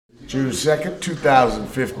June 2nd,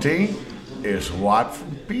 2015, it's Watt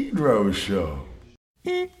from Pedro Show.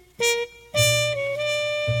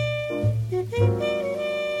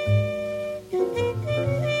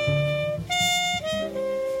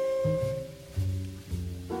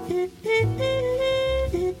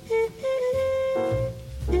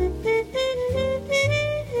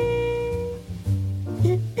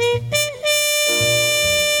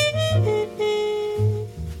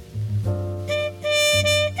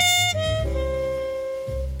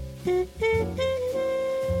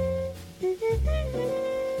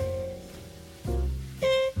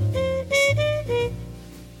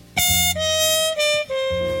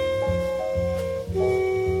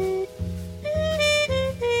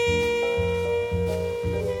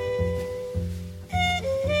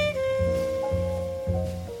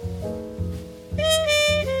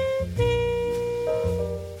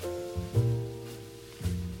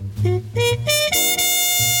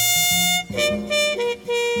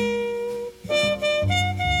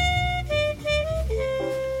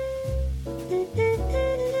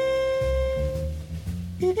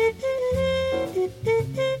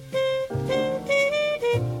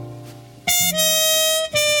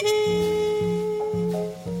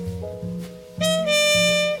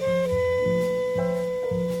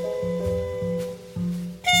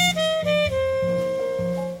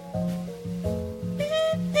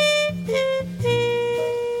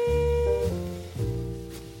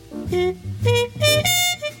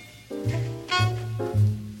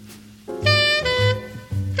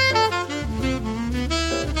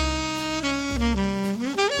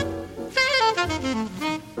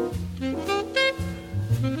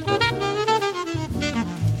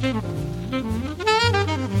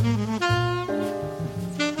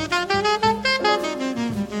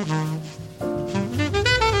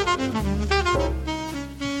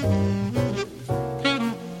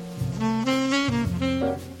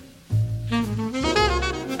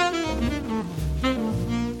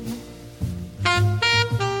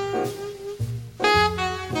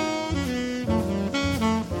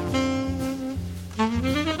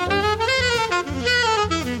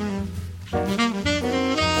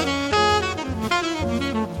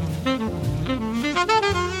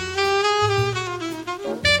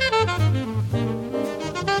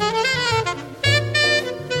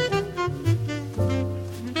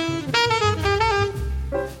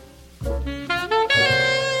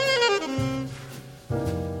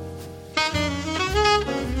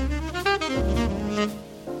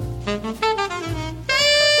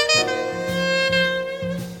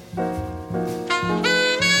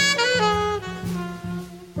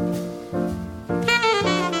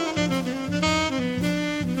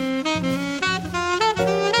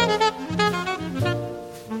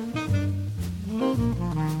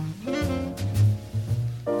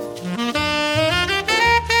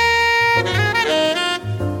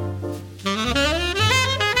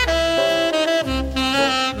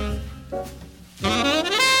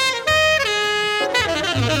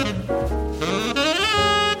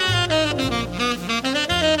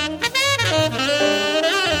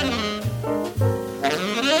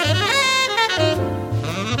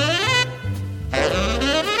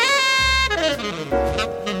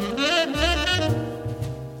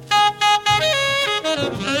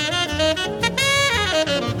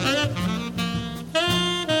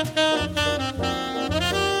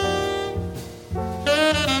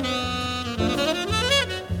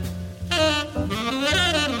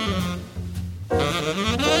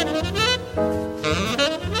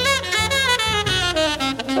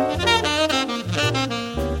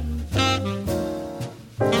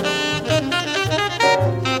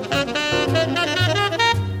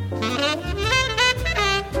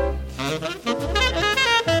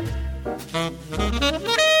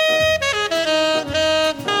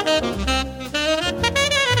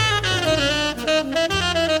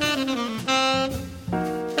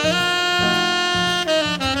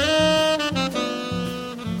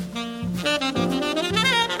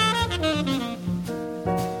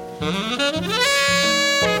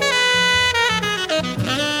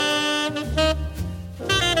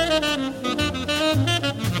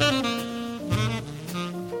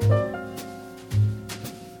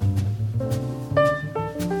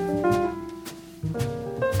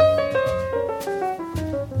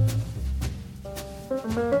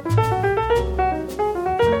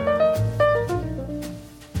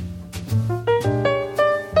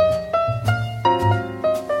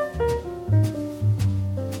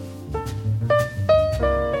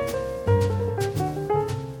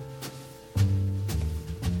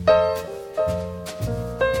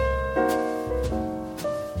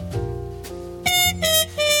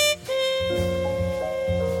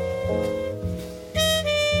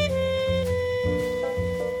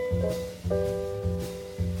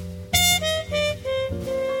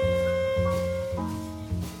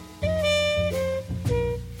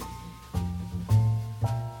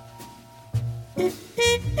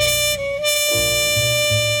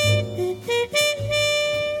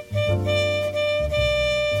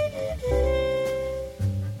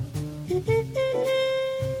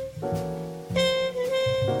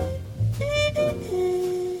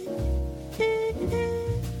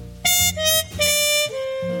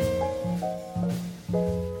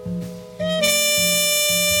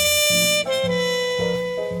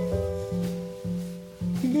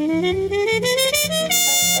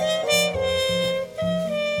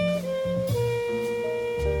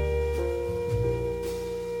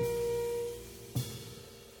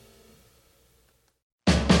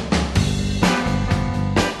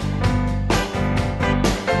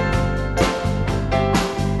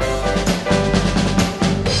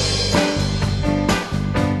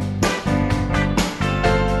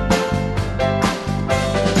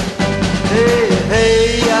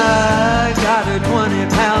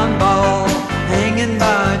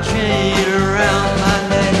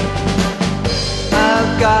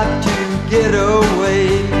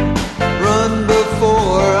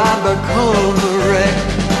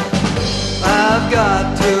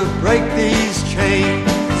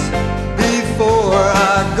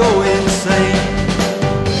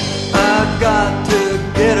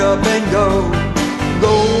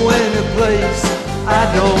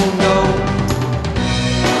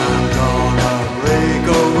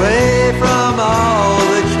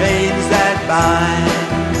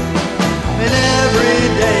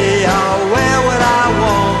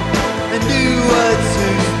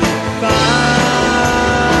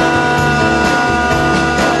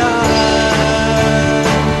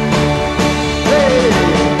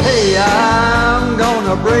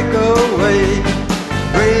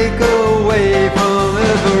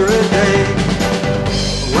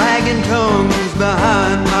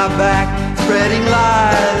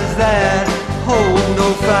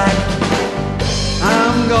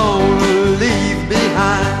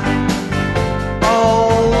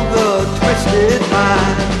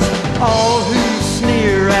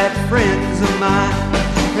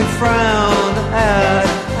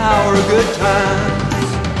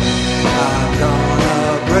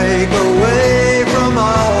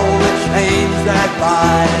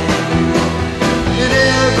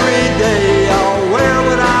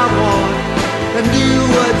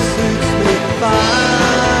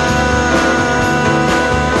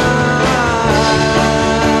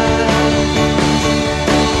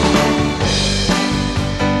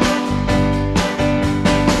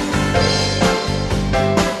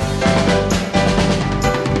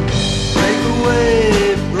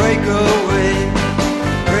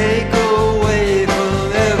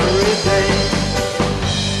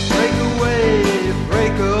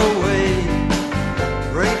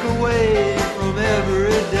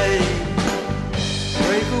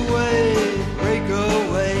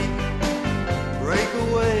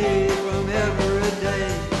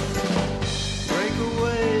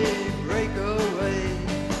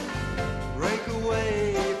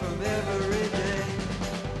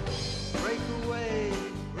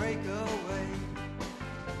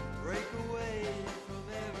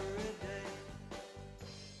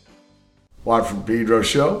 Watt from Pedro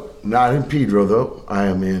Show. Not in Pedro though. I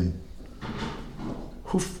am in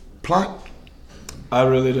Hoofdplaat. I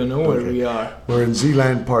really don't know where we are. We're in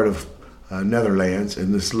Zeeland, part of Netherlands,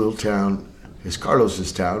 in this little town. It's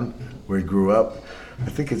Carlos's town where he grew up. I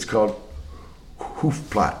think it's called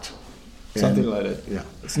Hoofdplaat. Something like that. Yeah.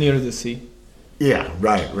 It's near the sea. Yeah,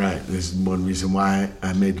 right. This is one reason why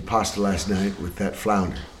I made the pasta last night with that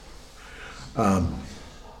flounder.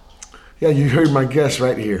 Yeah, you heard my guest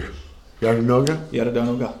right here.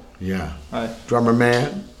 Yaranoga. Yeah. Hi. Drummer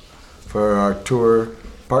man for our tour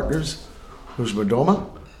partners, who's my doma.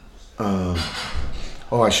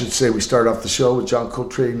 I should say we start off the show with John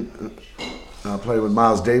Coltrane playing with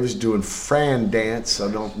Miles Davis, doing fran-dance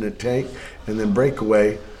on alternate take, and then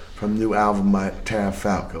Breakaway from the new album by Tab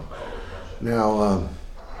Falco. Now,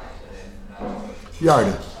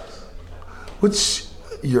 Yarda, what's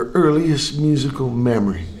your earliest musical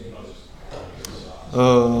memory?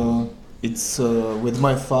 It's with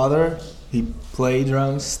my father. He played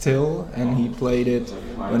drums still, and he played it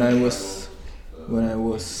when I was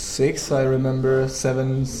 6. I remember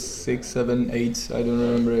 7, 6, 7, 8. I don't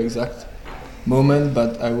remember exact moment,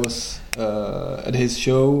 but I was at his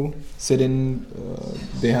show, sitting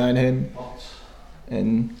behind him,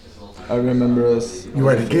 and I remember us. You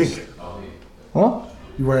were at a gig. Huh?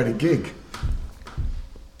 You were at a gig.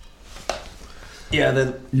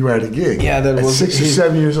 Yeah, you were at a gig. Yeah, that at was 6 or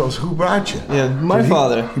 7 years old. So who brought you? Yeah, my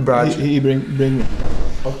father. He brought you. He bring me.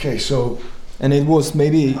 Okay, so. And it was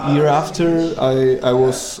maybe a year after I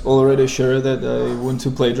was already sure that I want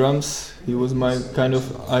to play drums. He was my kind of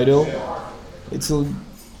idol. It's a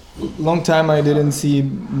long time I didn't see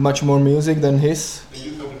much more music than his,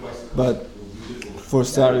 but for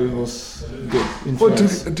starters, it was good Well,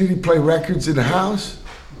 influence. did he play records in the house?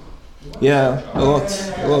 Yeah, a lot.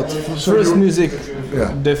 So First music,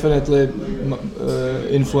 Yeah. definitely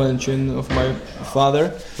influence of my father.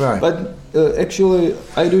 Right. But actually,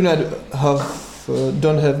 I do not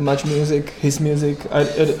don't have much music. His music,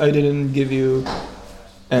 I didn't give you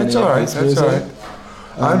any That's all right. of his That's music. all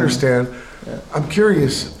right. I understand. yeah. I'm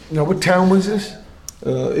curious. What town was this?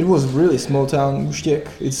 It was really small town, Uštěk.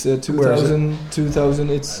 It's Where is it? 2000.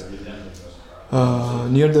 It's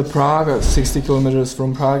near the Prague, 60 kilometers from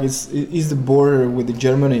Prague. It's the border with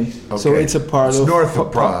Germany. So Okay. it's a part It's of north of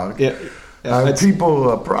Prague. Yeah.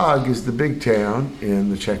 Prague is the big town in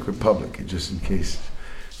the Czech Republic, just in case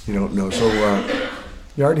you don't know. So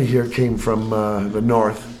Yardi here came from the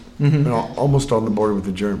north, almost on the border with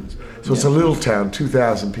the Germans. So it's a little town,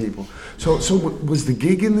 2,000 people. So was the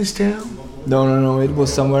gig in this town? No. It was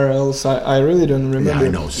somewhere else. I really don't remember. I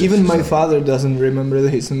know. Even my father doesn't remember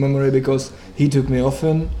his memory because he took me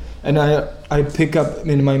often, and I pick up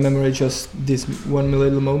in my memory just this one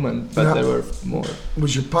little moment, but there were more.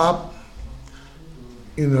 Was your pop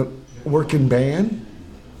in a working band?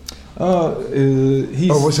 Or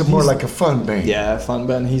was it more like a fun band? Yeah, fun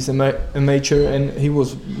band. He's amateur, and he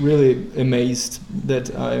was really amazed that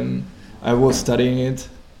I was studying it.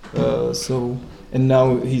 And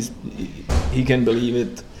now he can believe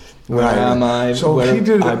it. Where am I? So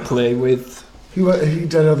where I play with. He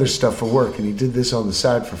did other stuff for work, and he did this on the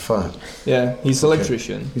side for fun. Yeah, he's an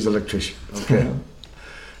electrician. He's an electrician. Okay. And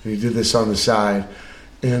he did this on the side,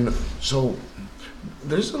 and so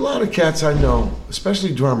there's a lot of cats I know,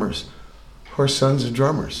 especially drummers, who are sons of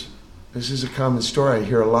drummers. This is a common story I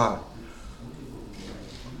hear a lot.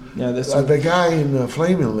 Yeah, that's The guy in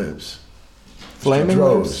Flaming lives. Flaming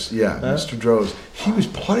Mr. lives? Droz. Yeah, Huh? Mr. Droz. He was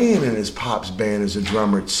playing in his pop's band as a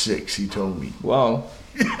drummer at 6, he told me. Wow.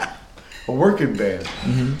 A working band.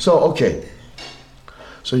 So, okay.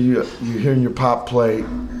 So you're hearing your pop play.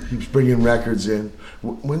 He's bringing records in.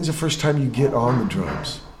 When's the first time you get on the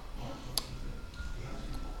drums?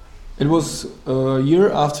 It was a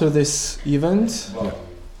year after this event.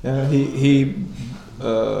 Yeah. He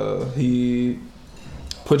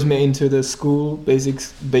put me into the school,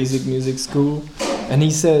 basic music school, and he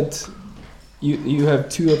said, "You have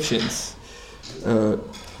two options.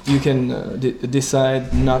 You can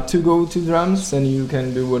decide not to go to drums, and you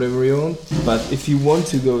can do whatever you want. But if you want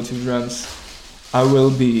to go to drums, I will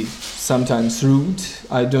be sometimes rude.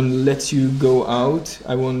 I don't let you go out.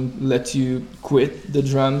 I won't let you quit the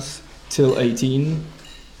drums till 18,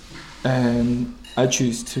 and I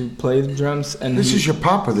choose to play the drums." And This is your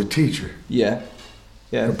pop or the teacher? Yeah.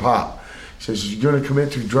 Your pop. He says, you're going to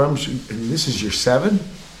commit to drums, and this is your 7?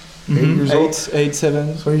 8 years old? 8,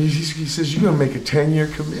 7. So he says, you're going to make a 10-year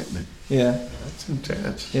commitment. Yeah. That's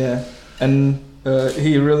intense. Yeah. And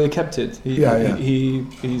he really kept it.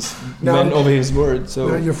 He's man over his word. So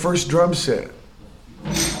Now, your first drum set,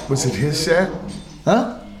 was it his set?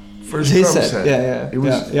 Huh? First His drum set. set. Yeah. It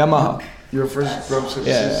was Yamaha. Your first drum set was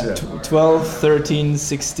Yeah. his set. 12, 13,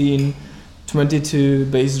 16, 22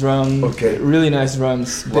 bass drum. Okay. Really nice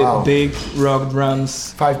drums. Wow. Big rock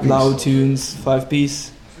drums. 5-piece. Loud tunes.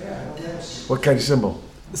 5-piece. What kind of cymbal?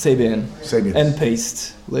 Sabian. Sabian. And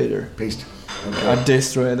paste later. Paste. I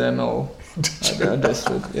destroyed them all. I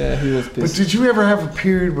destroyed. Yeah, he was But pissed. did you ever have a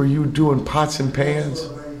period where you were doing pots and pans?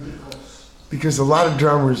 Because a lot of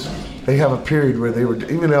drummers, they have a period where they were,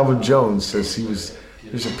 even Elvin Jones says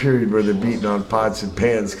there's a period where they're beating on pots and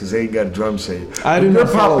pans because they ain't got a drum set. I do You're not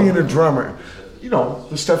follow. being a drummer,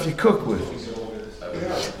 the stuff you cook with.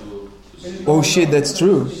 Oh shit, that's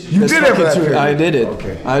true. That's did have fucking that true. period. I did it.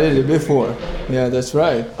 Okay. I did it before. Yeah, that's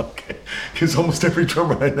right. Okay. Because almost every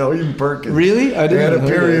drummer I know, even Perkins. Really? I They had didn't a know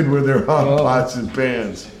period that. where they're on Oh. pots and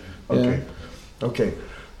pans. Okay. Yeah. Okay.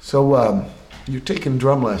 So you're taking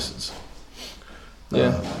drum lessons.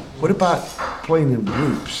 Yeah. What about playing in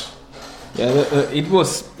groups? Yeah, it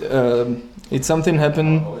was. It something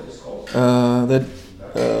happened that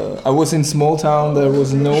I was in small town. There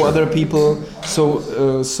was no other people, so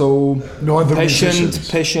No other musicians.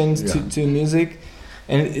 patient Yeah. to music,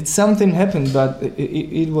 and something happened, but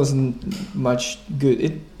it wasn't much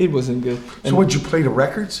good. It wasn't good. So would you play the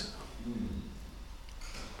records?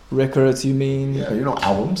 Records, you mean? Yeah,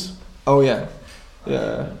 albums. Oh yeah.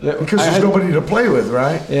 Yeah. Because there's nobody to play with,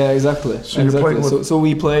 right? Yeah, exactly. So you're playing with- So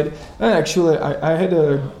we played. Actually, I had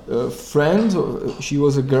a friend. She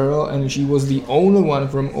was a girl, and she was the only one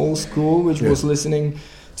from old school which was listening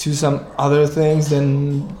to some other things than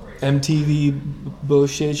MTV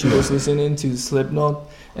bullshit. She was listening to Slipknot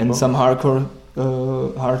and some hardcore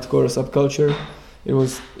subculture. It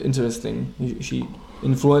was interesting. She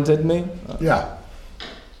influenced me. Yeah.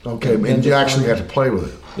 Okay, and you actually got to play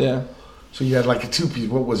with it. Yeah. So you had like a two-piece.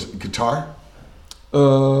 What was it, guitar?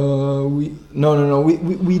 We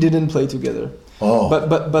didn't play together. Oh.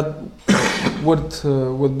 But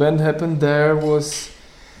what band happened there was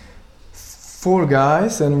 4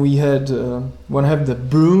 guys, and we had one had the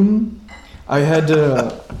broom. I had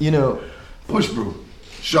push broom,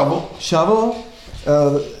 shovel.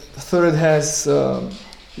 Third has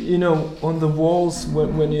on the walls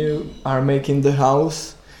when you are making the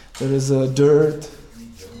house, there is a dirt.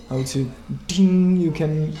 How to ding? You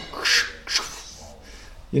can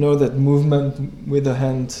that movement with the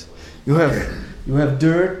hand. You have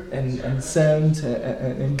dirt and sand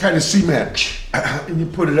and kind of cement, and you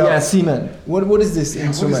put it up. Yeah, cement. What is this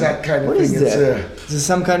instrument? What is that kind of thing? It's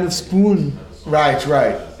some kind of spoon. Right.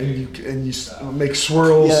 And you make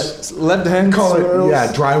swirls. Yeah, left hand call swirls.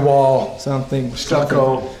 It drywall. Something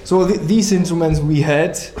stucco. So these instruments we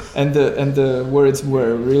had, and the words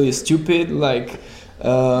were really stupid. Like,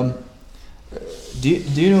 do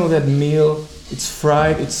you know that meal? It's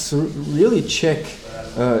fried. It's really Czech.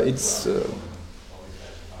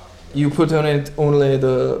 You put on it only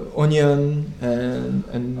the onion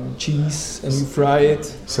and cheese, and you fry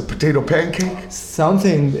it. It's a potato pancake?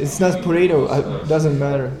 Something. It's not potato. Doesn't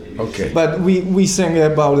matter. Okay. But we sang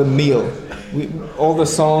about a meal. All the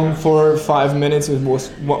song for 5 minutes, it was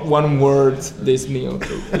one word, this meal.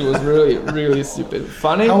 It was really, really stupid.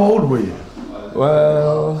 Funny. How old were you?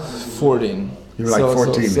 Well, 14. You were like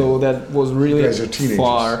 14. So that was really you guys are teenagers.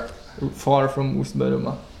 far from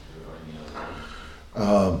Doma.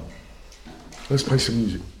 Let's play some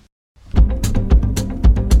music.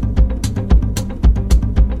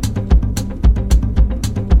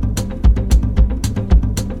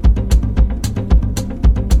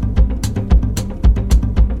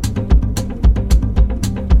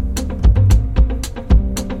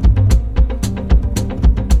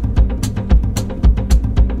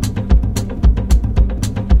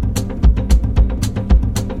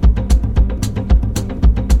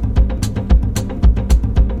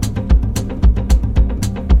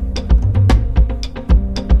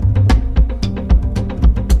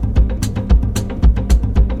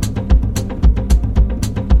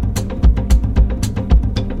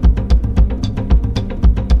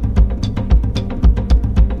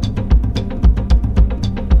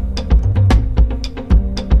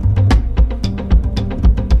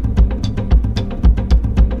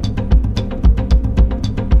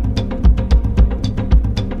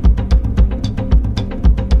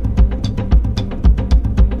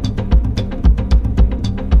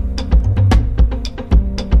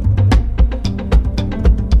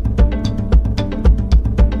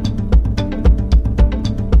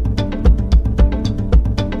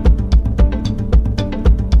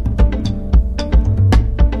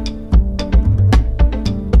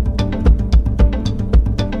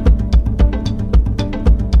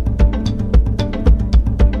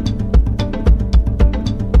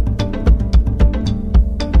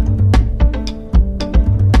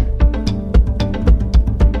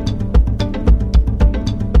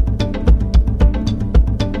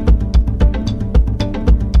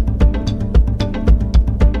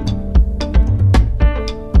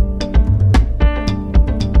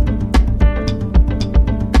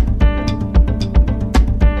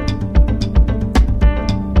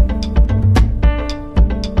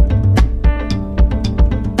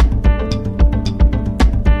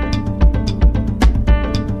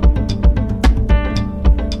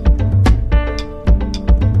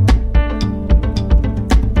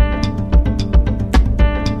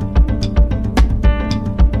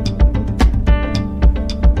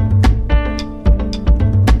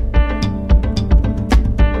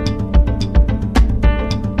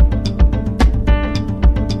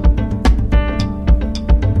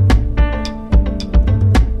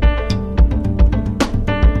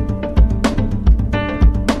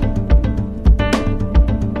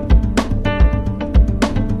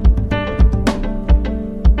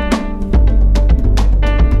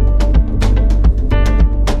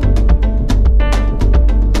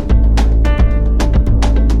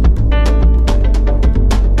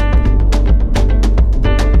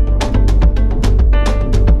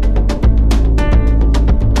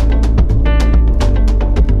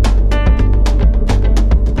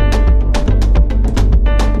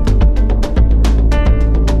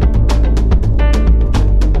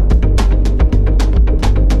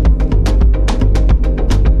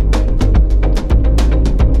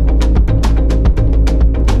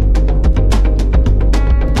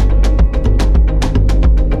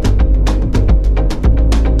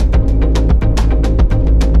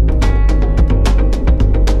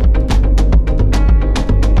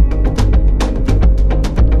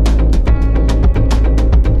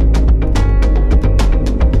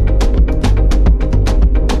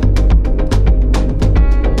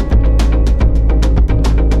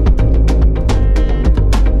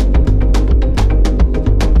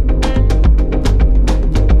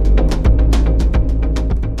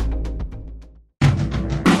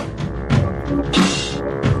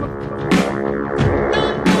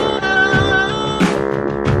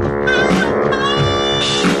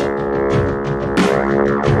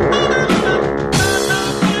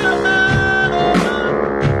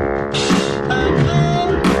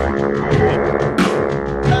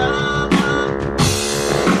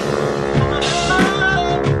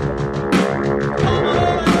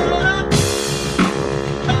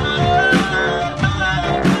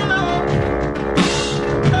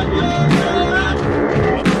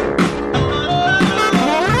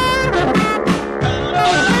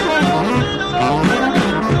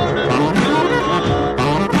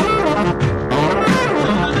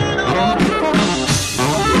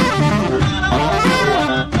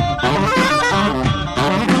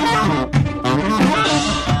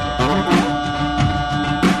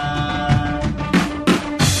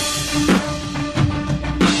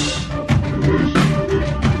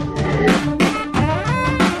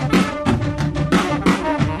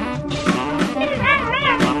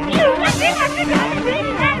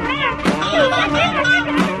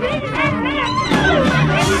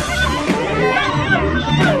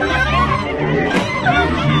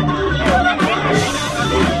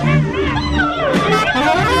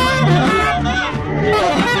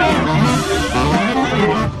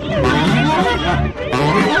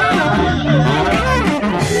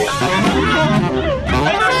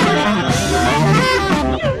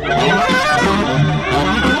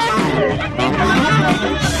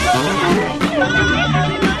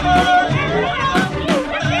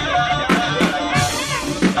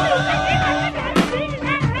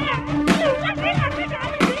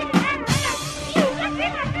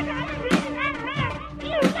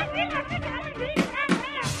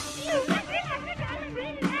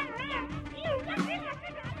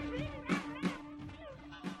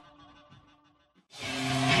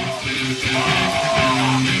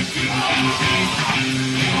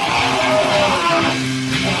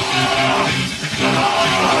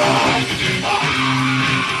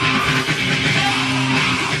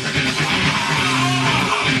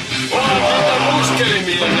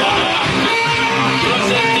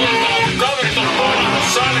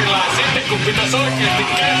 Kun pitäis oikeesti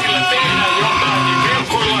käsillä tehdä jotain, niin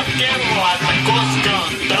vilkuilla kelloa, että koska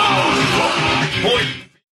on tauko. Moi!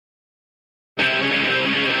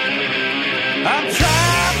 I'm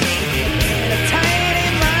trapped in a tiny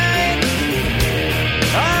mind.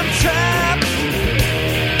 I'm trapped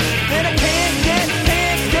and I can't get.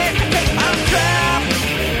 I'm trapped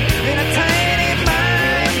in a tiny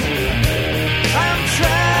mind. I'm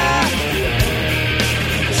trapped.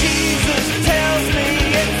 Jesus tells me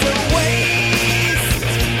it's a waste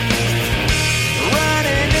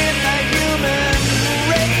running in the human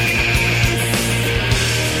race.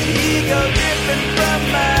 Ego dripping from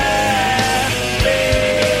my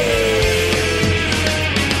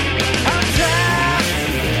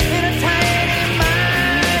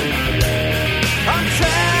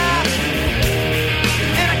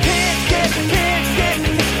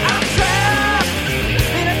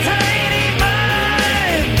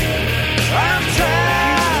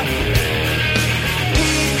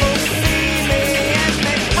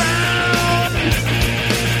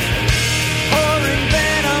pouring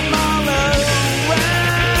venom all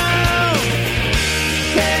around.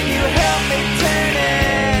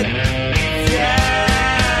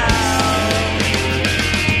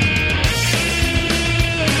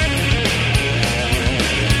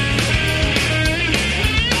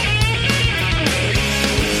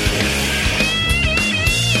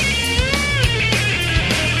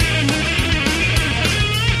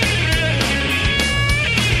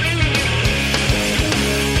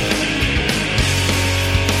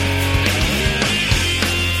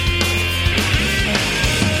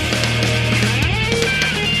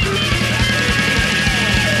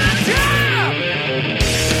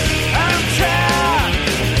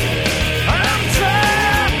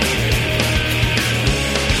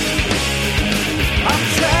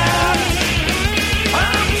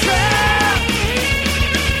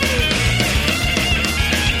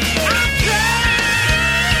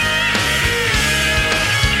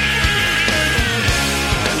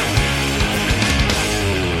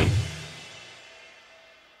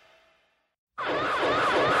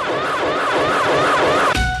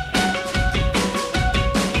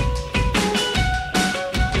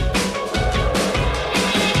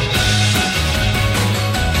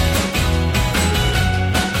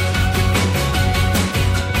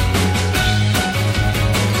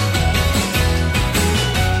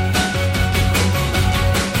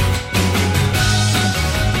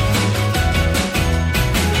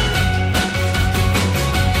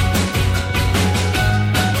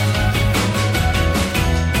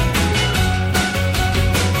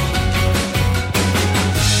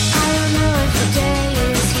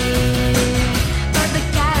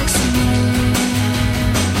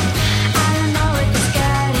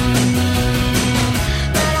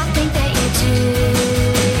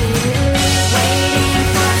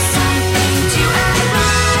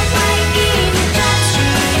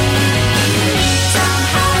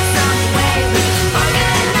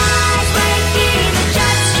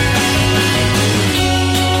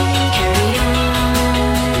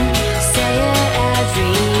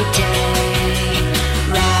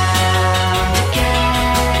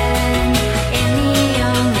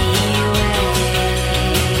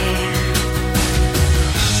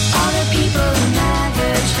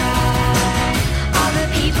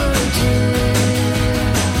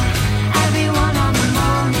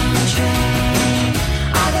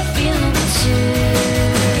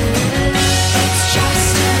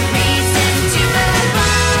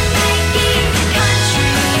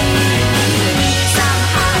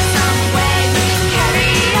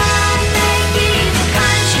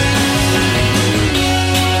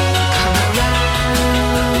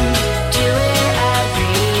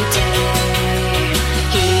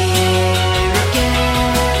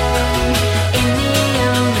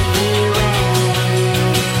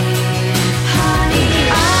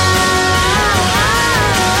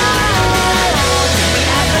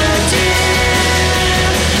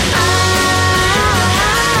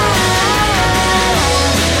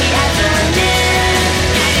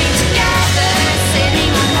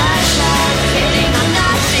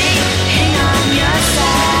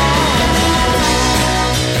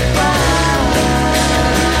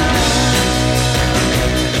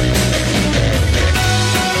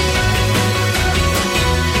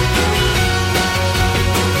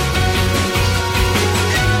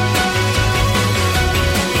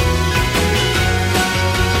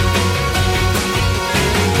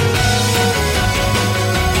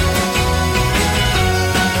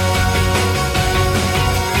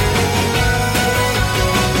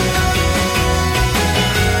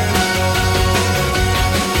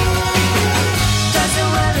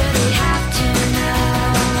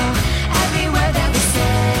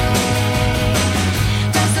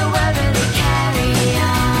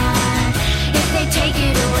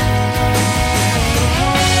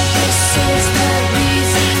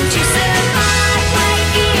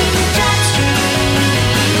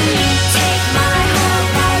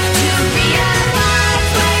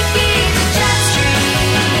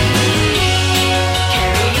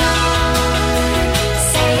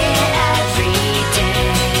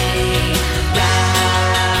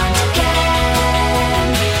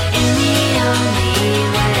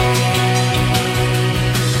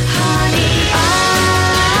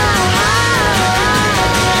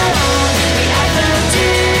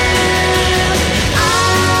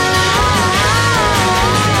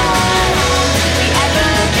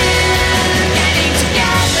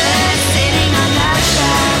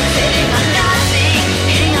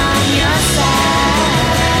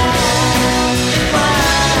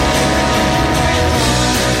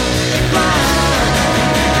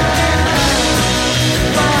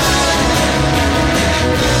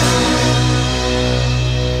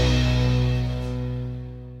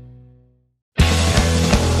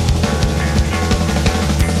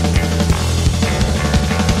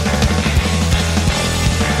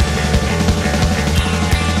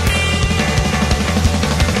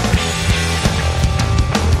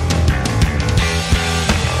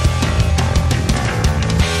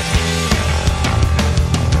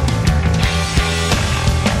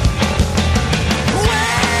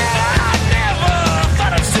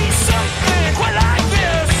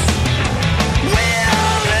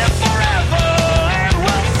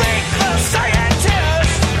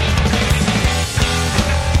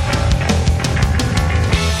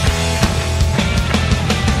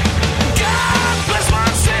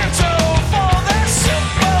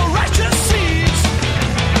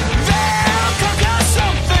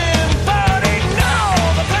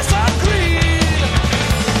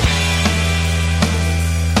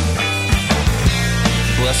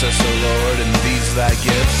 Bless us, O Lord, in these thy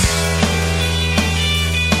gifts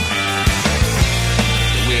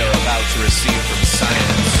that we are about to receive from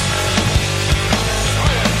science.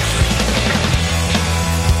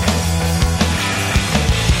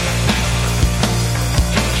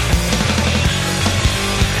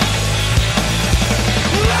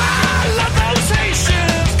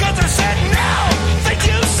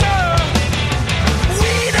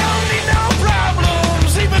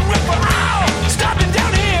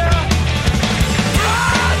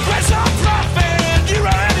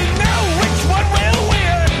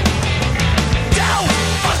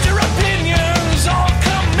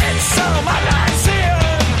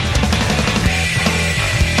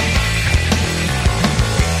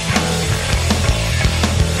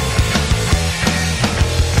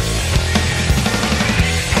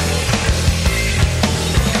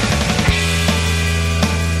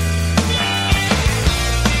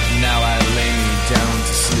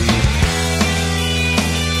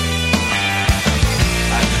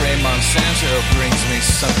 Brings me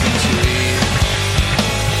something to eat.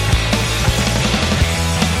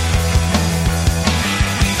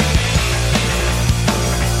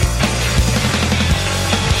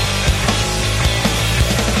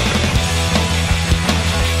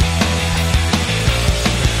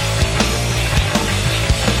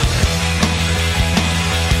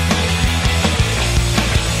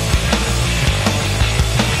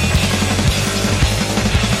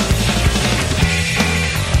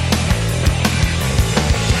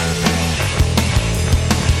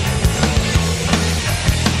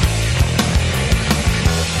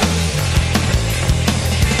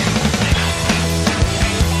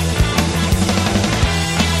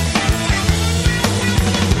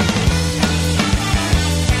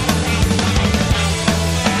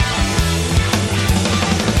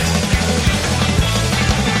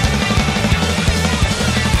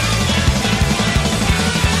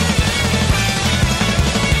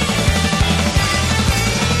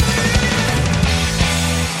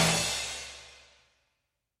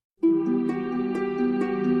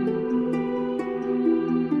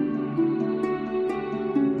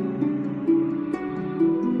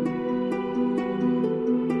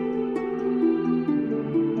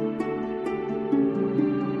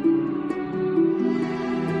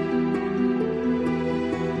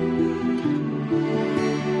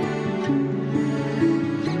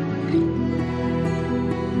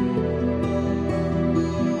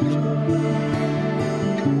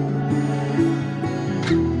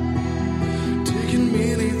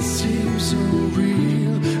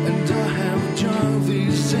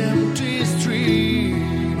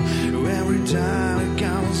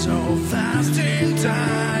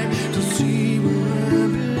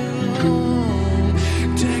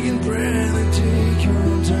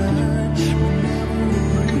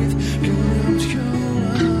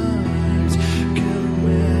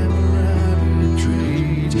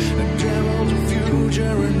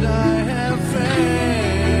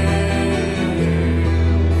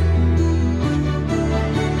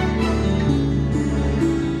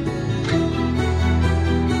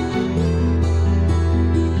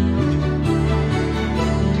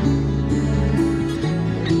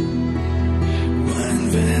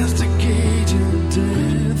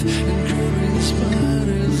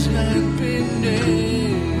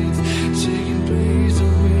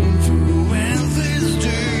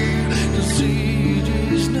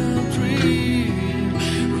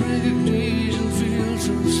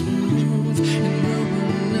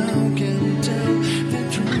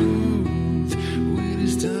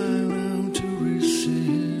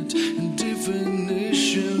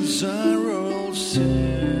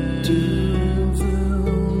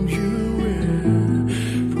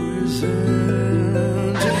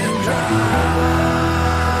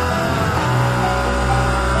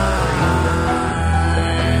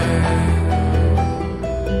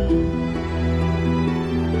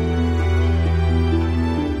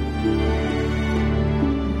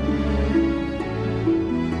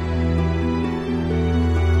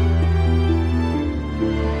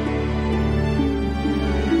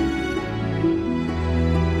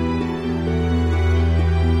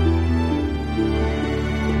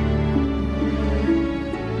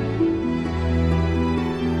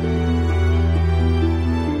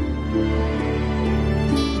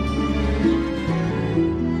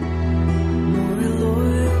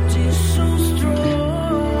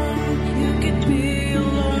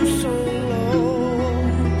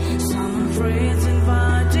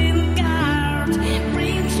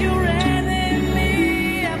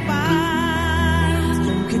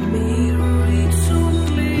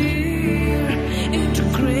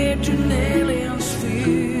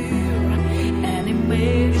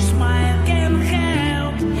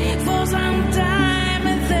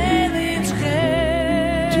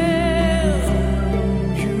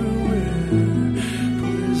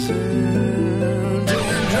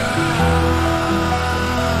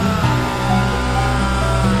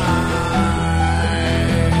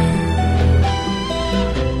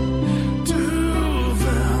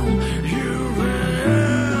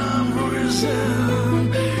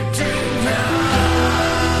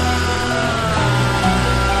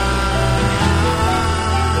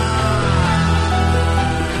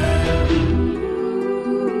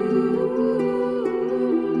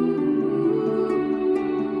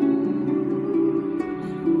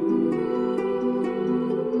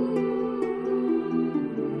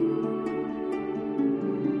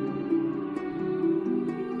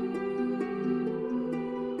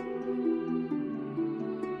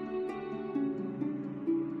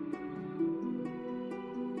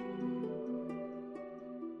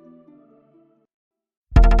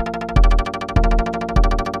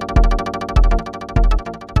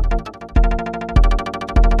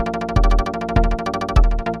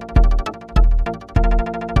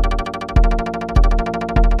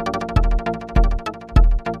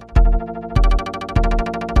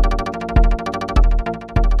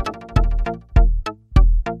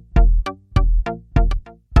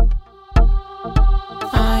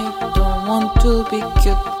 want to be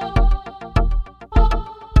cute.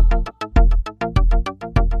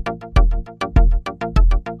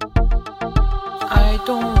 I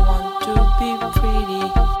don't want to be pretty.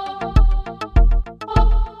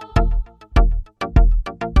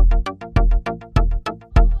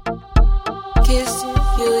 Kiss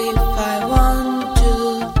you if I want to.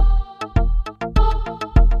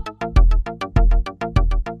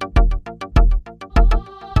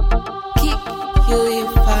 Kick you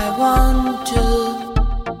if I want to.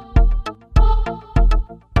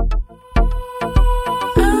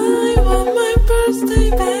 I want my birthday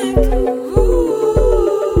back.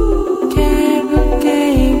 Carol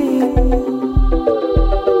game.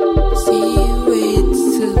 Seaweed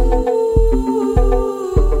soup.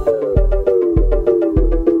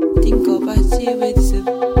 Think about seaweed soup.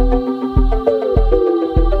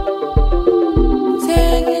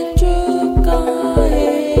 생일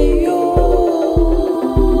축하해요.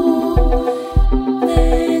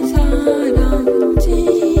 내 사랑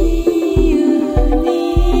지은이.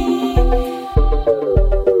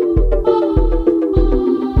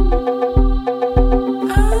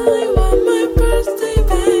 I want my birthday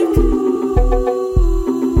back.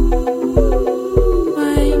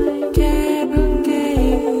 My carol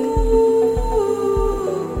game.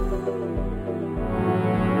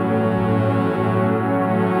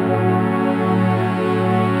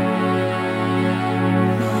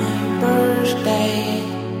 My birthday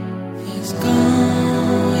is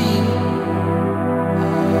going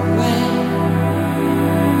away.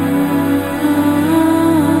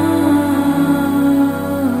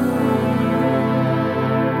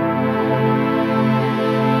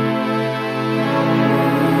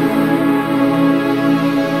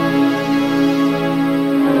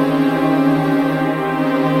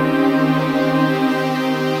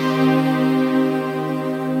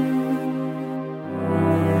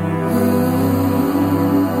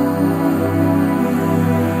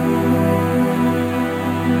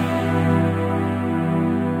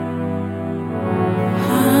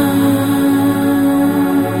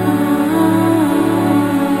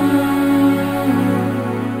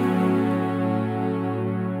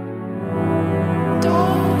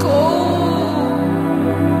 Don't go,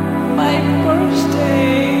 my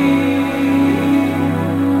birthday.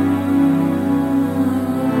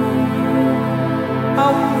 I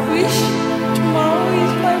wish tomorrow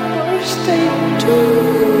is my birthday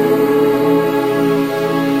too.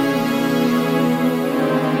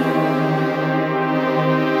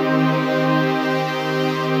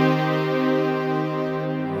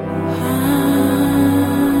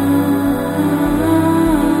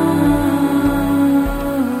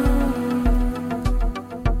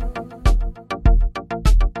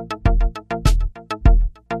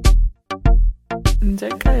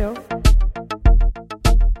 언제일까요?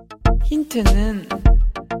 힌트는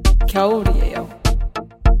겨울이에요.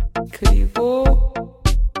 그리고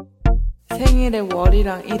생일에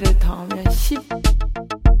월이랑 일을 더하면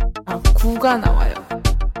 9가 나와요.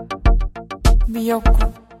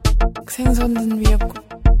 미역국, 생선 든 미역국.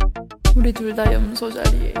 우리 둘 다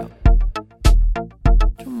염소자리예요.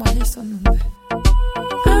 좀 맛있었는데.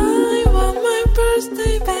 I want my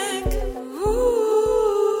birthday back.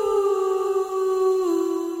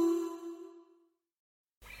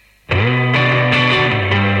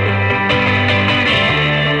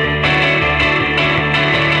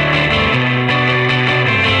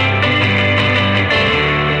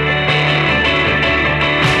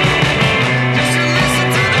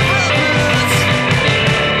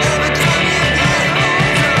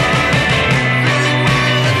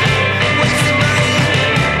 Wasting money,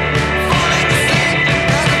 falling asleep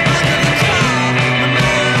at the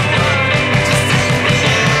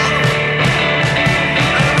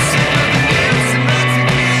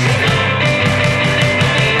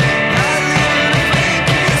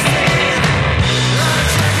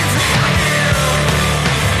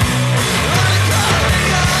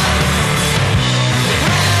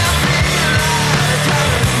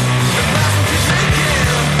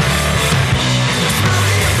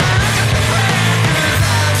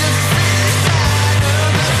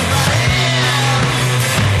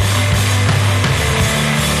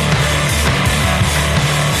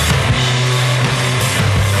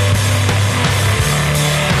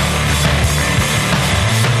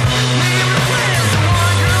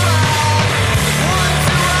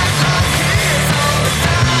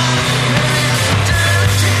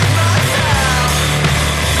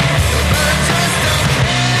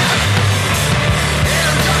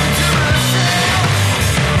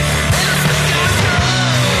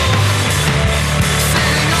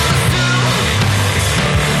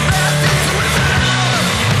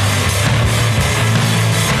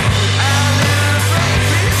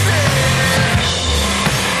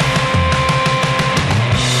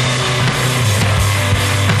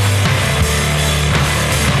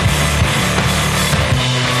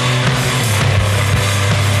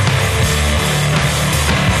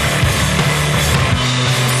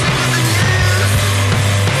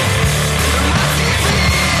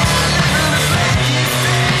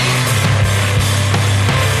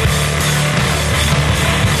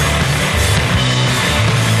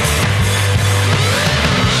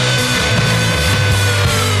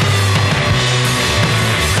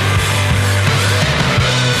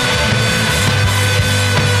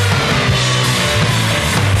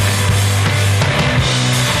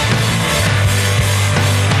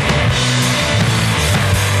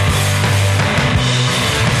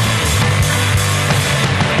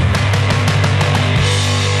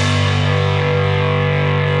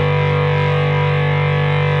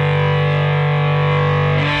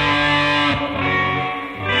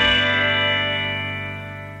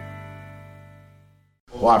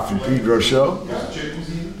a.m.war from Pedro Show.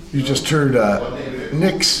 You just heard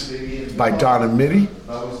Nix by Don and Midi.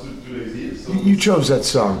 You chose that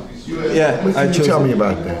song. Yeah, What can you tell me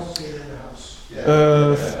about that?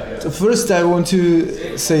 First, I want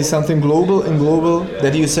to say something global. In global,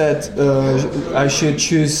 that you said I should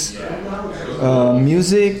choose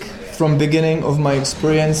music from beginning of my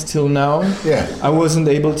experience till now. Yeah. I wasn't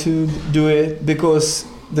able to do it because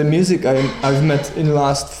the music I've met in the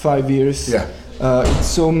last 5 years. Yeah. It's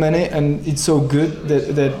so many and it's so good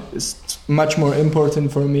that it's much more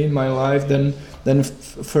important for me in my life than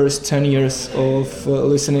first 10 years of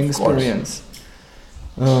listening experience.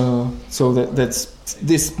 So that's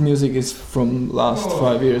this music is from last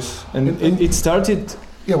 5 years, and it started.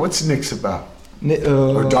 Yeah, what's Nix about?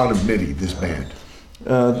 Or Don of Midi, this band.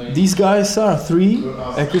 These guys are 3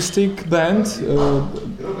 acoustic band,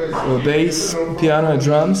 bass, piano,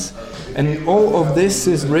 drums, and all of this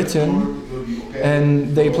is written,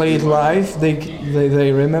 and they play it live.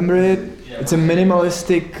 They remember it. It's a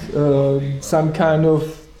minimalistic, some kind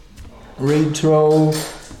of retro.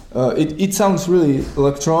 It sounds really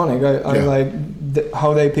electronic. I like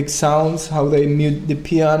how they pick sounds, how they mute the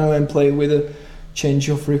piano and play with a change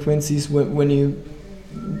of frequencies when you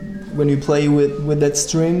play with that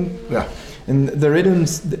string. Yeah. And the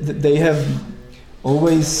rhythms they have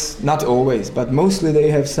not always, but mostly they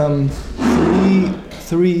have some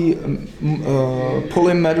three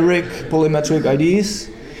polymetric ideas,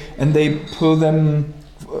 and they pull them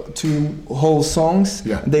to whole songs.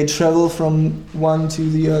 Yeah. They travel from one to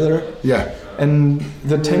the other. Yeah. And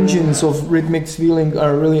the tensions of rhythmic feeling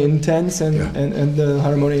are really intense, and the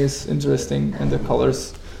harmony is interesting, and the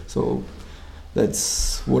colors. So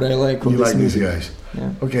that's what I like of You this like music. these guys.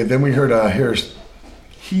 Yeah. Okay, then we heard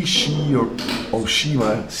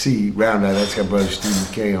hesheroshima C round eye. That's got brother Stephen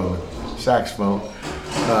K on the saxophone.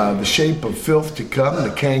 The Shape of Filth to Come,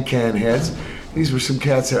 the Can Heads. These were some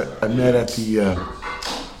cats that I met at the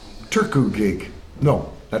Turku gig.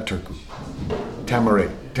 No, not Turku.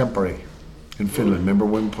 Tampere in Finland. Remember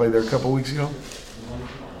when we played there a couple weeks ago?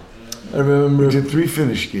 I remember. We did 3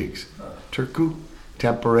 Finnish gigs. Turku,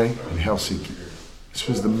 Tampere, and Helsinki. This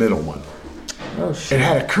was the middle one. Oh shit. It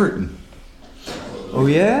had a curtain. Oh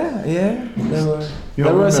yeah.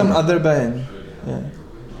 There were some other band. Yeah.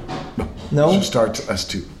 No. Just starts us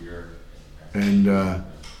 2. And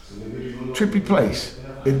trippy place.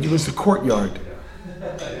 It was the courtyard.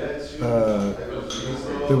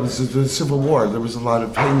 There was the Civil War. There was a lot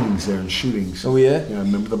of hangings there and shootings. Oh yeah. Yeah, I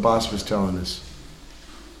remember the boss was telling us.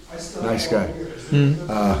 Nice guy.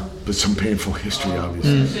 But some painful history,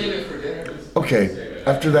 obviously. Okay,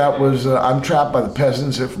 after that was I'm Trapped by the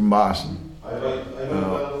Peasants. They're from Boston.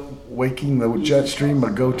 Waking the Jetstream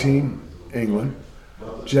by Go Team, England.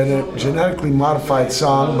 Genetically Modified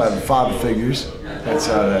Song by the Father Figures. That's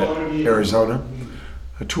out of Arizona.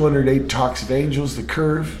 208 Toxic Angels, The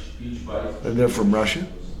Curve. And they're from Russia.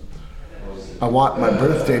 I Want My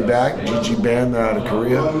Birthday Back, GG Band, they're out of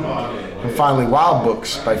Korea. And finally, Wild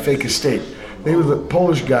Books by Fake Estate. They were the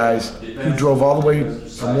Polish guys who drove all the way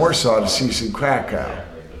from Warsaw to see us in Krakow.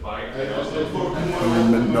 I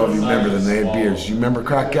don't know if you remember them, they had beers. You remember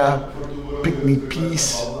Krakow? Pick Me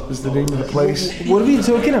Peace is the name of the place. What are you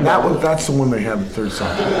talking about? That's the one they have, the third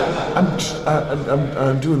song.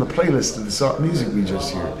 I'm doing the playlist of the music we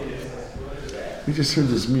just heard. We just heard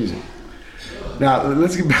this music. Now,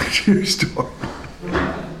 let's get back to your story.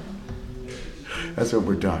 That's what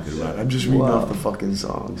we're talking about. I'm just reading off the fucking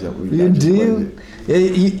songs that we. You do?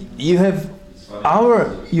 You have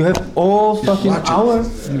all fucking hour.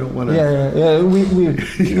 You don't want to. Yeah. We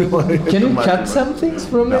can you cut some things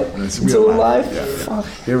from it? It's all live. Yeah. Fuck.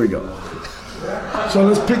 Here we go. So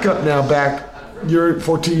let's pick up now back. You're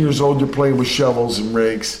 14 years old. You're playing with shovels and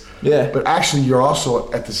rakes. Yeah. But actually, you're also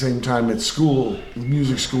at the same time at school,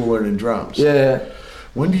 music school, learning drums. Yeah.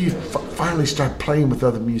 When do you finally start playing with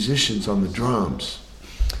other musicians on the drums?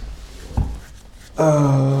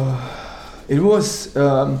 It was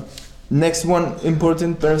next one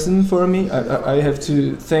important person for me. I have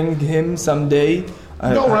to thank him someday.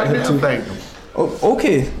 Thank him. Oh,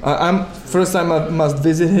 okay. First time I must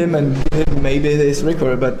visit him and give him maybe this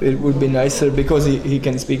record, but it would be nicer because he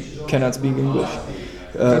cannot speak English.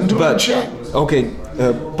 Okay,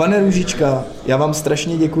 pane Růžička, já vám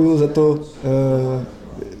strašně děkuju za to,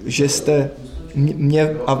 že jste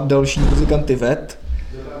mě a další muzikanty vedl,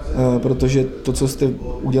 protože to, co jste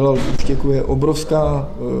udělal v Úštěku, je obrovská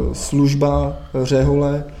služba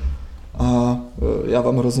Řehole a já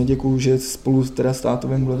vám hrozně děkuju, že spolu teda s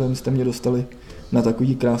tátovým vlivem jste mě dostali na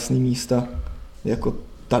takový krásný místa jako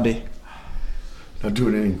tady. Now do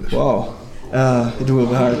it in English. Wow. It will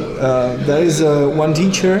be hard. There is one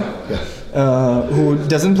teacher who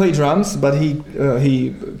doesn't play drums, but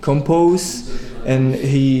he composed and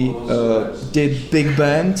he did big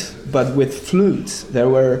band, but with flutes. There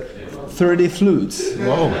were 30 flutes.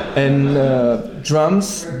 Whoa. And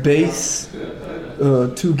drums, bass,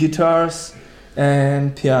 2 guitars,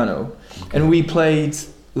 and piano. And we played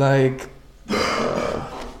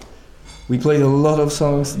we played a lot of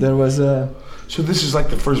songs. There was a... So this is like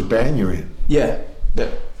the first band you're in? Yeah.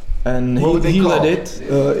 And he led it.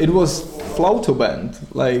 It was flauto band,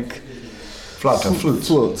 like... Flauta, flutes.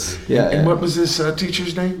 Flutes, yeah. And what was this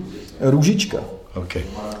teacher's name? Růžička. Okay.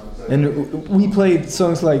 And we played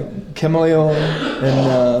songs like Chameleon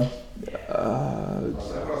and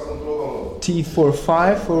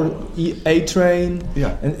T45 or A-Train.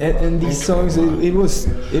 Yeah. And these songs, it was...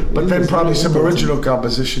 But then probably some original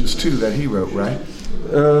compositions too that he wrote, right?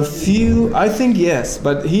 Few, I think yes,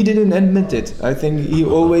 but he didn't admit it. I think he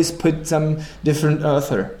always put some different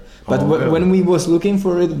author. But when we was looking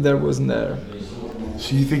for it, there wasn't there.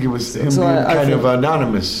 So you think it was him being kind of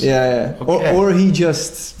anonymous? Yeah. Okay. Or he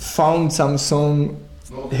just found some song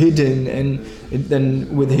hidden and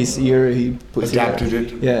then with his ear he put adapted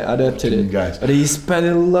it. it? Yeah, adapted it. Guys. But he spent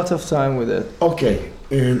a lot of time with it. Okay.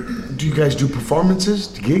 And do you guys do performances,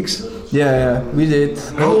 gigs? Yeah, we did.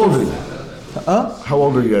 How old are you? How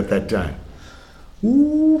old are you at that time?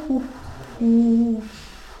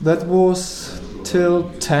 That was till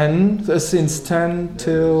 10, since 10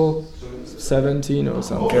 till 17 or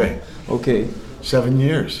something. Okay. 7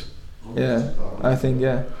 years. Yeah, I think,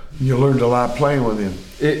 yeah. You learned a lot playing with him.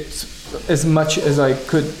 It's as much as I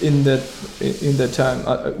could in that time.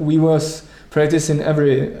 We was practicing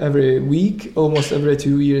every week, almost every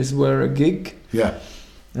 2 years were a gig. Yeah.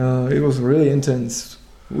 It was really intense.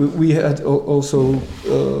 We had also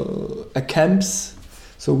a camps,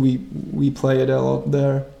 so we played a lot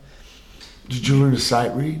there. Did you learn to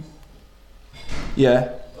sight read? Yeah.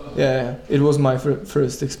 It was my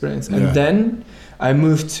first experience, and then I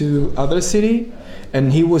moved to other city,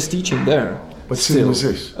 and he was teaching there. What city was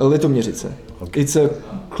this? Litoměřice. Okay. It's a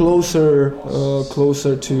closer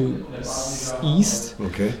to east.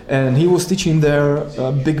 Okay. And he was teaching there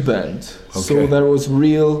big band. Okay. So there was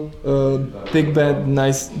real big band,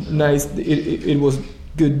 nice. It was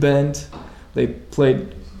good band. They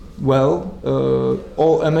played well.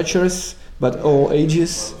 All amateurs, but all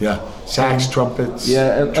ages. Yeah. Sax, trumpets.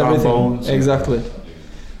 Yeah, trombones. Everything. Exactly.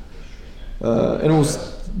 And it was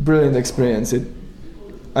brilliant experience.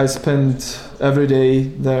 I spent every day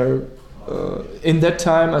there. In that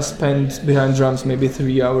time, I spent behind drums maybe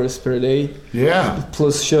 3 hours per day. Yeah.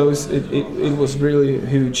 Plus shows. It was really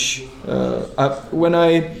huge. When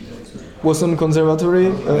I was on conservatory,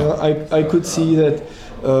 I could see that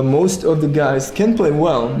most of the guys can play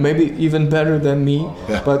well, maybe even better than me.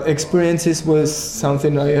 Yeah. But experiences was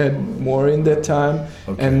something I had more in that time,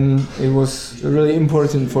 and it was really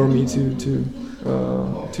important for me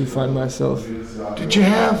to find myself. Did you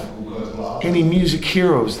have any music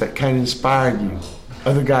heroes that kind of inspired you?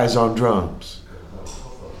 Other guys on drums?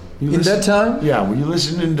 In that time? Yeah, were you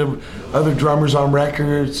listening to other drummers on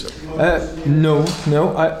records? No,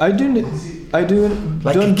 I didn't. Like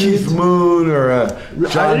don't a Keith Moon or a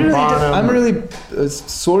John Bonham? I'm really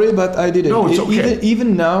sorry, but I didn't. No, it's okay.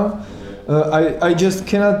 Even now, I just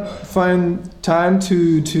cannot find time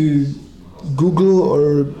to Google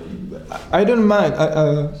or I don't mind.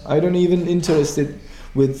 I don't even interested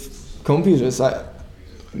with computers.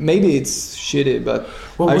 Maybe it's shitty, but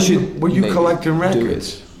I should. Were you collecting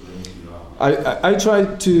records? I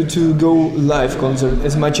tried to go live concert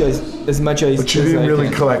as much as But you didn't really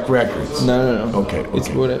collect records. No. Okay. It's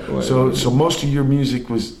what So most of your music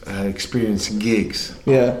was experienced gigs.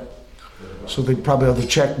 Yeah. So they probably other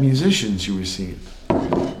Czech musicians you were seeing.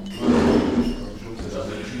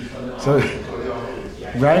 So.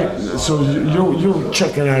 Right, so you're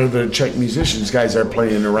checking out the Czech musicians. Guys are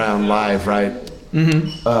playing around live, right?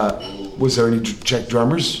 Mm-hmm. Was there any Czech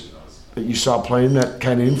drummers that you saw playing that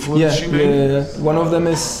kind of influence you? Yeah. One of them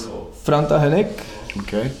is Franta Hennek.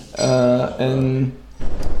 Okay. And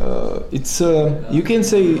it's you can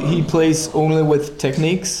say he plays only with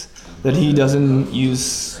techniques, that he doesn't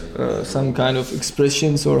use some kind of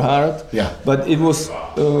expressions or heart. Yeah. But it was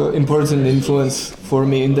important influence for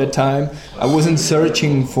me in that time. I wasn't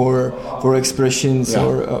searching for expressions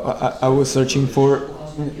or I was searching for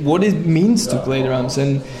what it means to play drums,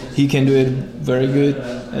 and he can do it very good.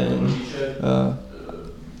 And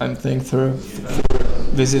I'm thankful for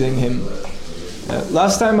visiting him.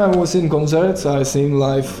 Last time I was in concerts, I sing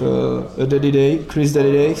live Chris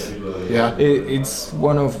Daddy Dave. Yeah. It's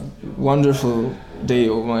one of wonderful day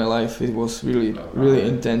of my life. It was really, really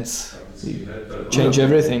intense. It changed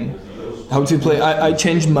everything. How to play. I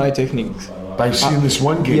changed my technique. By seeing this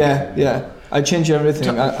one gig? Yeah. I changed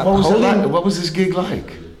everything. What was this gig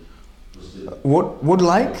like? What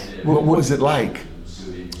like? What was it like?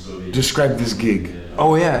 Describe this gig.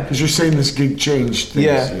 Oh yeah. Because you're saying this gig changed things.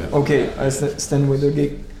 Yeah. Okay. I stand with the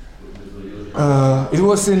gig. It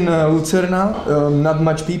was in Louisiana. Not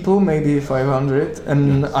much people, maybe 500,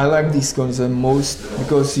 and I like this concert most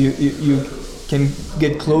because you can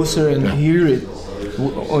get closer and hear it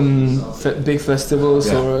on big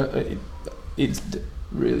festivals, or it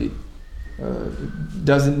really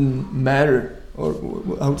doesn't matter, or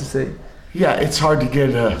how to say. Yeah, it's hard to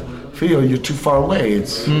get a feel. You're too far away.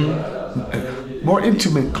 It's more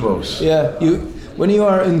intimate, close. Yeah, when you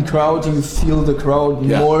are in crowd, you feel the crowd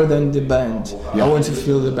more than the band. I want to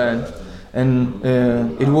feel the band, and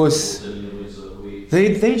it was.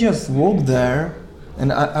 They just walked there,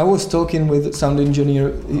 and I was talking with sound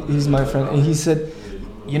engineer. He's my friend, and he said,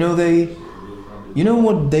 what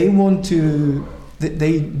they want to.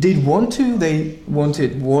 They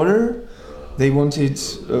wanted water. They wanted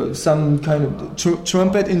some kind of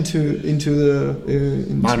trumpet into the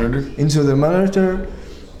monitor,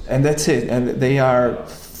 and that's it. And they are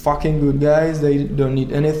fucking good guys. They don't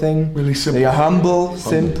need anything. Really simple. They are humble,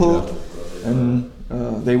 simple, and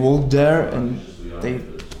they walk there, and they.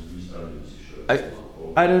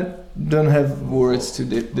 I don't have words to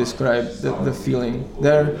describe the feeling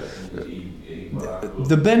there.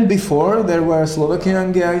 The band before, there were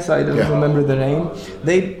Slovakian guys. I don't remember the name.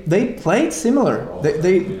 They played similar.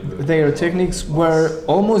 Their techniques were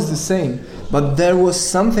almost the same, but there was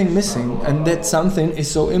something missing, and that something is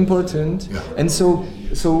so important and so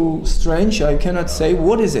strange. I cannot say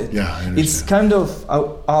what is it. It's kind of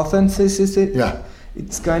authenticity.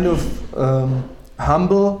 It's kind of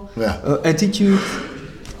humble attitude,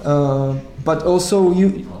 but also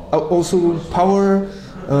power.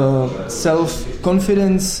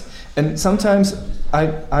 Self-confidence, and sometimes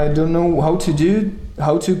I don't know how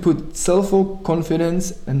to put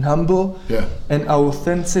self-confidence and humble and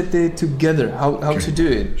authenticity together, how to do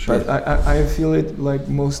it. Sure. But I feel it like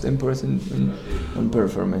most important in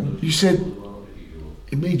performing. You said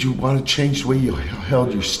it made you want to change the way you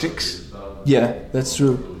held your sticks? Yeah, that's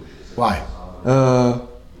true. Why?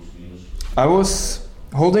 I was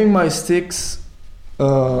holding my sticks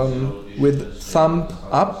with thumb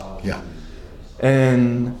up,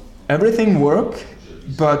 and everything worked,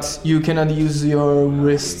 but you cannot use your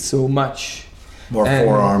wrist so much. More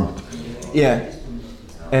forearm. Yeah,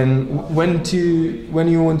 and when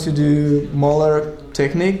you want to do Mahler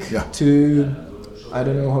technique, to I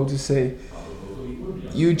don't know how to say,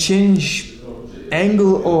 you change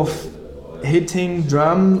angle of hitting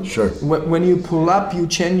drum. Sure. When you pull up, you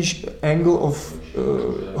change angle of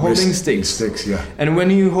holding sticks. And when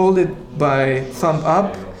you hold it by thumb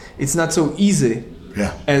up, it's not so easy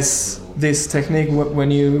as this technique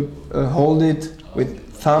when you hold it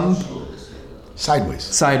with thumb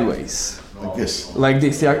sideways like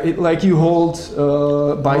this, like you hold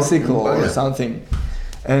bicycle or something.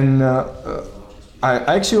 And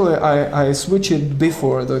I switched it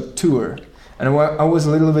before the tour, and I was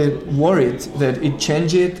a little bit worried that it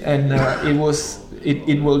changed it, and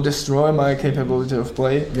it will destroy my capability of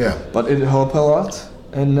play. But it helped a lot,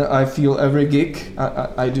 and I feel every gig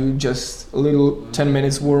I do just a little 10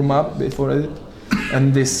 minutes warm up before it,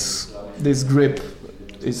 and this grip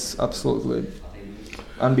is absolutely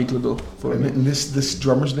unbeatable for me. And this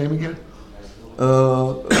drummer's name again?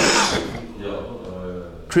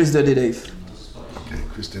 Chris Daddy Dave. Okay,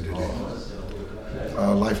 Chris Daddy Dave.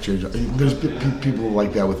 Life changer. There's people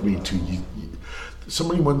like that with me too.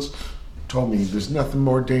 Somebody once told me there's nothing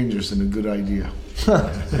more dangerous than a good idea. Yeah,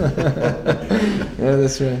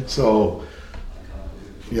 that's right. So,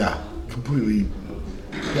 completely,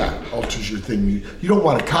 alters your thing. You don't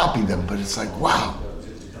want to copy them, but it's like, wow,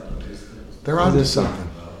 they're onto something.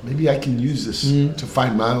 Maybe I can use this to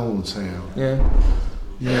find my own sound.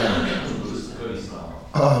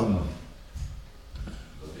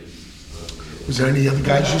 Was there any other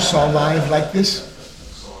guys you saw live like this?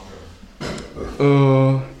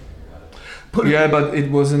 But it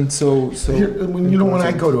wasn't so. When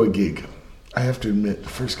I go to a gig, I have to admit, the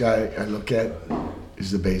first guy I look at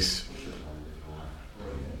is the bass.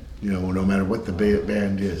 No matter what the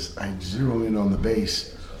band is, I zero in on the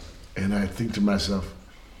bass, and I think to myself,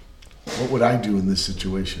 what would I do in this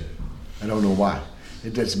situation? I don't know why.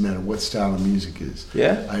 It doesn't matter what style of music is.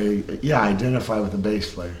 Yeah? I identify with the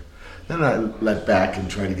bass player. Then I let back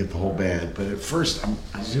and try to get the whole band. But at first, I'm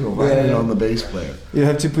riding on the bass player. You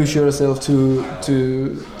have to push yourself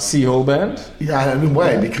to see whole band. Yeah, in a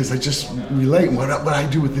way, because I just relate what I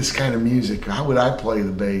do with this kind of music. How would I play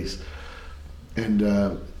the bass? And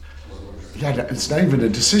it's not even a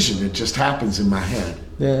decision. It just happens in my head.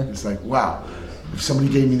 Yeah. It's like, wow, if somebody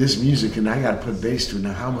gave me this music and I got to put bass to it,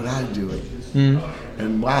 now how would I do it?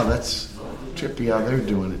 And wow, that's trippy how they're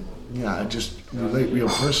doing it. Yeah, I just relate real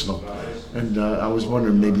personal. And I was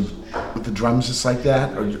wondering, maybe with the drums it's like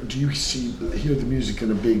that, or do you hear the music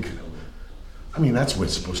in a big? I mean, that's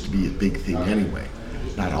what's supposed to be a big thing anyway,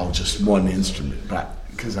 not all just one instrument. But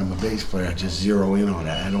because I'm a bass player, I just zero in on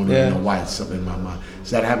it. I don't even know why it's something in my mind.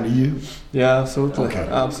 Does that happen to you? Yeah, absolutely. Okay.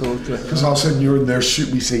 Absolutely. Because all of a sudden you're in their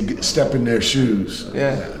shoes. We say step in their shoes.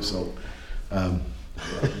 Yeah. So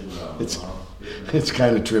it's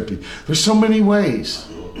kind of trippy. There's so many ways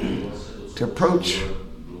to approach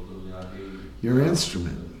your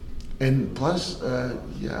instrument, and plus,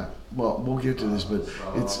 well, we'll get to this, but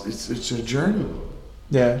it's a journey.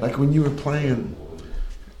 Yeah. Like when you were playing,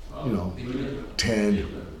 10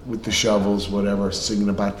 with the shovels, whatever, singing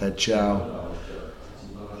about that chow.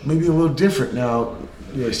 Maybe a little different now.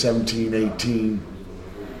 You're 17, 18,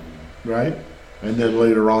 right? And then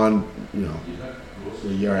later on,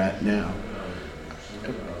 where you're at now.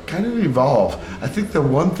 Kind of evolve. I think the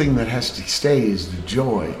one thing that has to stay is the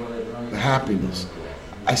joy, the happiness.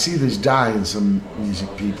 I see this die in some music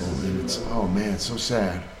people, and it's, oh man, it's so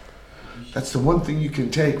sad. That's the one thing you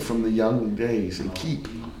can take from the young days and keep.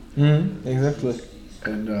 Exactly.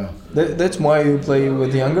 And that's why you play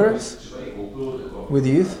with youngers, with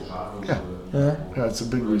youth. Yeah, it's a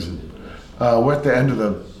big reason. We're at the end of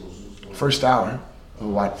the first hour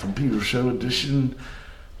of from Pedro Show edition.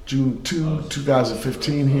 June 2,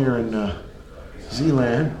 2015 here in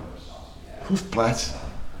Zeeland, Hoofdplaats,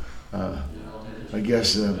 I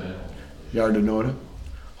guess Yardenota.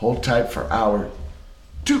 Hold tight for hour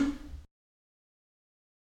 2.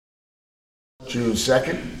 June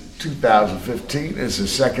 2nd, 2015 is the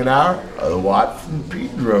second hour of the Watt from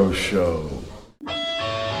Pedro Show.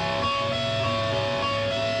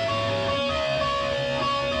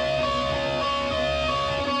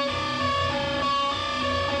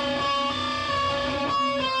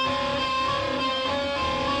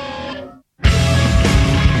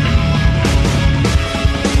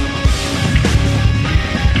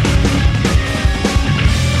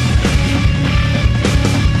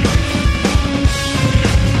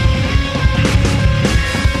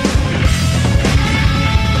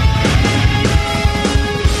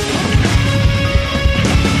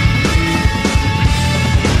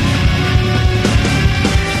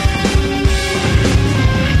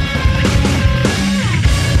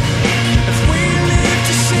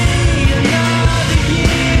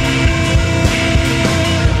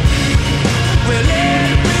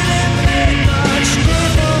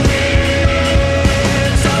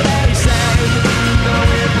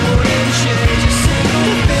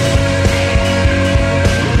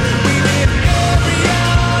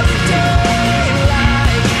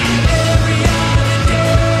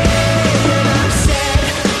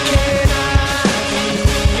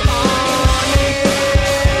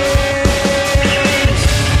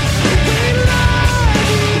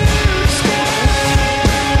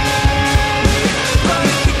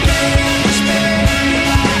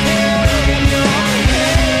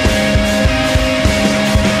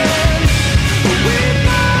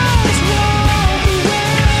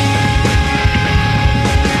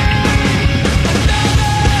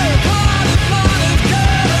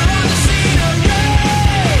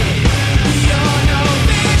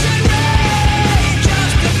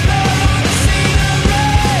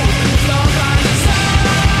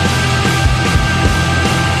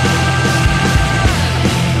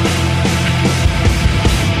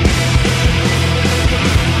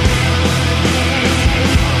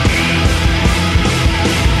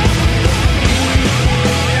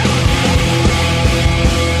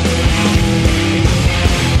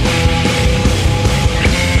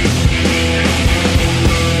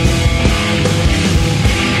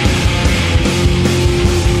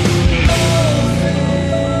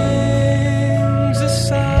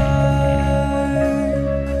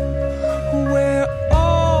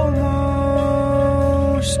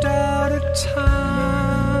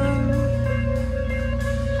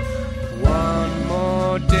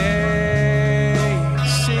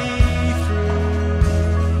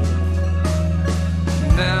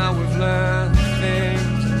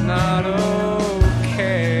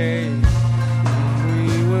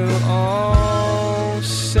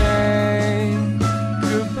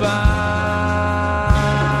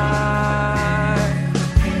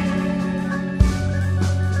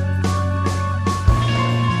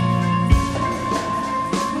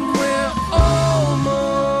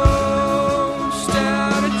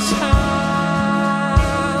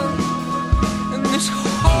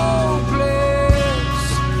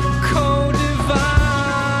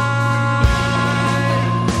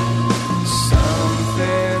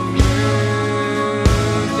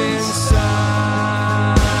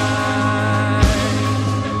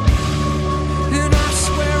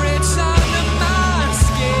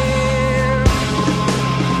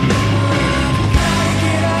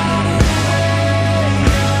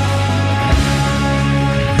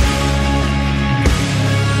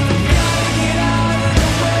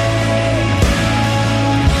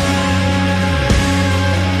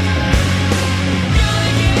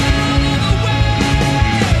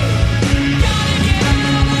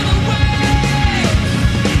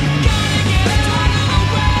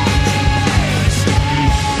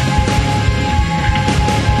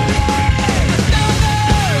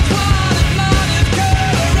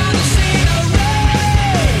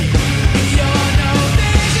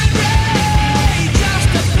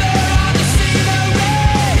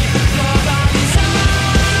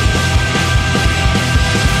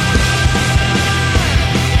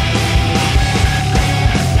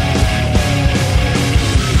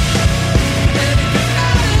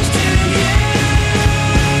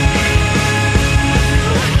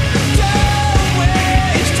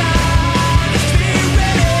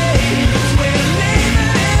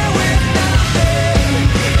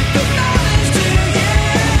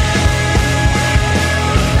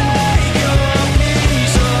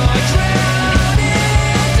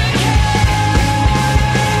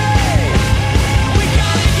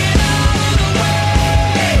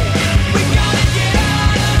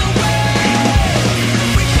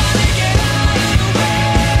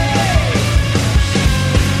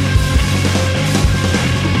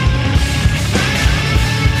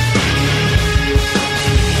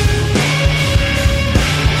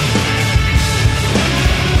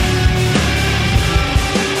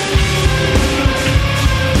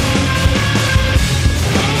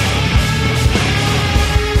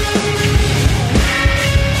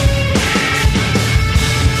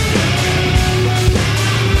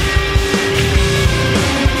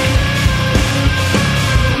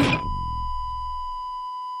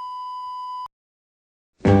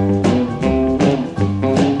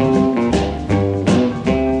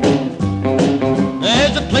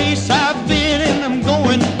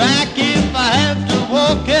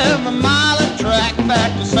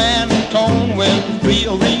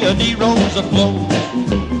 de rosa flows.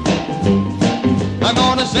 I'm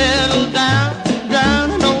gonna settle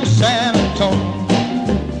down in old San Antonio.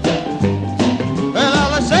 Well,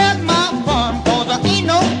 I'll set my farm, cause I ain't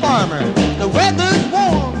no farmer. The weather's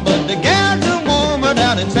warm, but the gals are warmer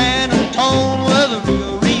down in San Antonio, where the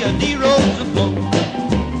Rio de Rosa flows.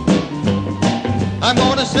 I'm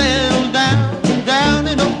gonna settle down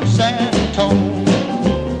in old San Antonio.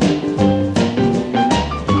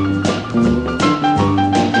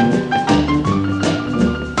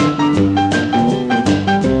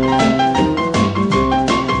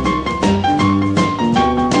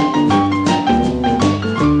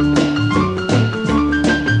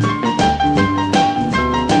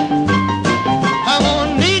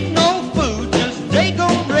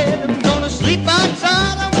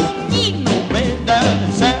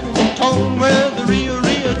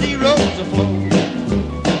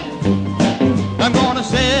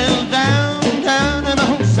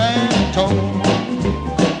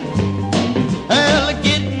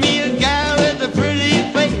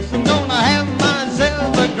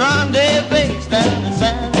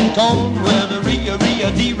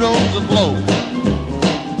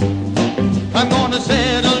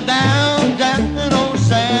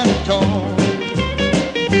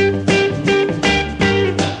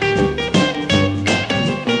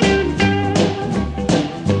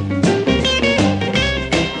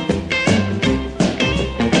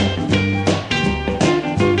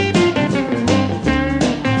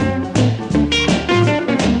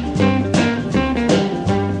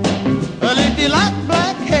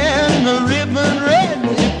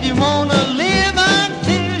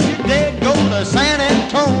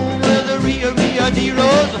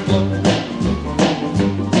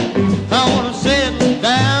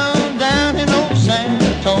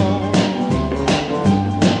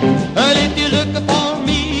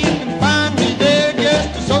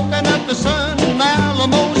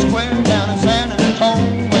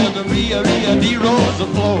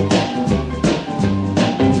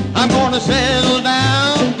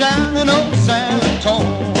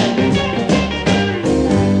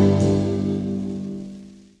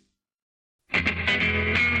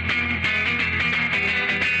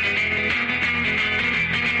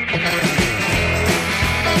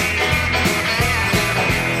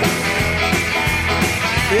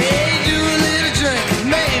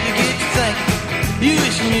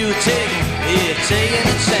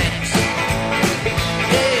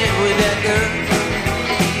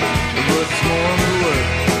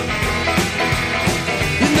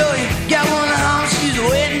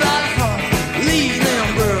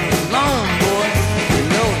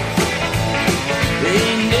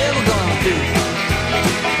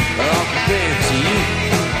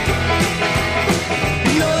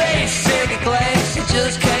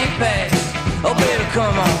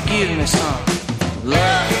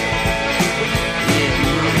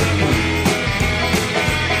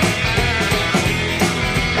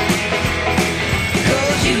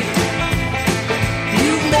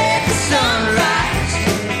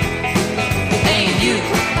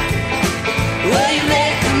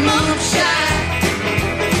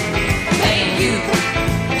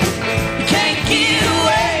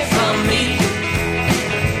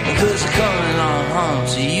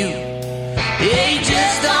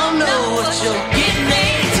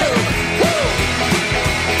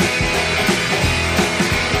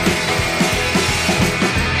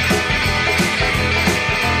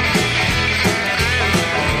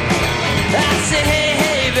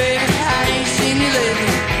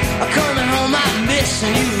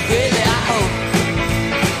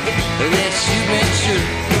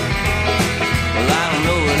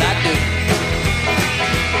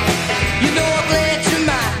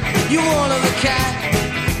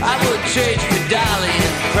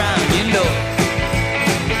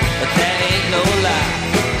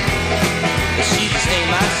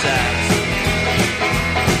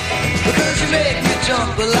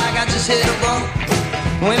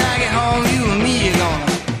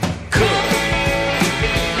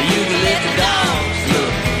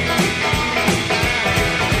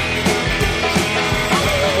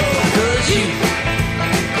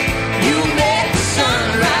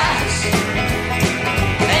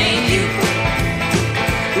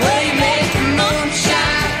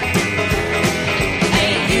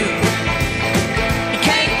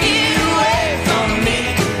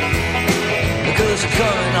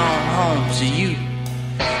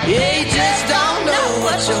 Yeah, you just don't know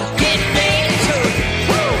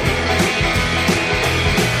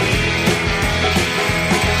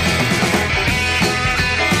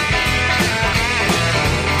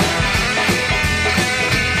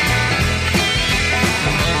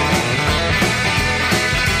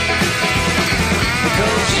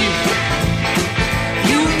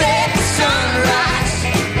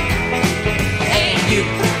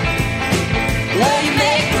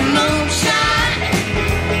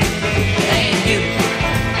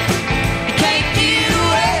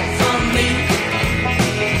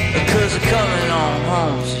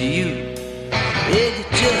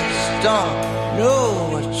don't know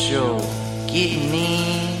what you're getting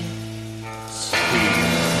into.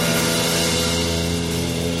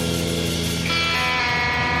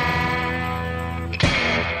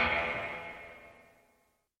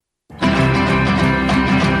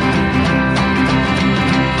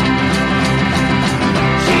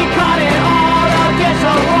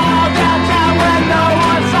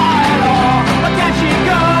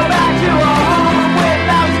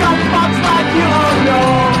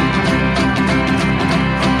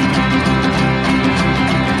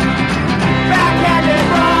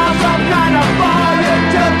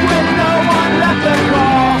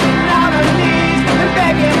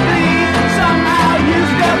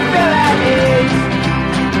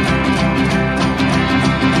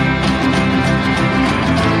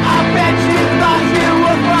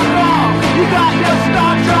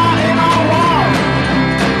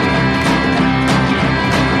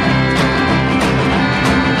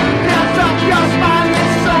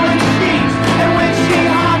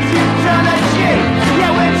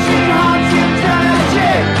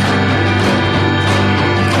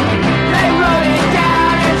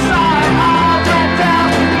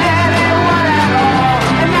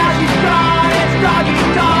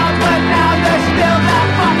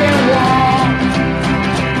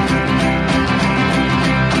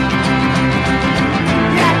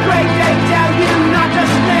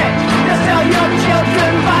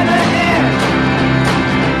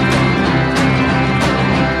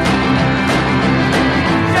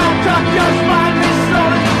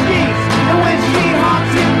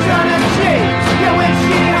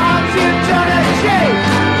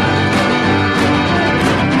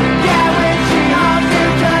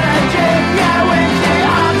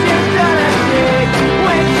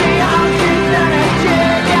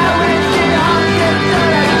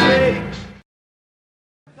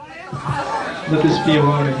 Let this be a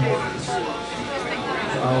warning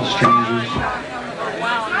to all strangers.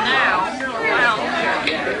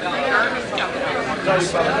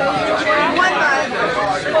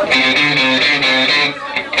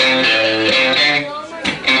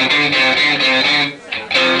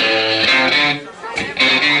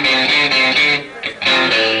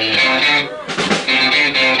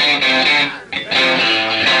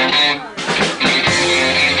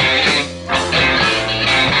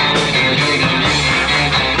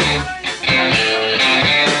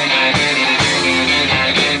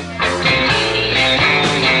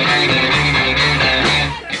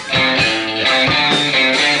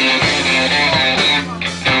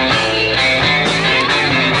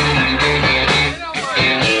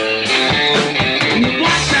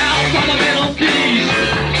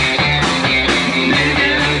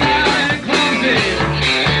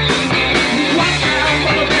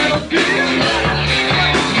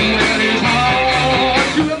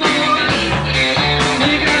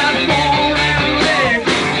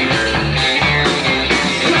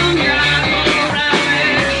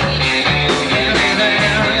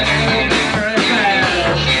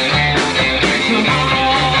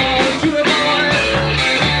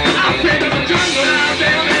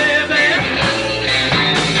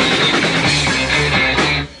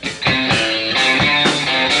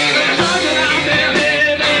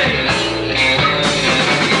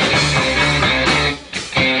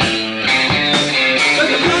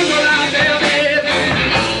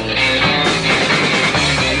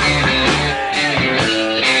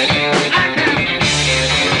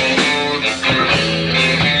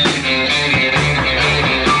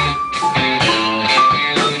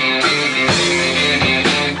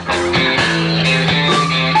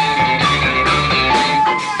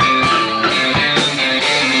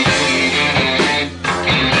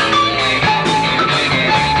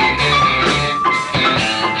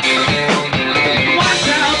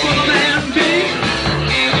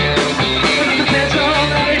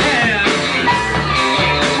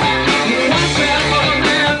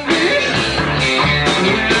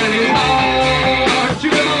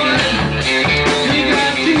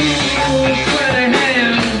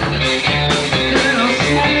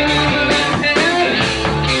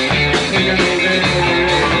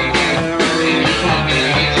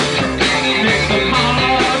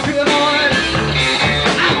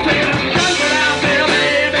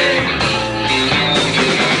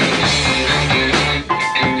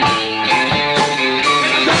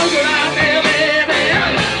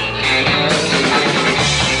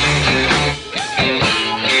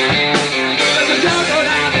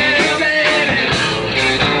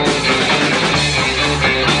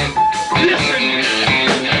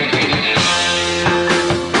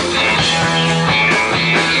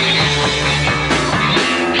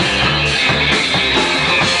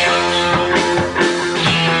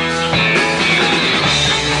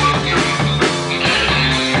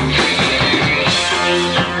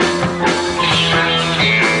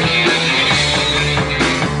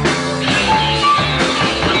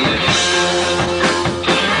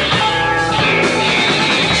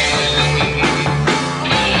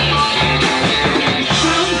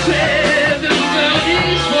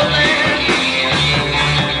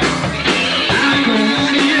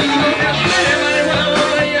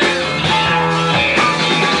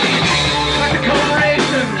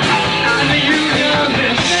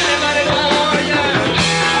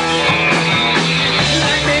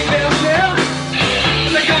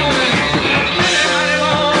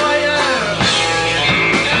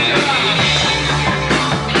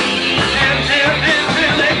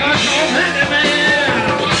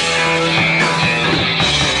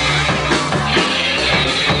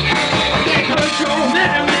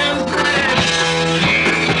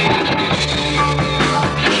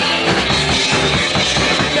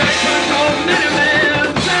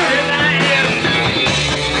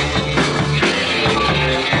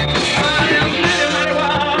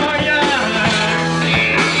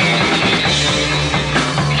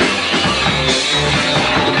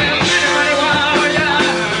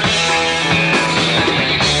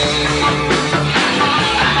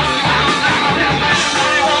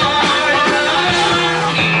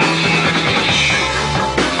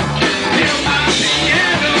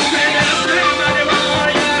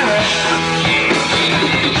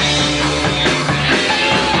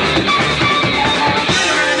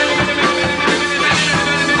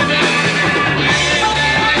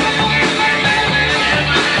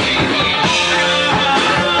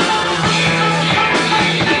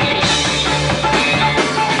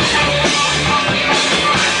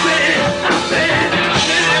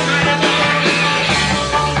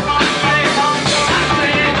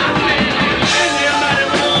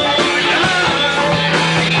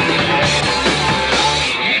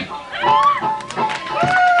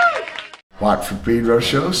 Pedro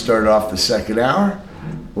Show. Started off the second hour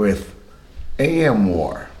with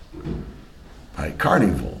a.m.war by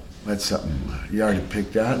Karnivool. That's something you already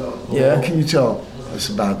picked out. Yeah. What can you tell us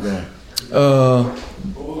about that?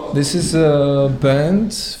 This is a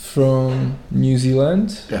band from New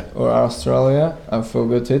Zealand or Australia. I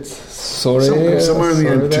forgot it. Sorry. Somewhere in the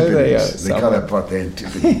Antipodes. Yeah, they call that part the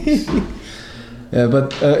Antipodes. Yeah,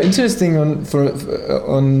 but interesting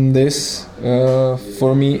on this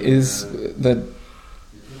for me is that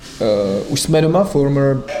jsme doma,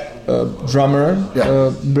 former drummer,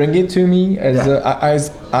 bring it to me as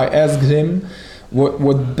I asked him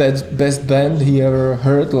what best band he ever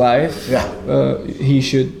heard live. He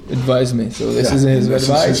should advise me. So this is his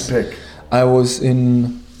advice. Is his pick. I was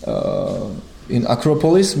in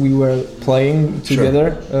Acropolis. We were playing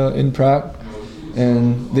together in Prague.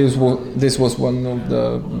 And this was one of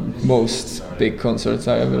the most big concerts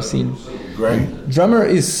I ever seen. Great. Drummer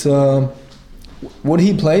is what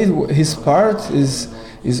he plays. His part is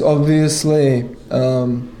obviously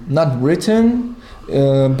not written,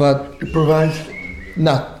 but improvised.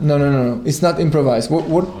 No. It's not improvised.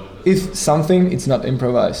 What if something? It's not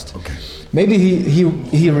improvised. Okay. Maybe he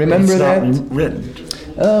remembered that. It's not written.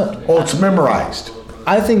 It's memorized.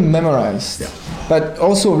 I think memorized, but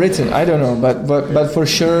also written. I don't know, but for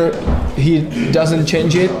sure he doesn't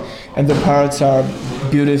change it, and the parts are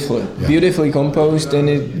beautifully composed, and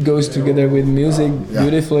it goes together with music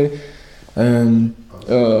beautifully. And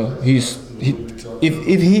if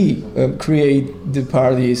he create the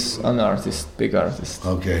part, he's an artist, big artist.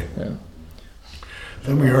 Okay. Yeah.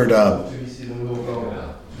 Then we heard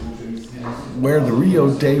Where the Rio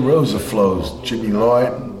de Rosa Flows, Jimmie,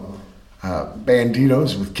 Lloyd.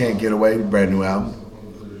 Banditos with Can't Get Away, brand new album.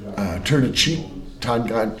 Turn a Cheek, Todd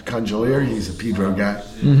Congelliere, he's a Pedro guy.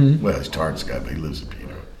 Mm-hmm. Well, he's Todd's guy, but he lives in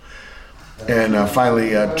Pedro. And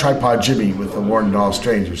finally, Tripod Jimmie with the Warning to All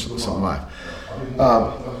Strangers, something live.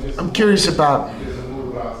 I'm curious about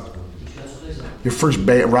your first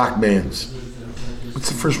rock bands. What's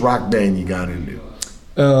the first rock band you got into?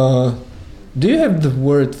 Do you have the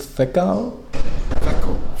word fecal?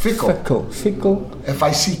 Fickle.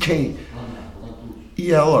 F-I-C-K-E-L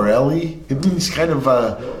or L-E? It means kind of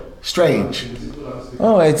strange.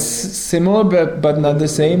 Oh, it's similar but not the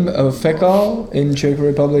same. Fecal in Czech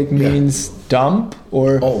Republic means dump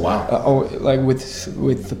or or like with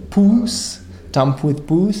the poos, dump with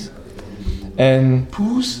poos, and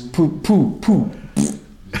poos, poo.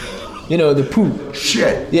 You know, the poo.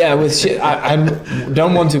 Shit. Yeah, with shit. I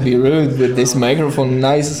don't want to be rude with this microphone,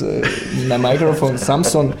 nice microphone,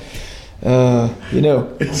 Samsung. You know.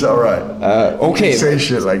 It's all right. Okay. You say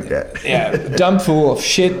shit like that. Yeah, dump full of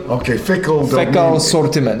shit. Okay, fecal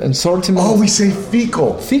sortiment. And sortiment. Oh, we say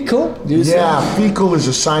fecal. Fecal? Do you say? Yeah, fecal is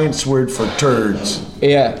a science word for turds.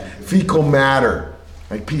 Yeah. Fecal matter,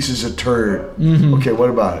 like pieces of turd. Mm-hmm. Okay, what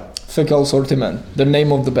about it? Fecal sortiment, the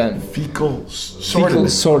name of the band. Fecal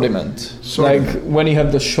sortiment. Like when you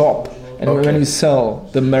have the shop and when you sell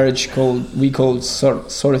the marriage we call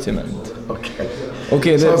sortiment.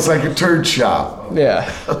 Okay. So it's like a turd shop. Yeah,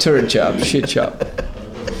 a turd shop, shit shop.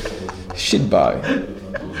 Shit buy.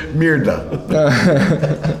 Mirda.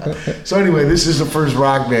 So anyway, this is the first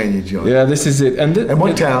rock band you joined. Yeah, this is it. And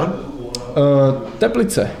what town?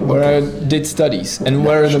 Teplice, where I did studies, and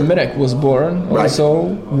where the Mirek was born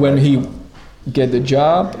also when he get the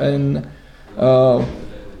job, and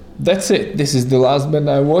that's it. This is the last band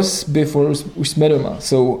I was before jsme doma.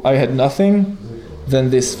 So I had nothing, then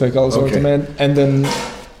this fecal sortiment, and then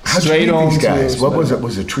straight on these guys. to what was it?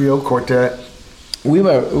 Was it trio, quartet? We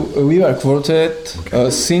were quartet,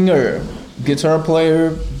 singer, guitar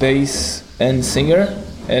player, bass, and singer,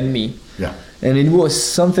 and me. Yeah. And it was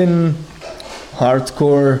something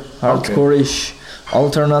hardcore-ish,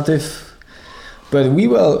 alternative. But we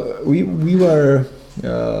were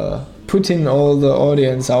putting all the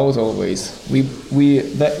audience out always.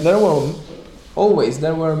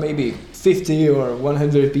 There were maybe 50 or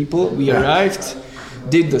 100 people. We arrived,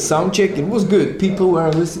 did the sound check. It was good. People were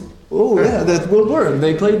listening. Oh yeah, that will work.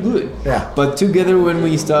 They played good. Yeah. But together when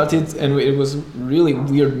we started, and it was really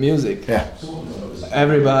weird music. Yeah.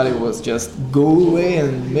 Everybody was just go away,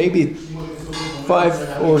 and maybe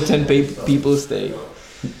 5 or 10 people stay.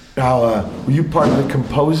 Now, were you part of the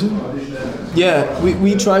composing? Yeah,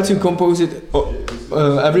 we try to compose it.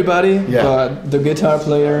 Everybody, but the guitar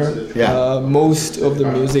player, most of the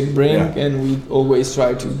music and we always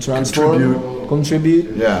try to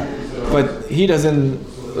contribute. Yeah. But he doesn't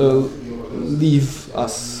leave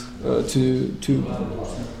us to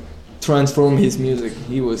transform his music.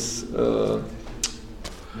 He was. I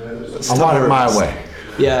want it my way.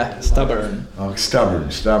 Yeah, stubborn. Oh, stubborn.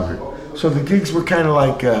 So the gigs were kind of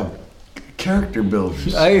like character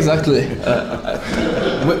builders. Exactly.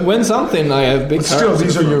 When something, I have big. But still,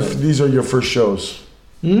 these are your first shows.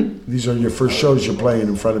 These are your first shows you're playing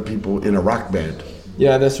in front of people in a rock band.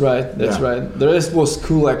 Yeah, that's right. That's right. The rest was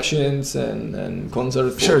cool actions and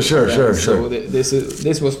concerts. Sure. So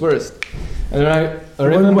this was first. And I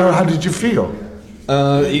remember. How did you feel?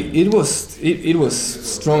 It was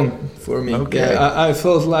strong for me. Okay. Yeah, I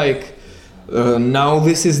felt like now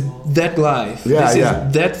this is that life. This is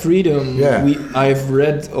that freedom. Yeah. I've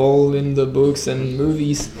read all in the books and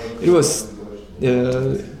movies. It was.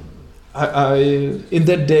 I in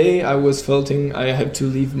that day I was feeling I had to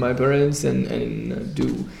leave my parents and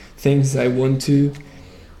do things I want to.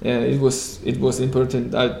 It was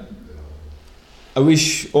important. I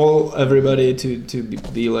wish everybody to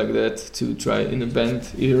be like that, to try in a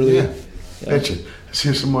band early. Yeah. Let's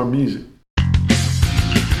hear some more music.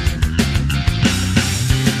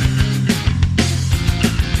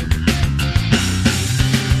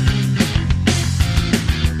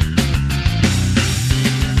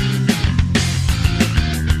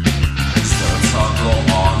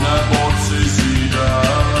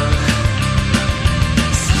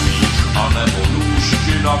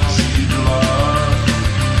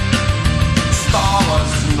 Stále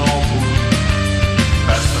znovu,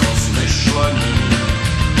 bez rozmyšlení,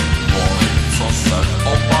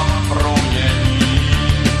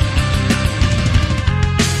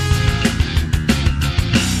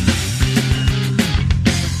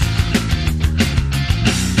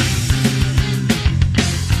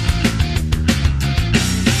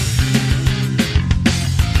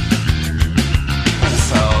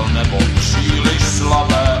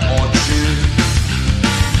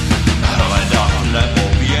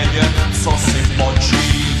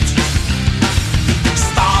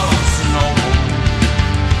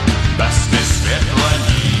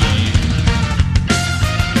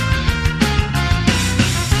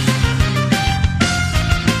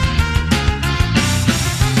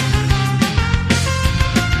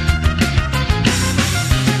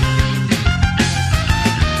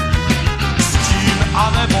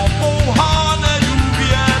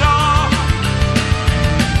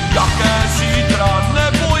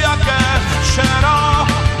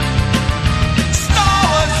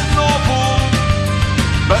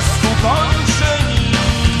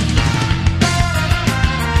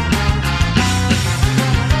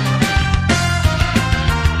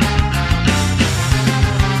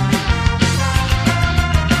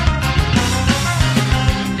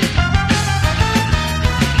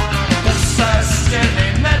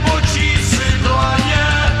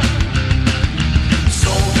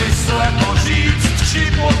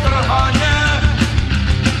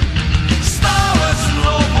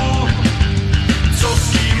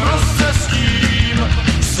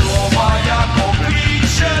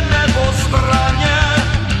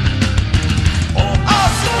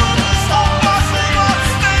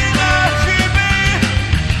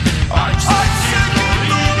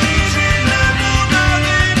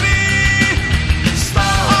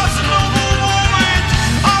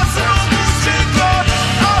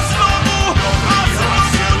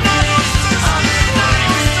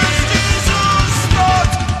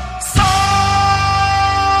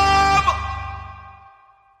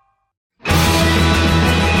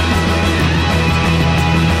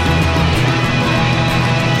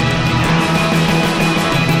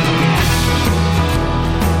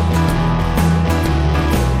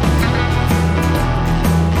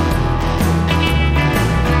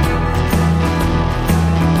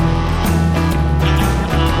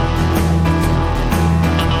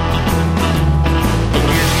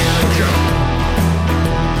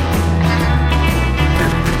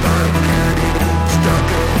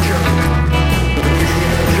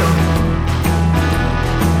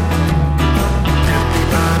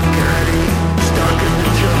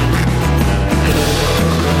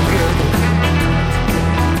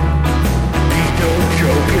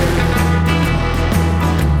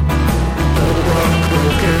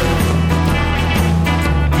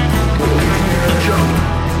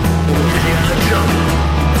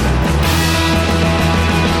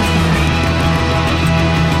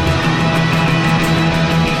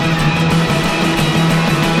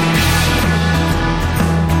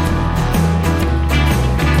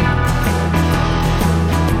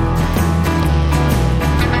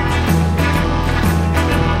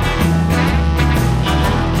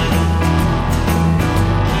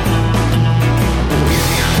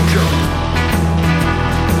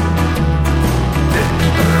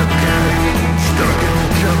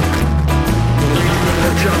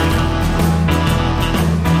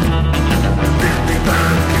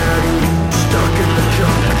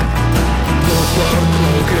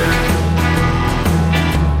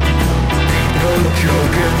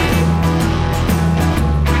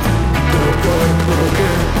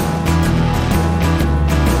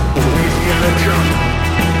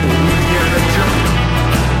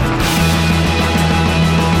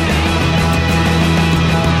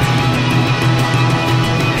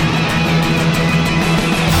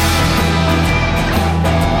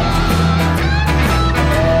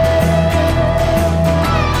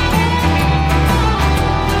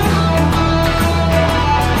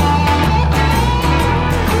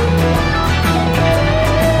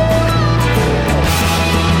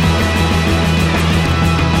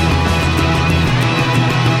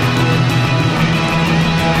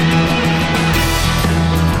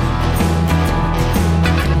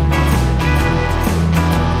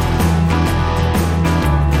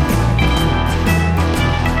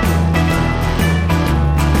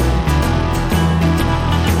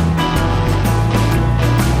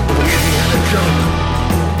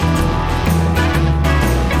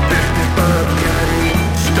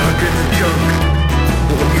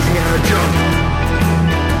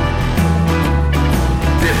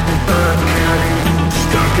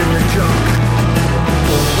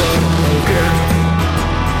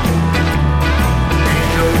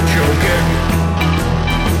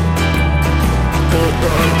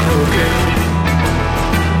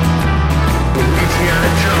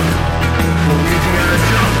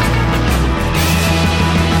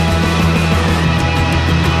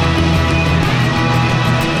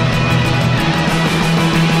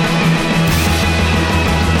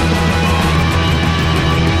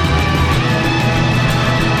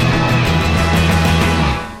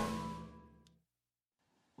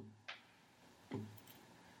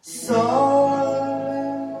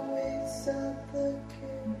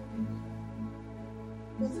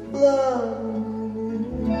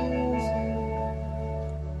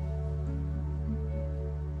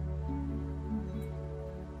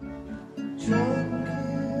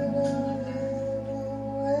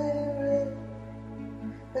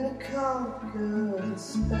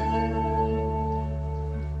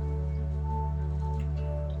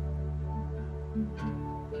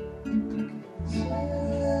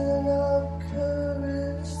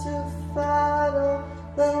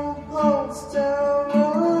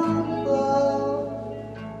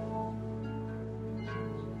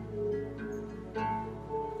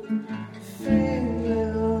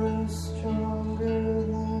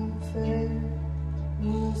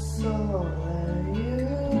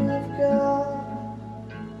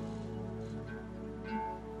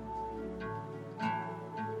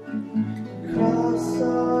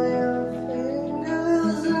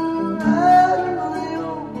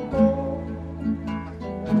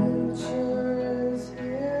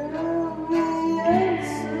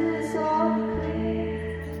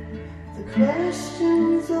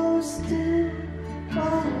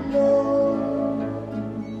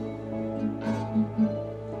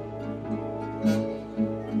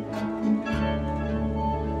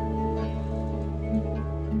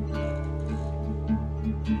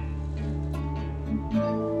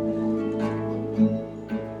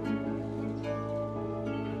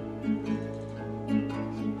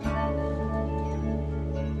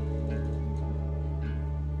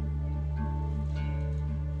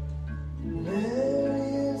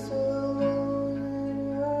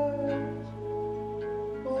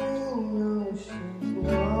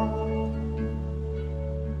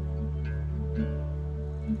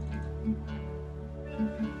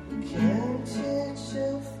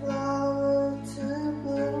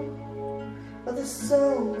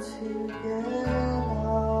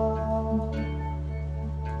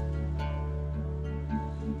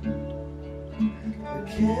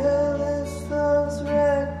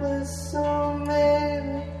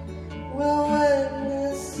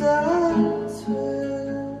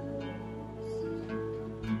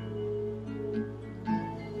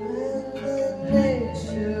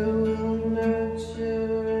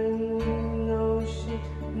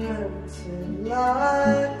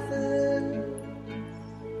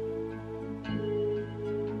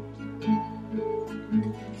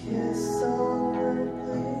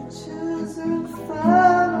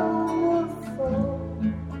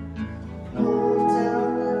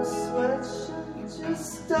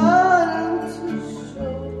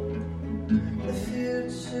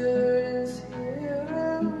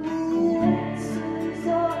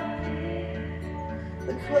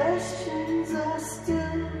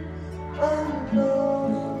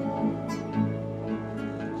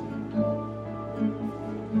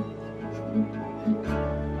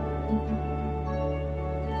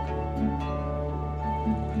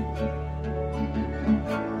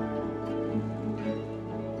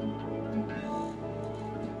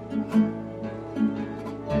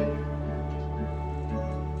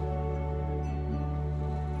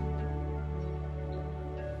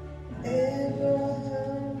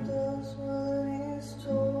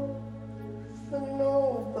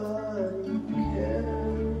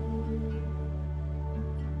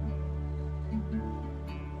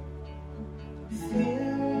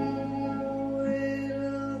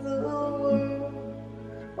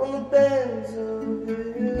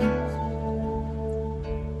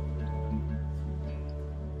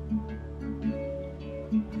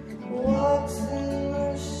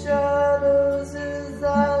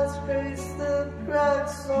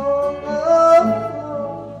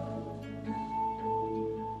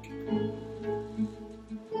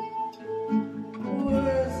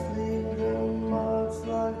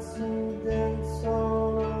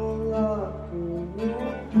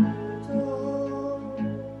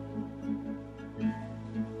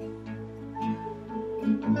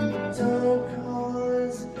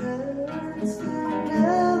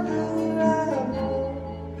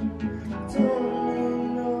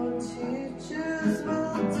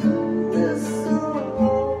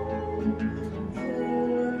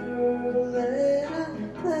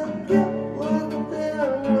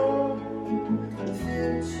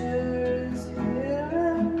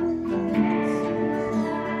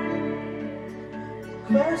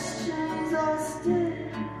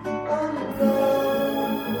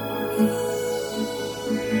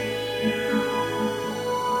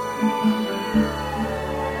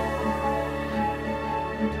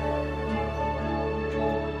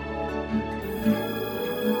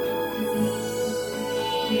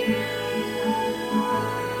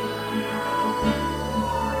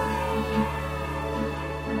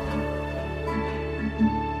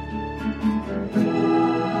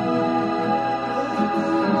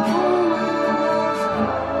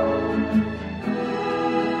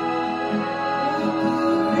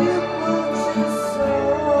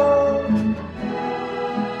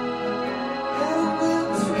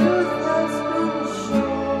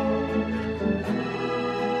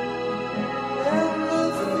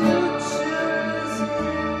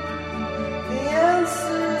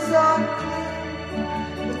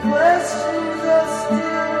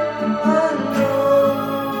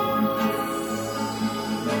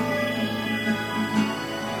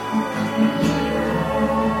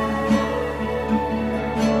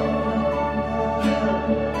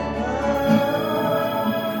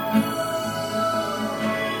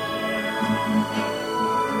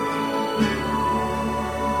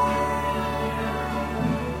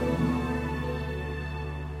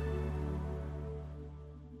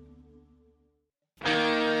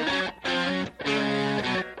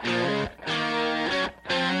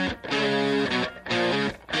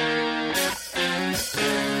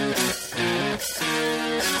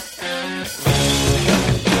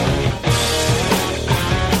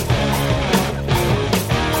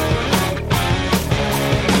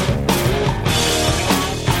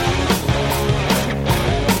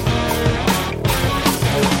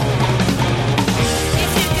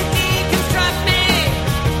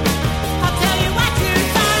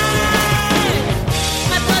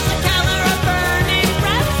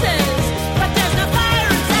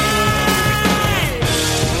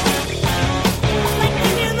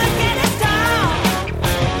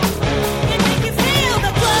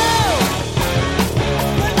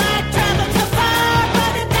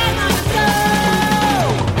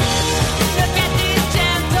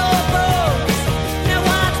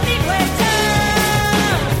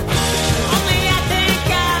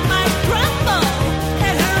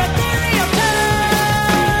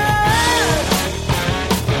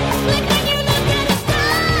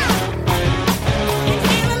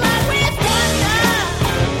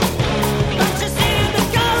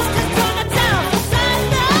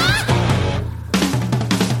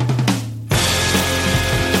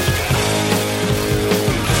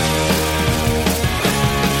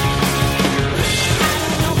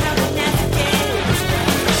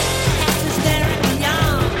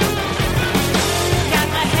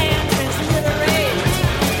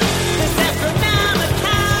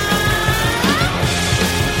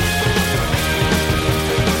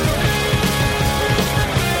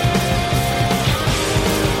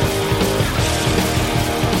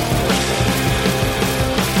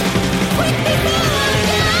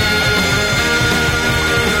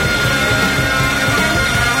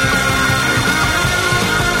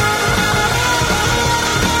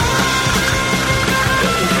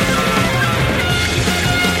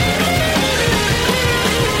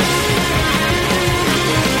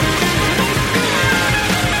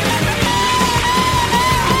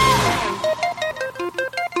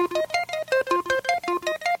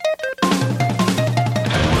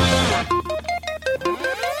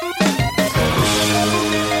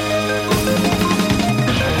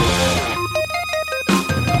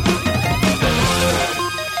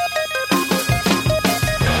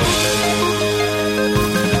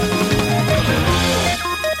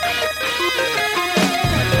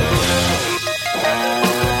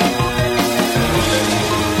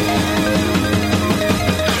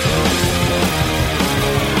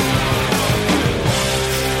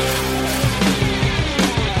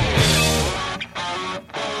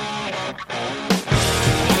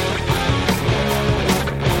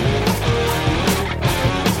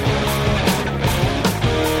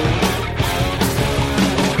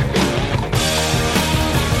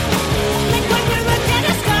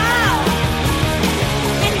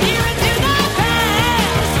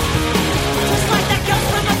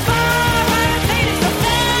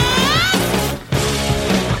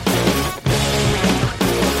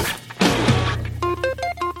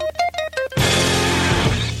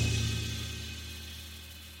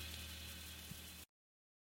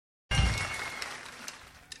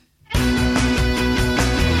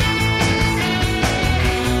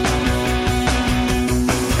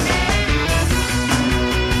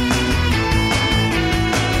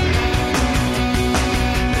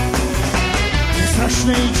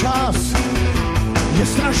 strašný čas, je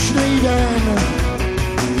strašný den.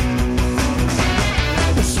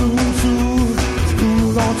 Po sluncu v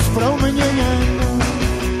půlnoc proměněn.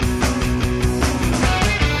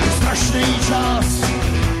 Je strašný čas,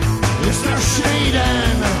 je strašný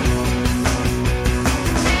den.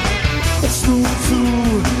 Po sluncu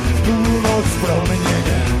v půlnoc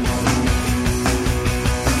proměněn.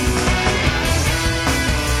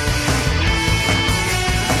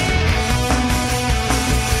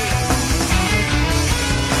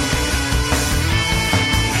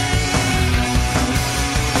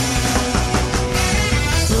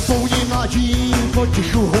 Poudí mladí,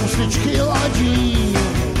 potichu housličky ladí.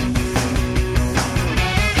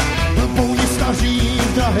 Poudí staří,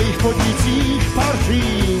 v drahých podnicích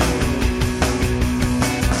paří.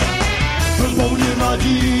 Poudí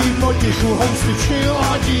mladí, potichu housličky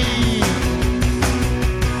ladí.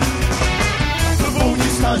 Poudí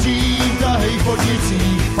staří, v drahých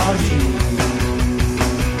podnicích paří.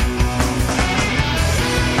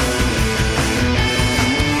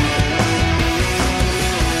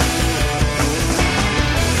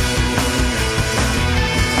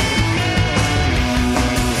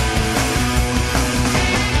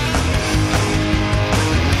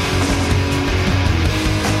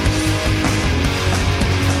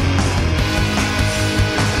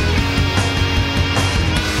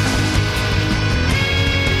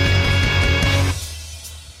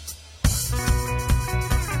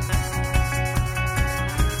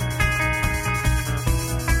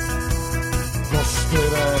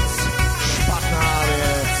 Špatná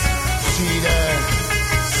věc, přijde,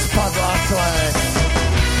 spadla klec.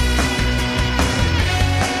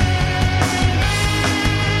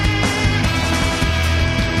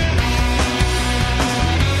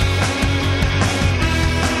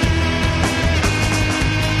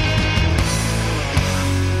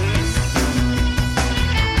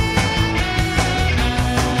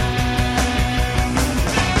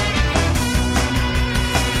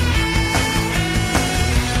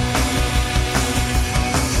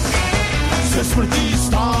 Se smrtí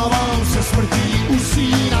stávám, se smrtí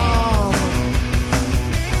usínám.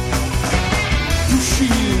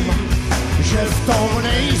 Tuším, že v tom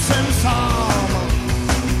nejsem sám.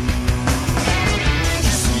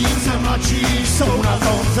 Tisíce mladší jsou na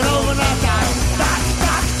tom zrovna tak.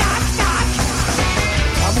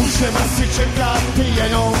 A můžeme si čekat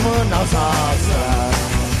jenom na zázrak.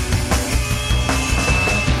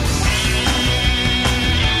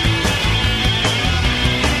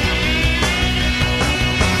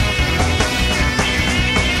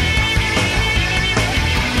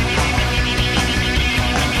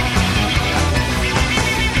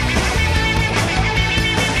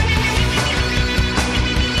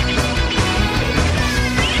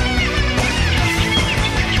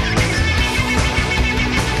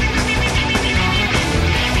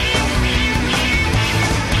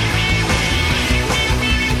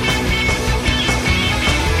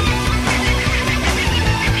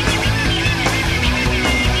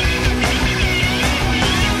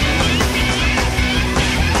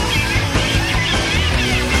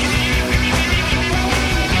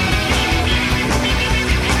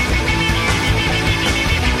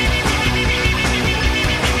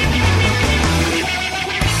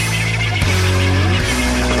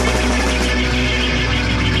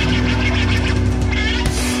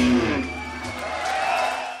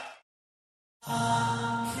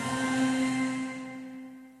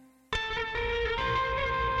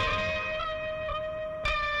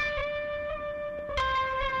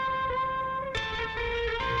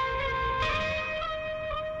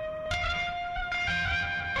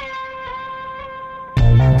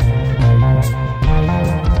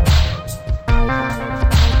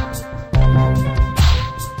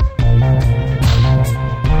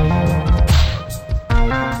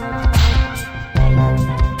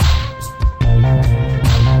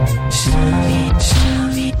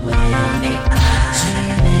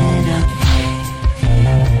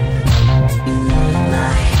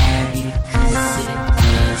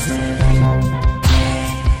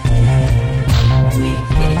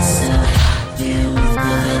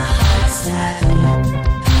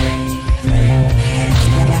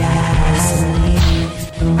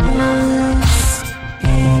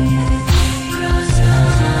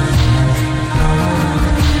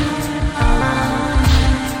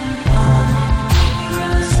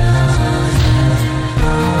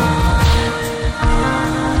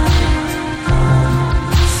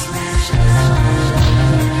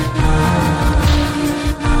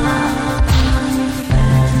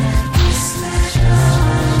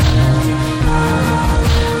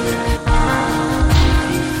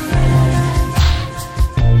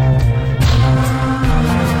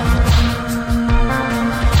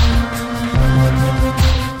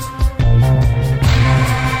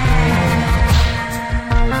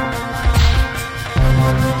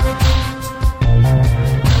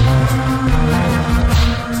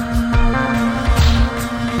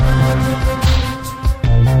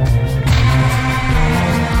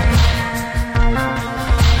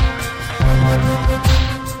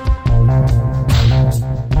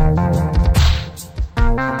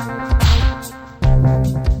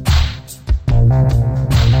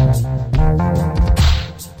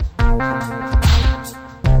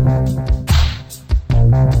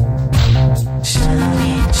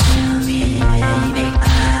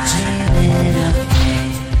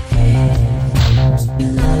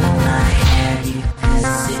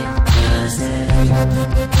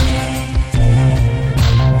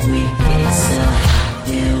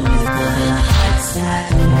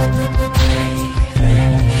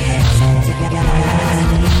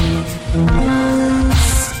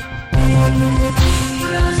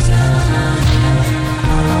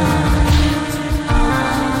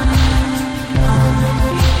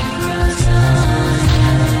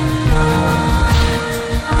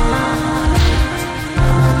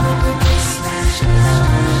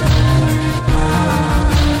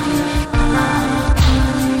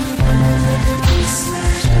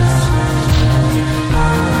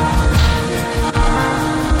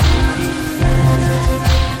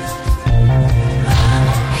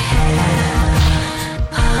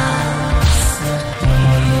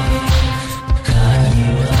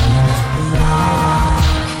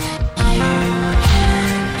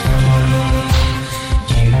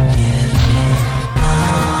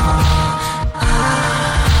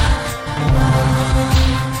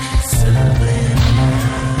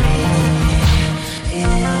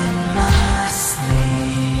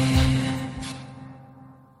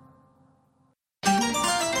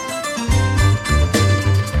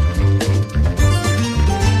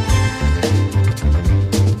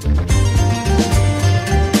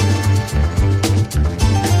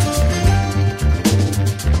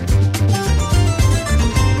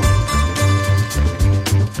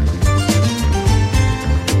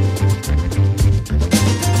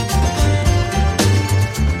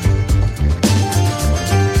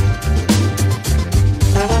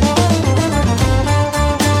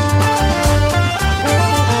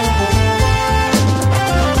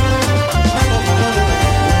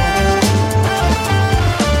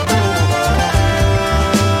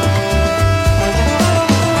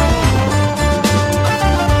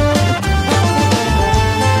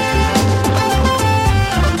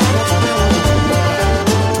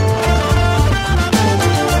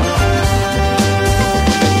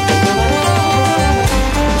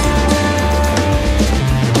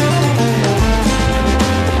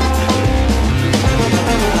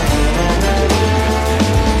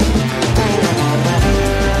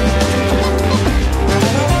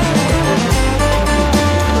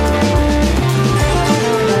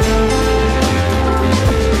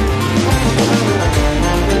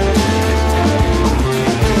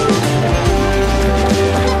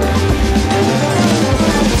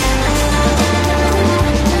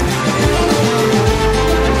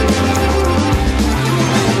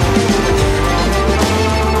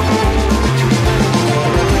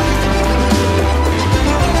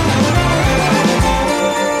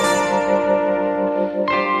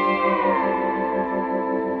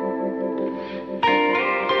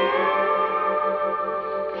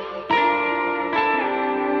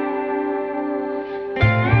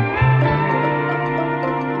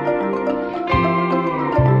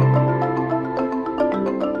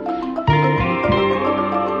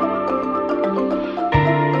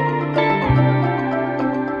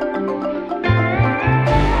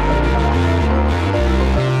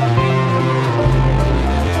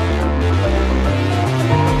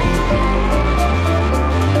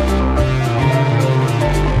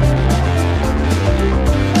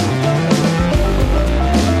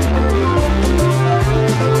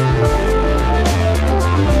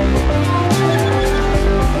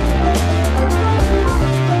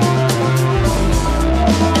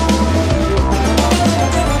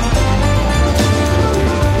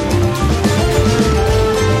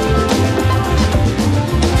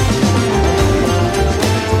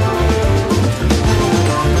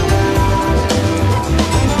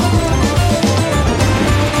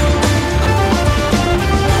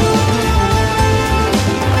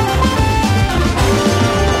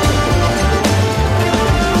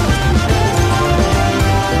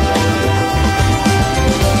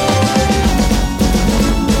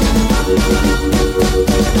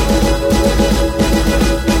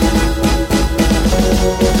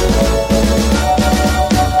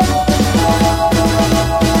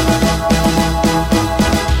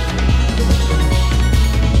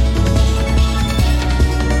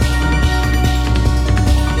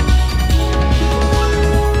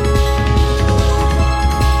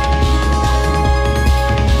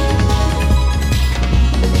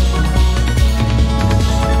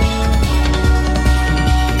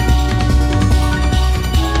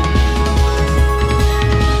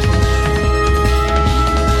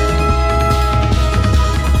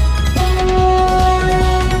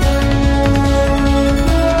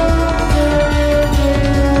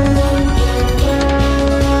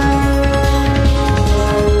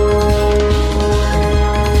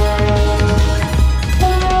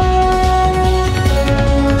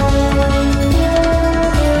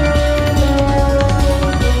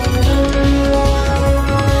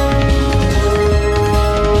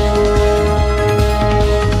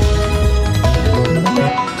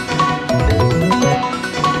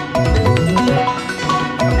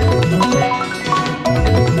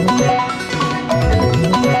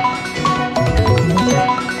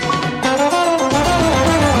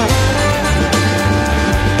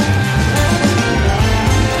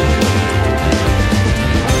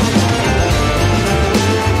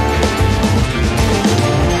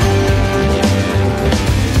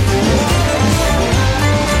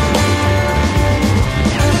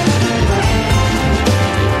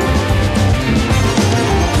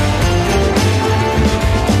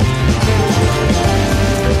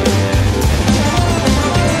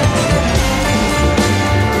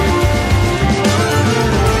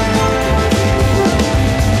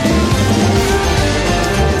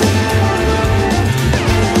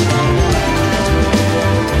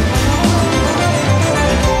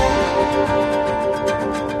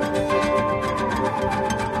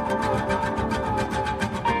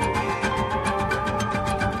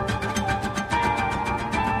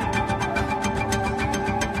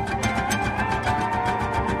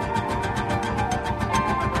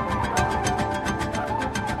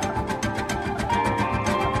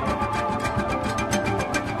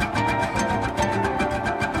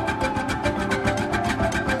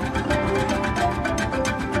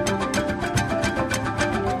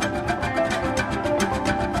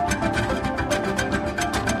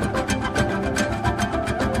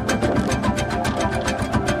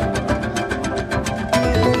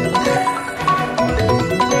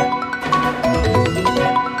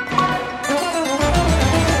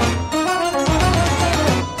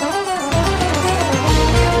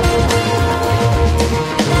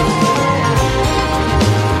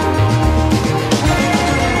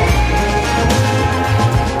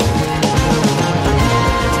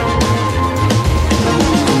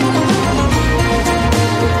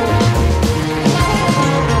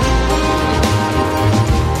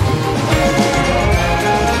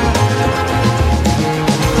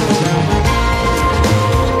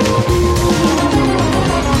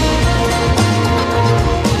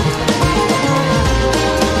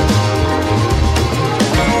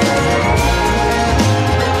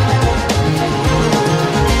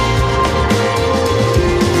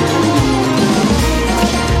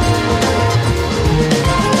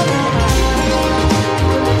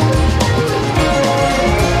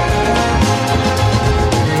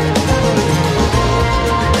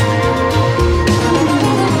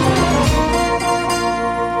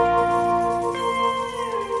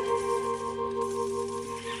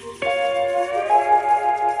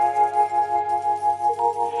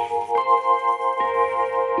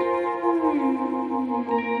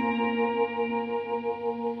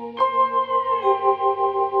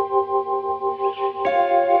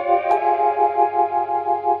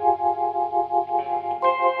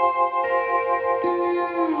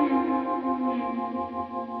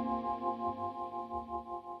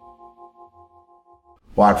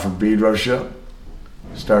 Watford Pedro Show.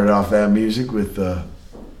 Started off that music with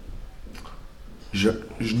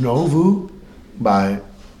Znovu by,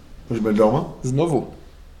 where's my doma? Znovu.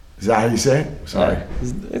 Is that how you say it? Sorry.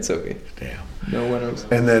 It's okay. Damn. No one else.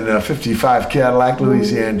 And then 55 Cadillac,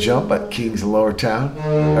 Louisiana Jump at King's Lowertown.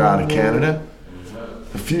 They're out of Canada.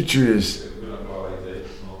 The future is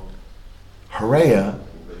Herea,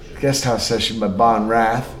 guest house session by Bon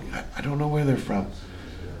Rath. I don't know where they're from.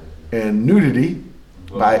 And Nudity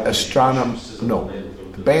by the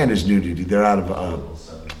band is Nudity. They're out of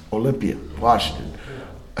Olympia, Washington.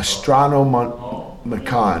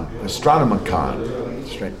 Astronomicon.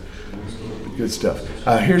 That's right. Good stuff.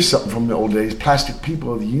 Here's something from the old days. Plastic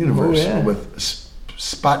People of the Universe with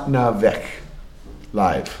Spatna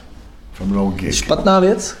live from an old gig.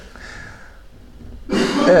 Spatnavic?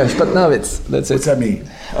 Yeah, Spatnavic. That's it. What's that mean?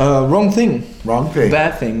 Wrong thing. Wrong thing.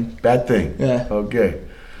 Bad thing. Bad thing. Yeah. Okay.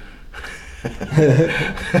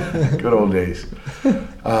 Good old days.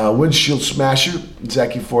 Windshield Smasher,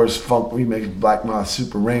 Zackey Force Funk remix, Black Moth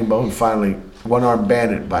Super Rainbow, and finally One Armed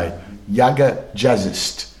Bandit by Yaga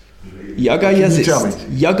Jazzist. Yaga Yazist. Tell me.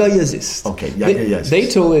 Yaga Yazist. Okay, Yaga Yazist. They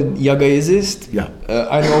told it Yaga Yazist. Yeah.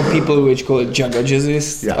 I know people which call it Yaga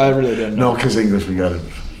Yazist. Yeah. I really don't know. No, because English we got it.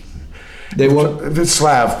 If it's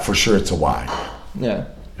Slav, for sure it's a Y. Yeah.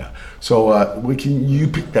 Yeah. So you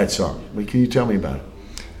pick that song. What can you tell me about it?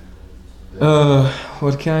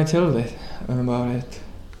 What can I tell about it?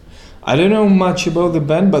 I don't know much about the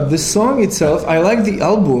band, but the song itself, I like the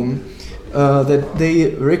album that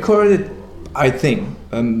they recorded. I think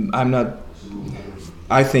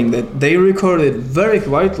that they recorded very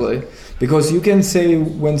quietly, because you can say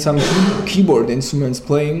when some keyboard instruments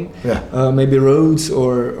playing, maybe Rhodes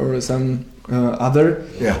or some other,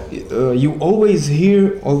 you always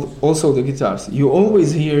hear also the guitars. You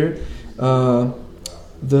always hear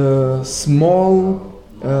the small,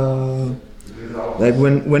 like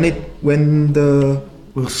when the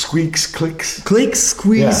little squeaks, clicks,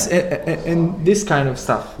 squeaks, and this kind of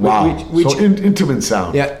stuff. Wow. Which so intimate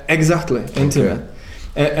sound. Yeah, exactly, intimate.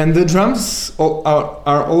 And the drums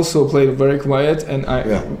are also played very quiet, and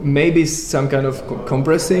maybe some kind of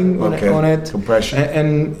compressing on it. Compression.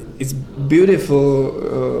 And it's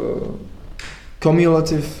beautiful,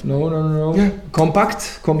 cumulative. No. Yeah. Compact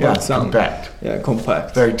sound. Compact. Yeah,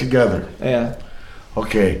 compact. They're together. Yeah.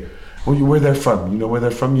 Okay. Well, where they're from? You know where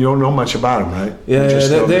they're from? You don't know much about them, right? Yeah,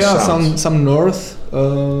 they are some North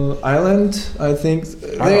Island, I think.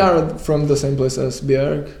 They are from the same place as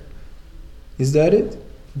Björk. Is that it?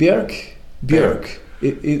 Björk.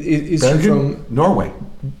 It's from Norway.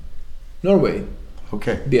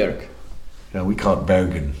 Okay. Björk. Yeah, we call it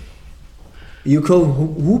Bergen. You call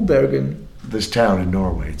who Bergen? This town in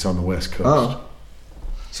Norway. It's on the west coast. Oh.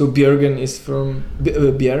 So Björgen is from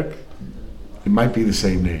Björk? It might be the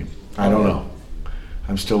same name. I don't know.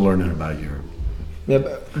 I'm still learning about Europe.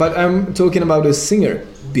 Yeah, but I'm talking about the singer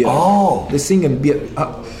Björk. Oh. The singer Björk.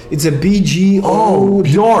 It's a BGO. Oh,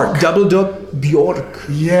 Björk. Björk.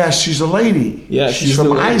 Yeah, she's a lady. Yeah, she's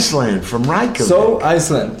from Iceland, from Reykjavik. So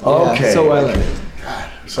Iceland. Okay. Yeah, so Iceland.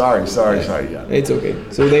 God, sorry. Yeah. It's okay.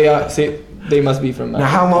 So they must be from. Now,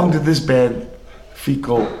 how long did this band,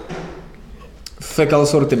 Fecal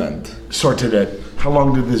Sortiment? Sorted it. How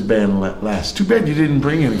long did this band last? Too bad you didn't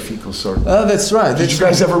bring any Fecal Sortiment. That's right. Did you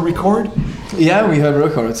guys ever record? Yeah, we have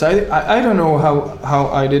records. I don't know how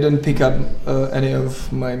I didn't pick up any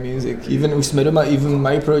of my music, even with Sme, even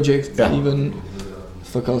my project, even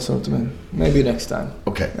Fecal Sortiment. Maybe next time.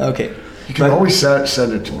 Okay. You can always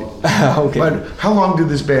send it to me. Okay. But how long did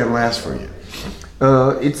this band last for you?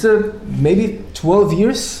 It's maybe 12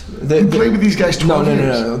 years. You played with these guys 12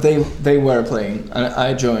 years? No. They were playing, and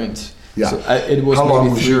I joined. Yeah. So it was. How maybe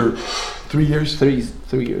long was your 3 years? 3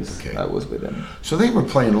 years. Okay. I was with them. So they were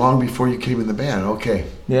playing long before you came in the band. Okay.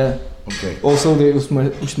 Yeah. Okay. Also, there was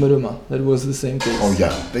Sme. That was the same case. Oh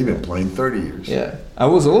yeah, they've been playing 30 years. Yeah, I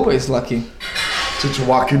was always lucky. To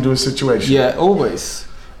walk into a situation. Yeah, always.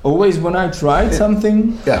 Always when I tried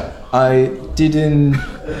something, I didn't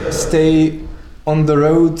stay on the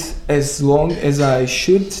road as long as I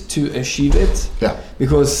should to achieve it. Yeah.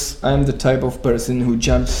 Because I'm the type of person who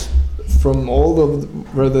jumps from all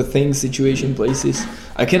of the things, situation, places.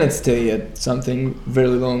 I cannot stay at something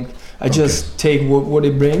very long. I just take what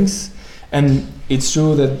it brings. And it's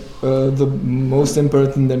true that the most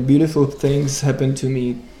important and beautiful things happen to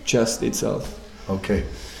me just itself. Okay.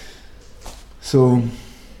 So,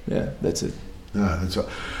 yeah, that's it. Yeah, that's all.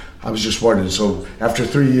 I was just wondering. So after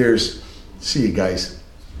 3 years, see you guys,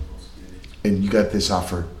 and you got this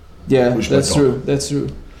offer. Yeah, that's true. That's true.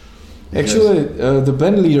 Actually, the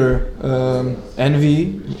band leader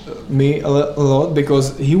envy me a lot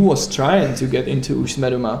because he was trying to get into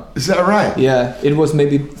jsme doma. Is that right? Yeah, it was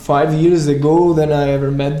maybe 5 years ago that I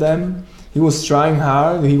ever met them. He was trying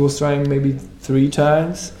hard. He was trying maybe 3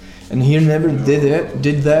 times, and he never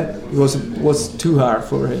did that. It was too hard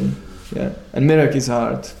for him. Yeah, and Mirak is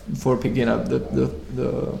hard for picking up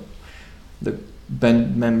the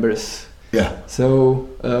band members. Yeah. So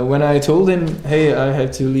when I told him, hey, I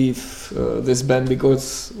had to leave this band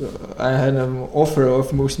because I had an offer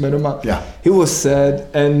of jsme doma, yeah, he was sad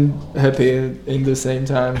and happy in the same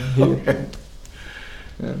time. Okay.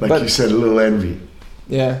 Like you said, a little envy.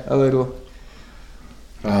 Yeah, a little.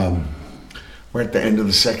 We're at the end of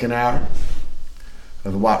the second hour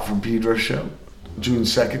of the Watt from Pedro Show, June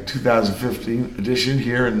 2nd, 2015 edition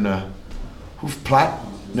here in Hoofdplaat,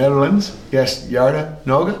 Netherlands. Yes, Yarda,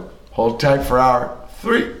 Noga. Hold tight for hour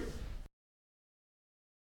 3.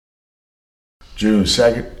 June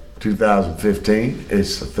 2nd, 2015.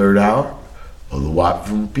 It's the third hour of the Watt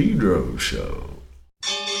from Pedro Show.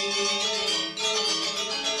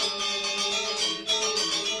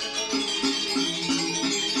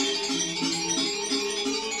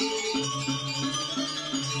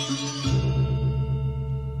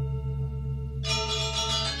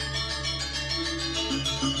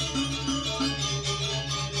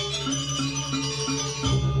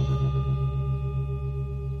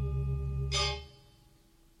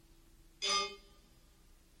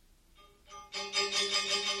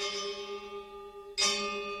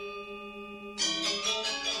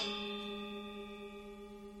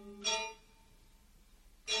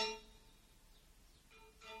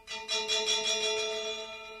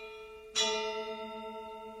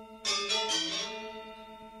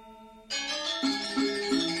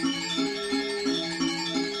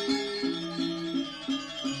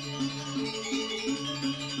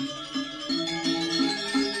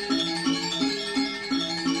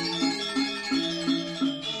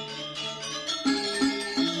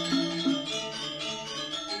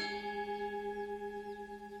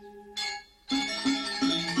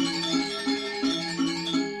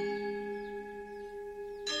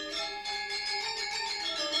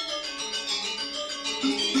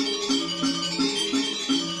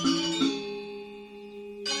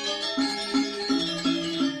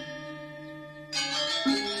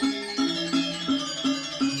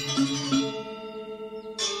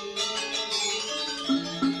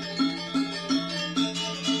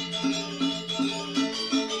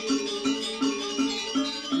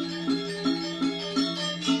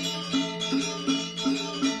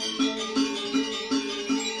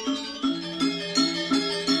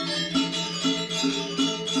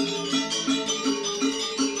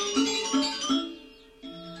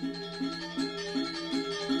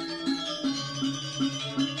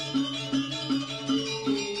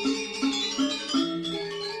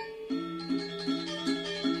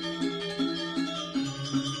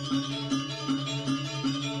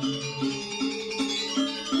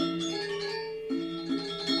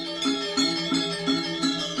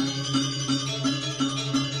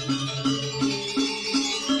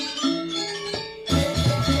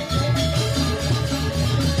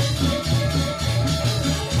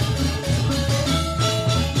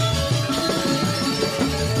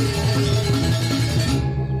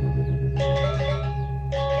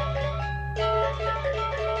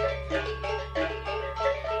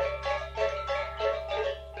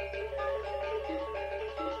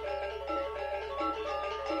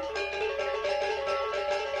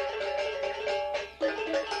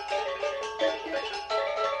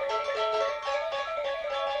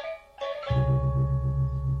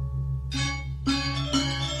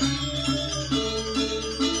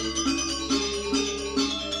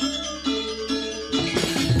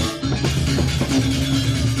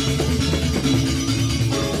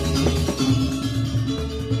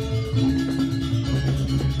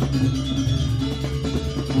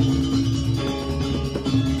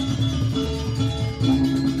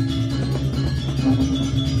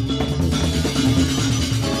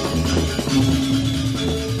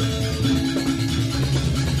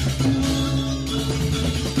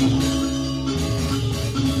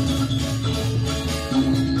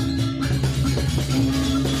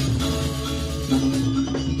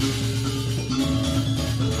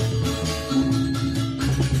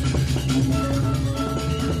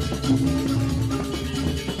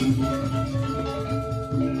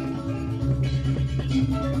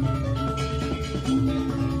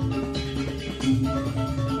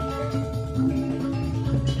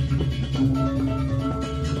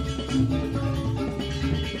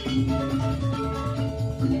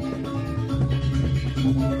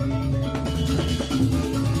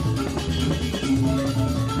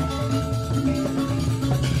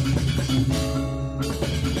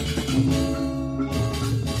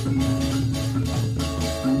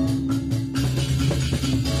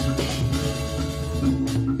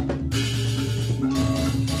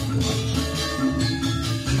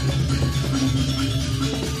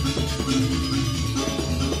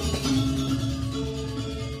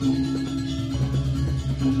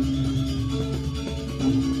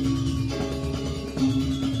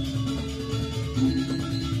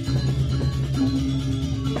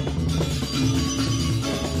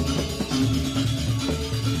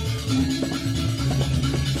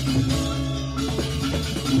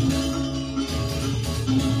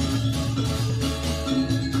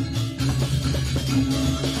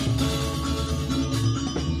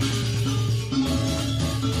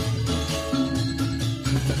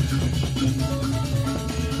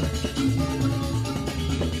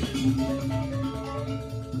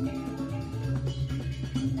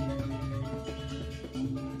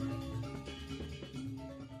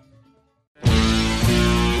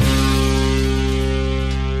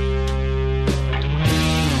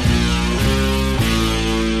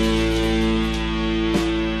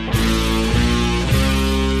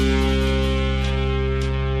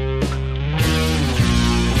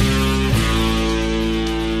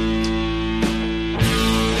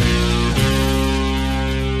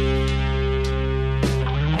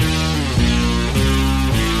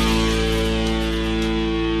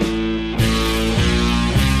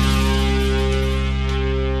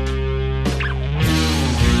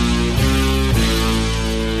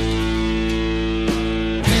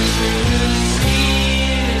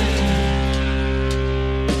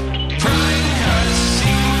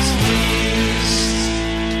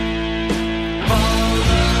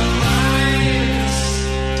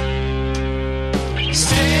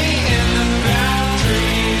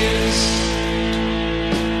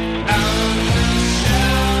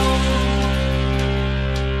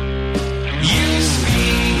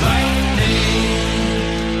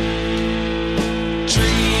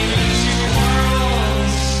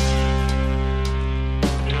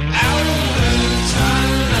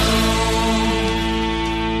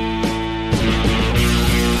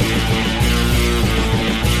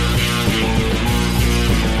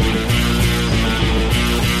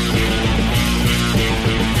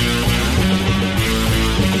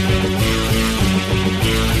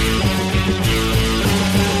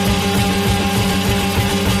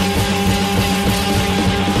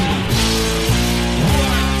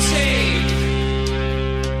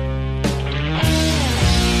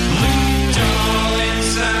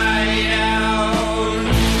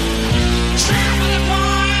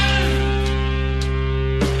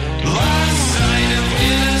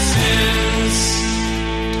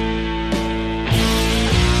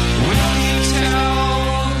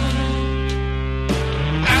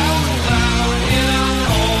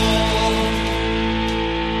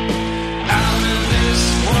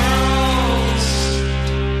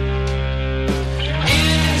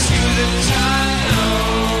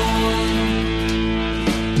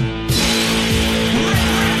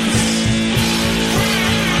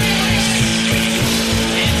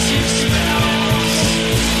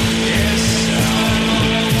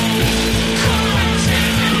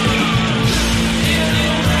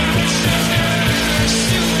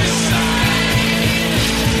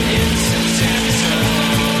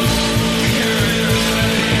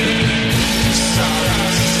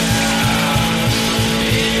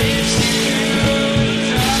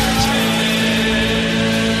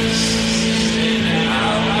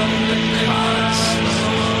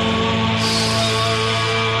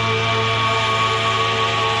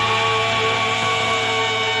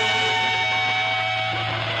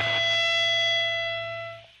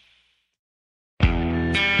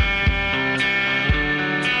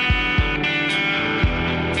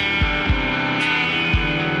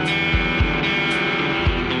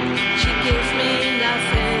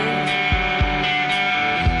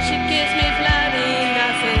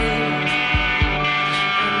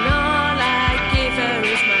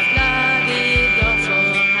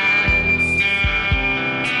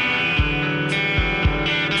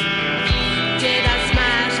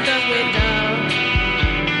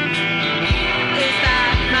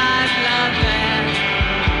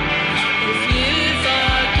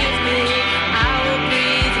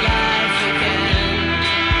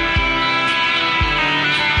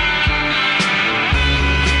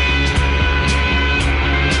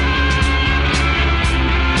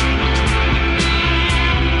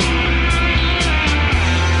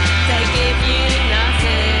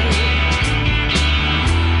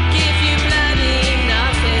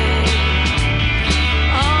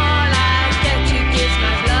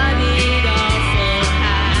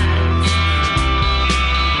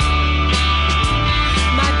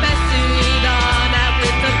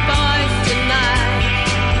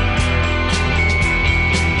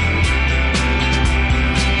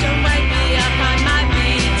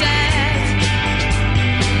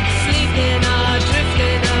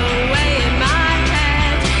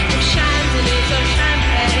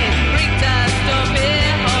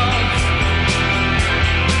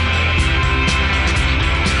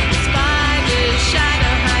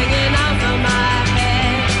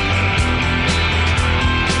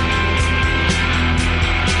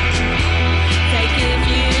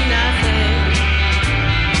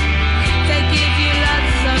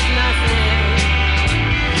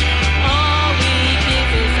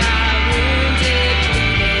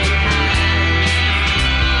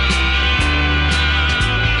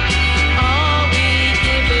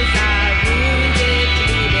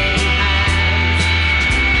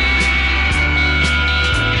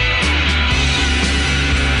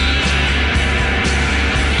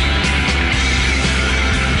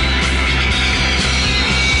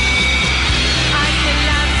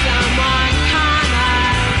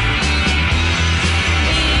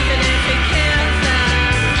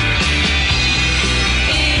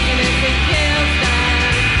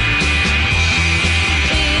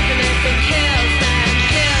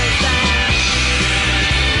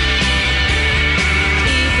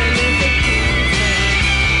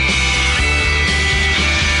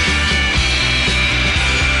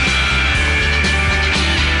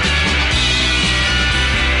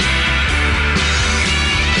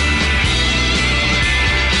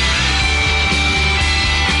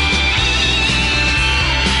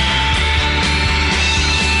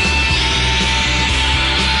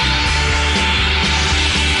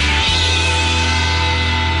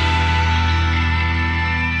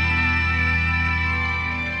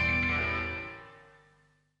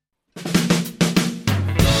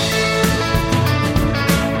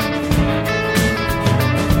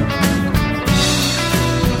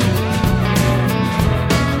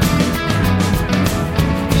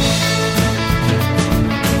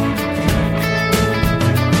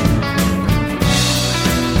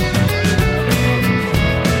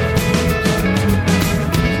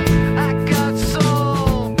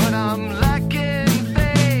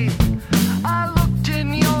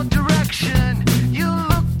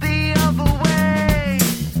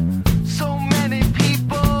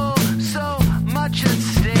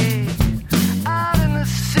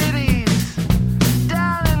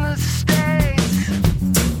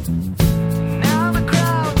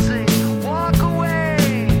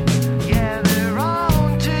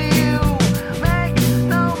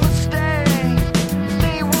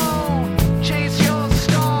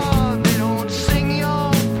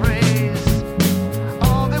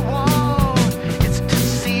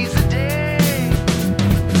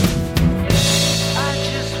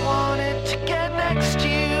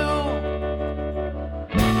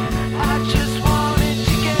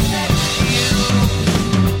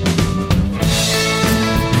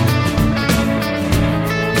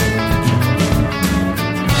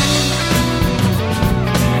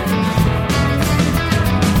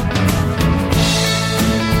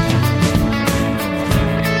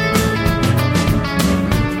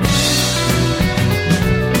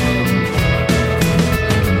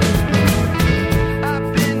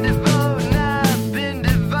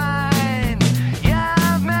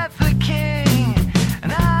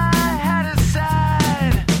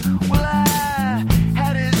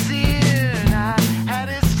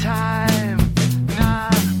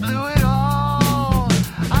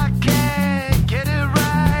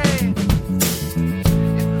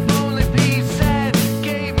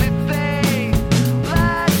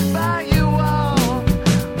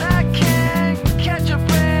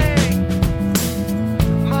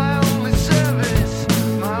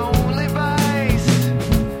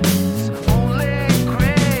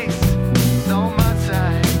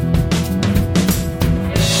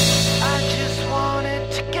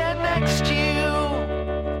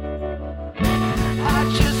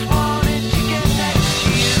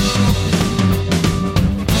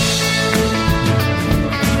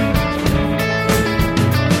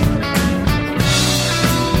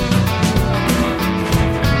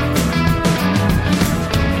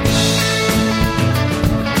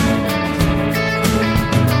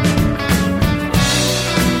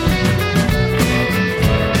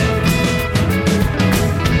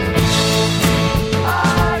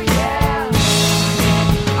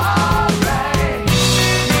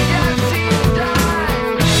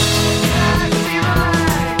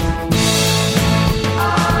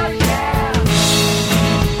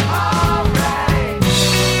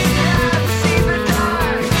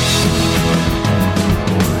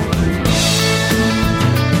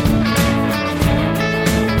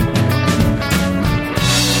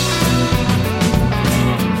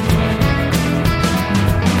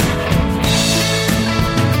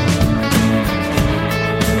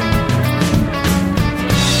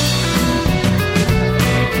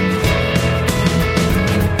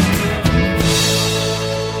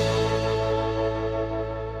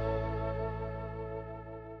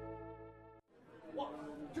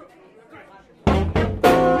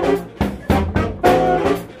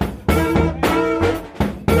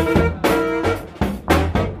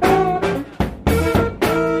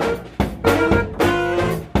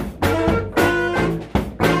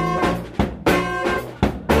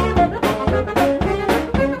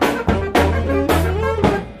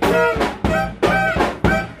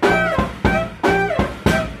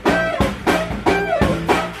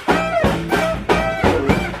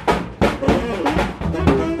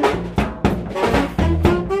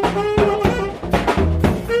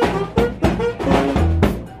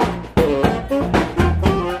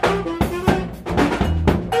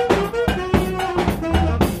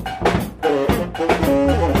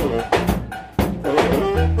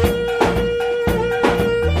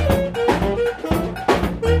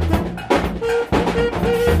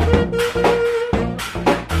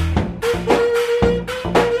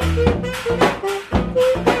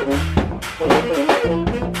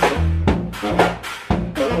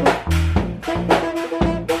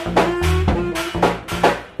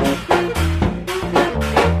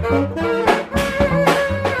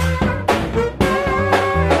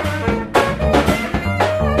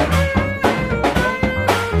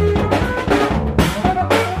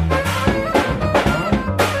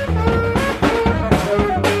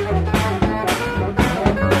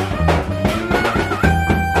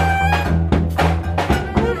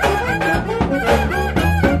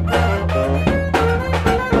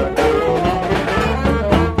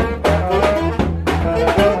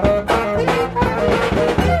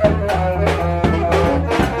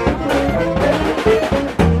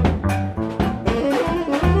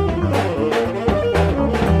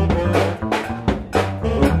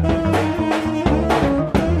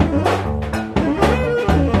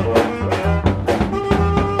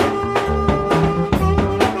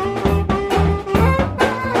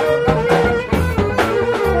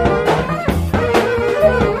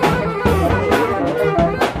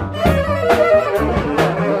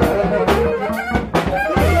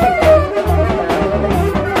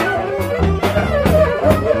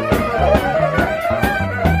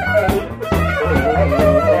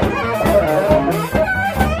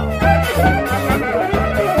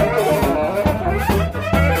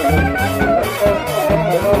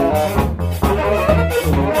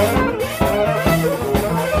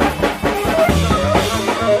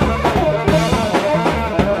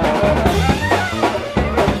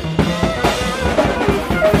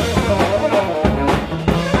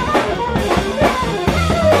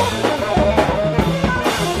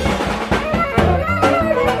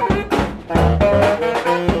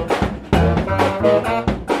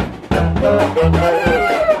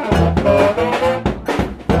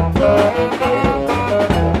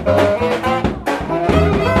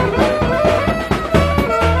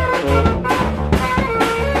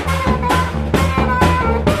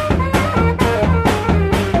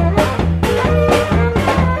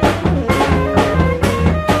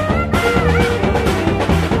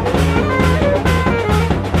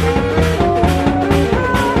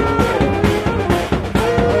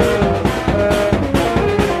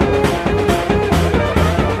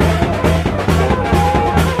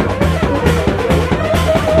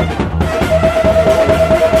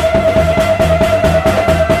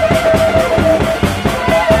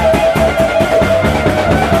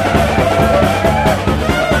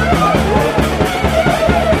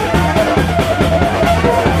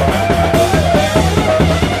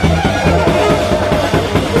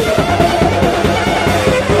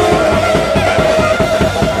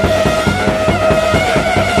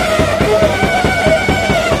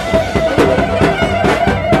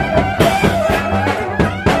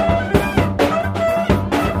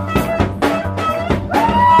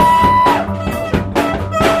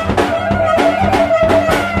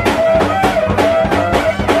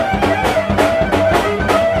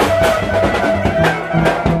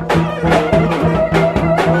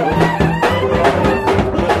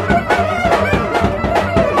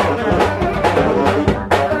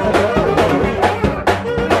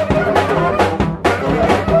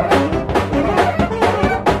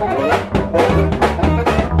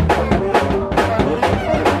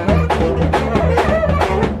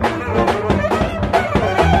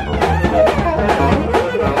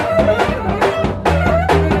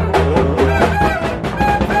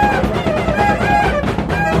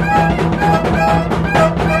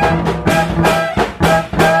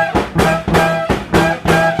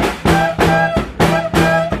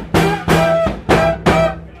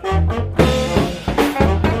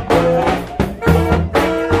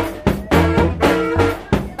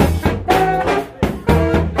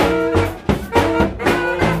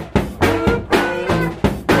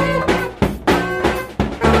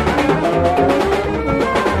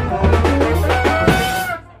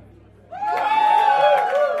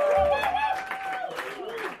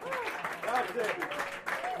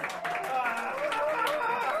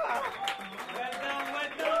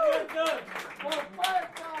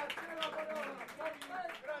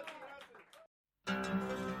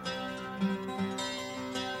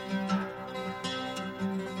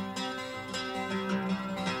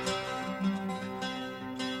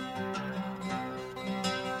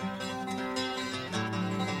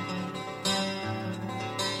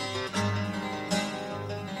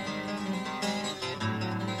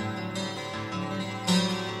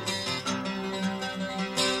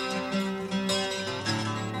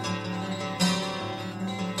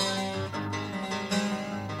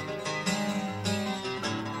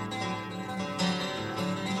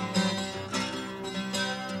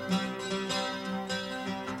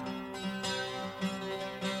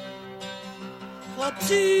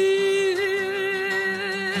 Chlapci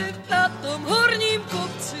na tom horním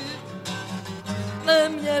kopci,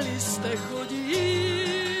 neměli jste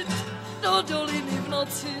chodit do doliny v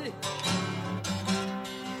noci.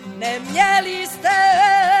 Neměli jste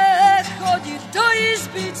chodit do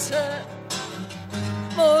izbice,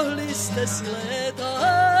 mohli jste si létat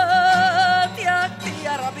jak ty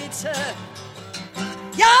arabice.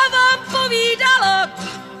 Já vám povídala,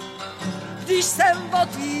 když jsem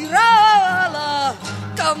otvírala,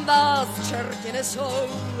 kam vás čerti nesou.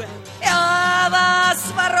 Já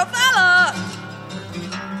vás varovala.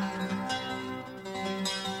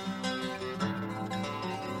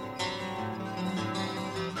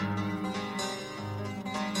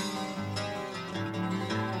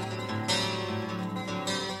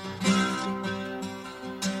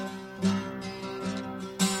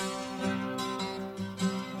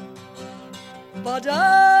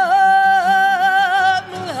 Padá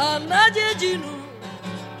mlha na dědinu,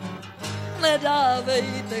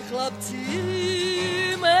 nedávejte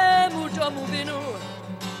chlapci mému domu vinu.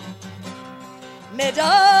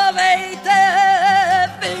 Nedávejte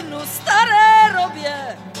vinu staré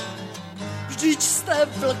robě, vždyť jste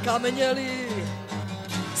vlka měli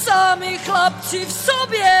sami chlapci v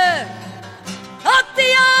sobě. A ty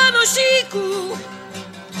Jánošíku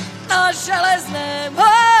na železném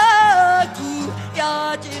háku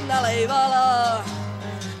já ti nalejvala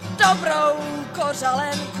dobrou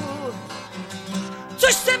kořalenku,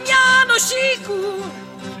 což jsem Jánošíku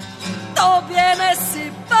tobě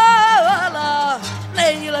nesypala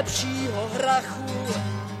nejlepšího hrachu,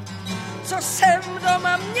 co jsem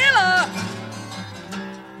doma měla.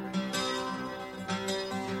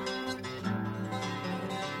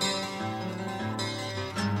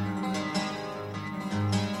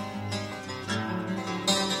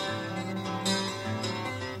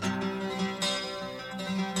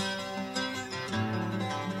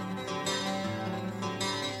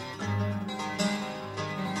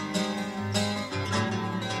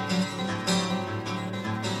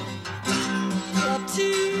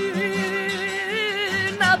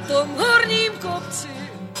 Na tom horním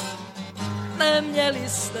kopci neměli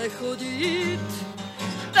jste chodit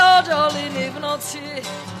do doliny v noci.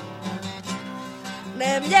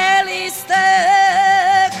 Neměli jste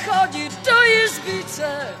chodit do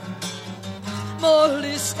izbice,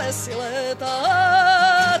 mohli jste si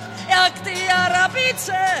létat jak ty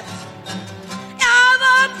arabice. Já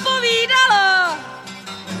vám povídala,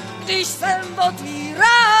 když jsem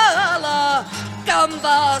otvírala, kam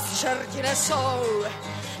vás čerti nesou.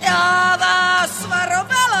 Já vás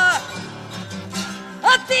varovala.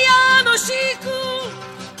 A ty Jánošíku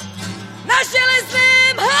na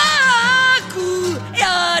železném háku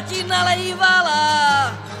já ti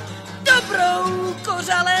nalejvala dobrou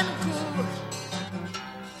kořalenku.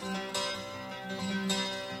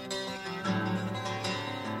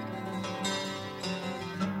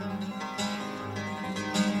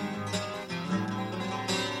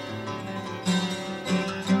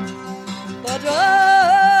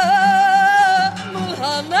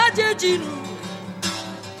 Mlha na dědinu,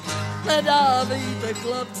 nedávejte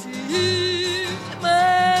chlapci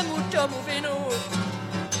mému domu vinu.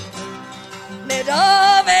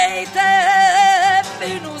 Nedávejte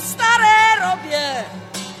vinu staré robě,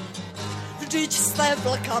 vždyť jste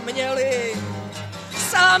vlka měli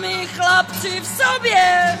sami chlapci v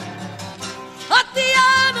sobě. A ty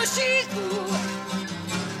Jánošíku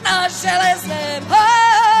na železném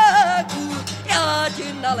háku já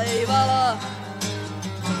ti nalejvala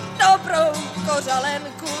dobrou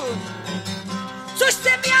kořalenku, což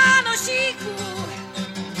jsem Jánošíku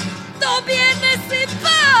tobě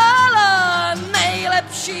nesypala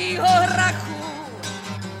nejlepšího hrachu,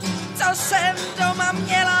 co jsem doma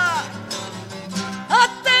měla. A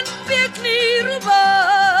ten pěkný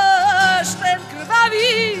rubáš, ten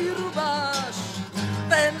krvavý rubáš,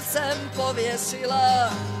 ten jsem pověsila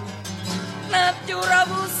na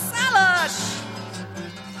ďuravu saláš.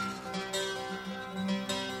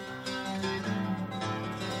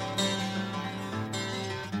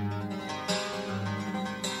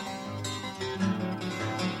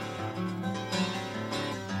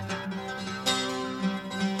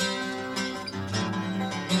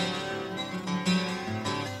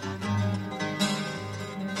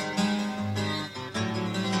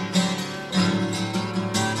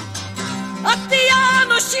 A ty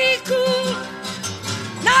Jánošíku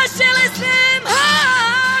na železném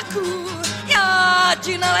háku já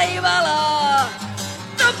ti nalejvala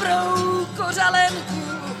dobrou kořalenku,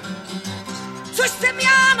 což jsem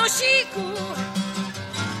Jánošíku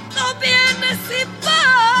tobě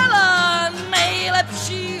nesypala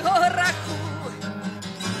nejlepšího hrachu,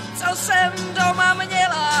 co jsem do doma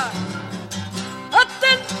měla. A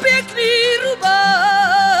ten pěkný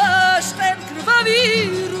rubáš, ten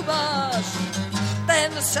krvavý rubáš,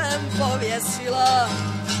 ten jsem pověsila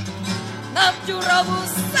na Ďurovu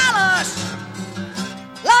saláš.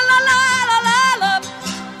 La la la la la la,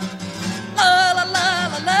 la la la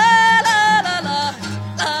la la la la,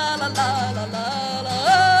 la la la la la.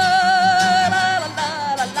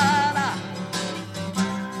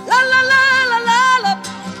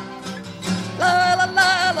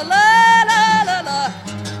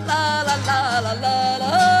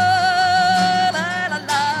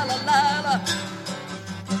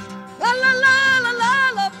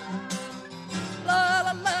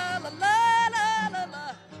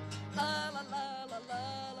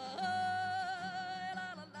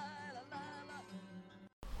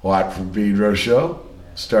 Watt from Pedro Show.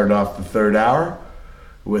 Started off the third hour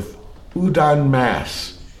with Udon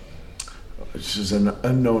Mass, which is an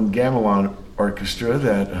unknown gamelan orchestra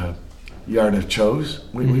that Yarda chose.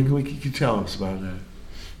 What can you tell us about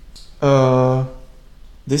that?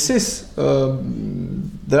 This is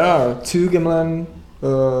there are two gamelan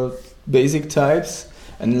basic types,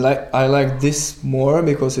 and I like this more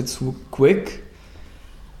because it's quick.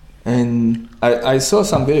 And I saw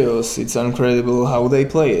some videos. It's incredible how they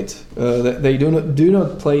play it. They do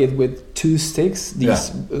not play it with two sticks.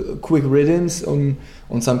 These quick rhythms on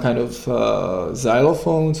some kind of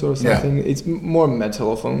xylophones or something. Yeah. It's more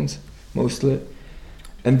metallophones mostly,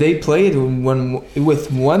 and they play it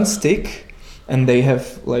with one stick, and they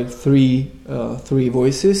have like three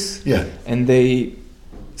voices. Yeah, and they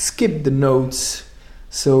skip the notes.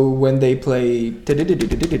 So when they play,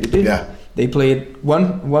 they play it.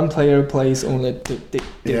 One player plays only.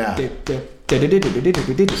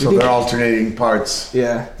 So they're alternating parts.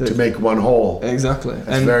 To make one whole. Exactly.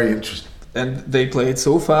 That's very interesting. And they play it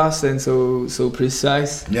so fast and so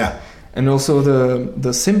precise. Yeah. And also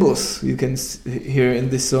the cymbals you can hear in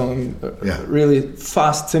this song. Really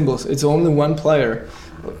fast cymbals. It's only one player.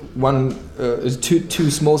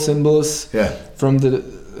 Two small cymbals. Yeah. From the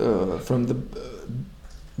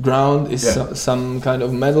ground is some kind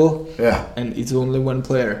of metal, and it's only one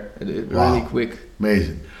player. Really quick.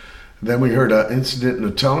 Amazing. Then we heard Incident in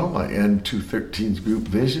a Tunnel by N213's group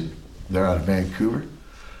Vision. They're out of Vancouver.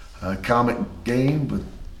 Comic Game with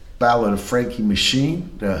Ballad of Frankie Machine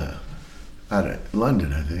out of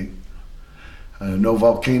London, I think. No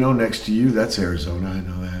Volcano Next to You, that's Arizona, I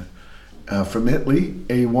know that. From Italy,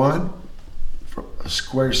 A.m.war, from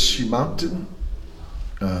Square She Mountain,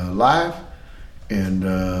 live. And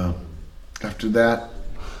after that,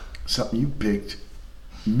 something you picked,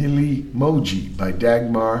 Mili Moji by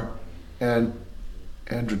Dagmar and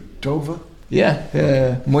Andratova?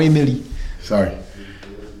 Moi Mili. Sorry,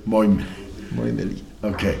 Moi Mili.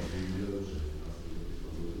 Okay.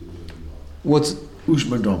 What's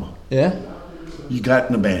Ushma Doma? Yeah? You got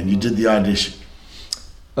in the band, you did the audition.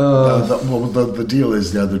 The deal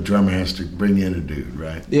is the other drummer has to bring in a dude,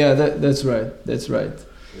 right? Yeah, that's right.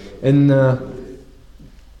 And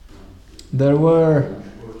there were,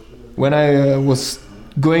 when I was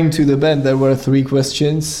going to the band, there were 3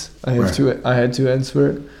 questions I had to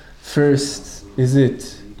answer. First, is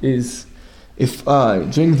if I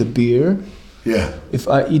drink the beer, if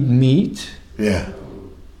I eat meat,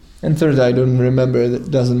 and third, I don't remember. That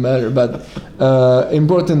doesn't matter. But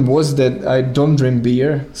important was that I don't drink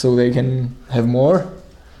beer, so they can have more.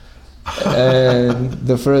 And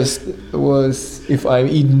the first was if I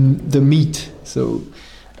eat the meat. So.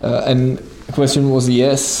 And the question was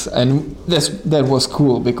yes, and that was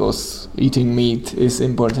cool because eating meat is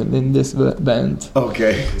important in this band.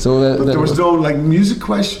 Okay. So but there was no music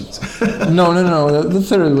questions. No. The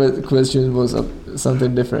third question was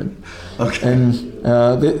something different. Okay. And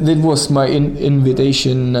that was my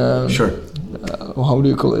invitation. Sure. How do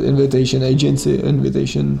you call it? Invitation agency,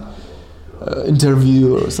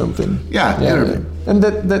 interview or something. Interview. And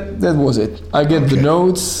that was it. I get the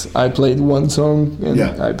notes. I played one song and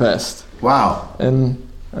I passed. Wow. And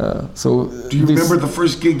so. Do you remember the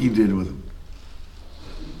first gig you did with him?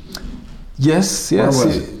 Yes. Where was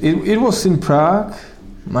it? It was in Prague.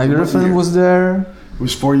 My girlfriend was there. It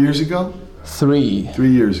was 4 years ago? 3. 3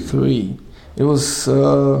 years ago. 3. It was.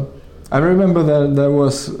 I remember that there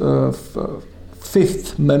was.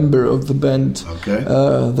 5th member of the band,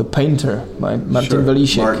 the painter, Martin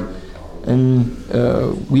Velíšek, and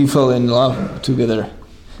we fell in love together.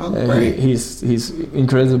 He's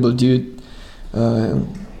incredible dude.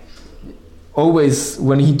 always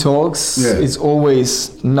when he talks, it's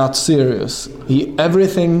always not serious. He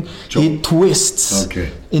twists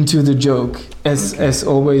into the joke as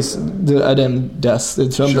always the Adam does, the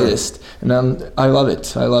trumpetist. And I love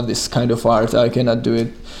it. I love this kind of art. I cannot do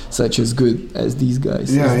it such as good as these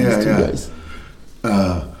guys. These two guys.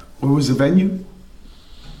 What was the venue?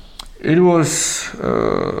 It was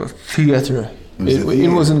theater.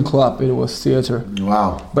 It wasn't club, it was theater.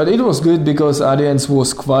 Wow. But it was good because audience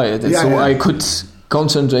was quiet, so I could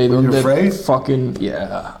concentrate on that afraid?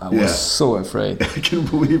 I was so afraid. I can't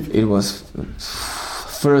believe it. It was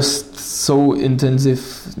first so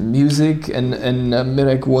intensive music and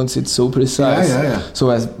Mirek wants it so precise. So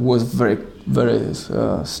I was very, very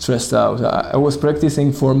stressed out. I was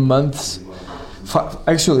practicing for months,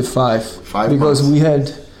 actually five because we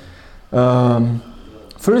had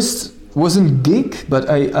first wasn't gig, but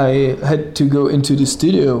I had to go into the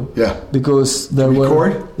studio. Yeah. Because there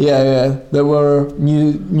were there were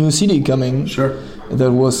new CD coming. Sure.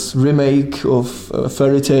 There was remake of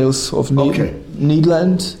Fairy Tales of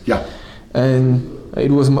Needland. Yeah. And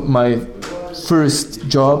it was my first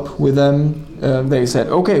job with them. They said,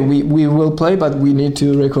 okay, we will play, but we need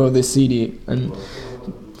to record the CD. And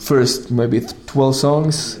first maybe 12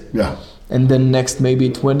 songs. Yeah. And then next maybe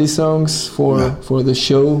 20 songs for the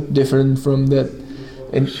show, different from that.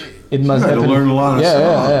 It must happen. To learn a lot of songs.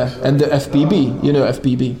 Yeah. And the FPB, you know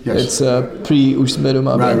FPB. Yes. It's pre Už jsme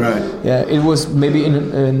doma. Right. Yeah, it was maybe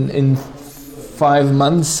in 5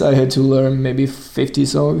 months I had to learn maybe 50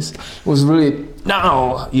 songs. It was really,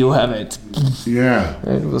 now you have it. Yeah.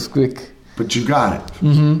 It was quick. But you got it.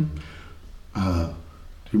 Mm-hmm. Do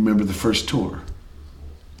you remember the first tour?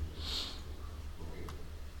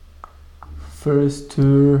 First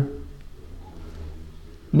tour,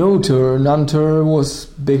 none tour was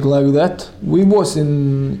big like that. We was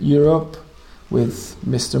in Europe with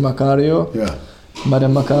Mr. Macario,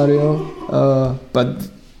 Madame Macario, but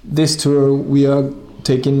this tour we are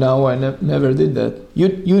taking now, I never did that.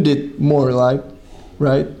 You did more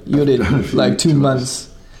right? You did like 2 months.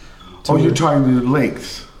 Oh, you're talking the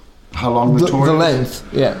length. How long the tour is? The length,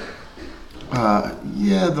 yeah.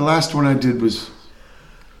 The last one I did was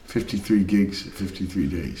 53 gigs, 53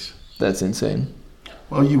 days. That's insane.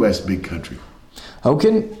 Well, U.S. big country. How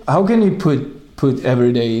can you put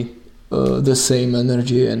every day the same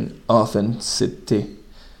energy and authenticity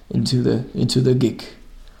into the gig?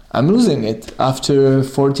 I'm losing it. After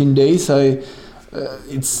 14 days,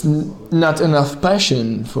 it's not enough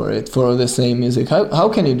passion for it, for the same music. How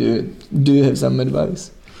can you do it? Do you have some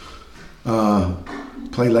advice?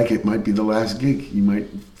 Play like it might be the last gig. You might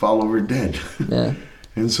fall over dead. Yeah.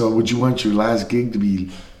 And so would you want your last gig to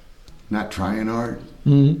be not trying hard?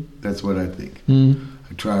 Mm-hmm. That's what I think. Mm-hmm.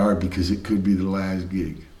 I try hard because it could be the last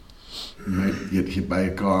gig. You might get hit by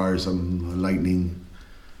a car or some lightning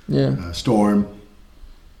storm.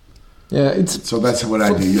 Yeah, so that's what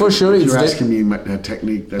I do. For sure, you're asking me my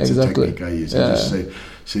technique. That's exactly. a technique I use. I just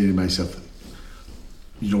say to myself,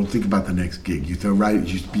 you don't think about the next gig. You throw right. You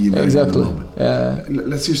just be right in the moment. Yeah.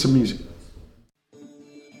 Let's hear some music.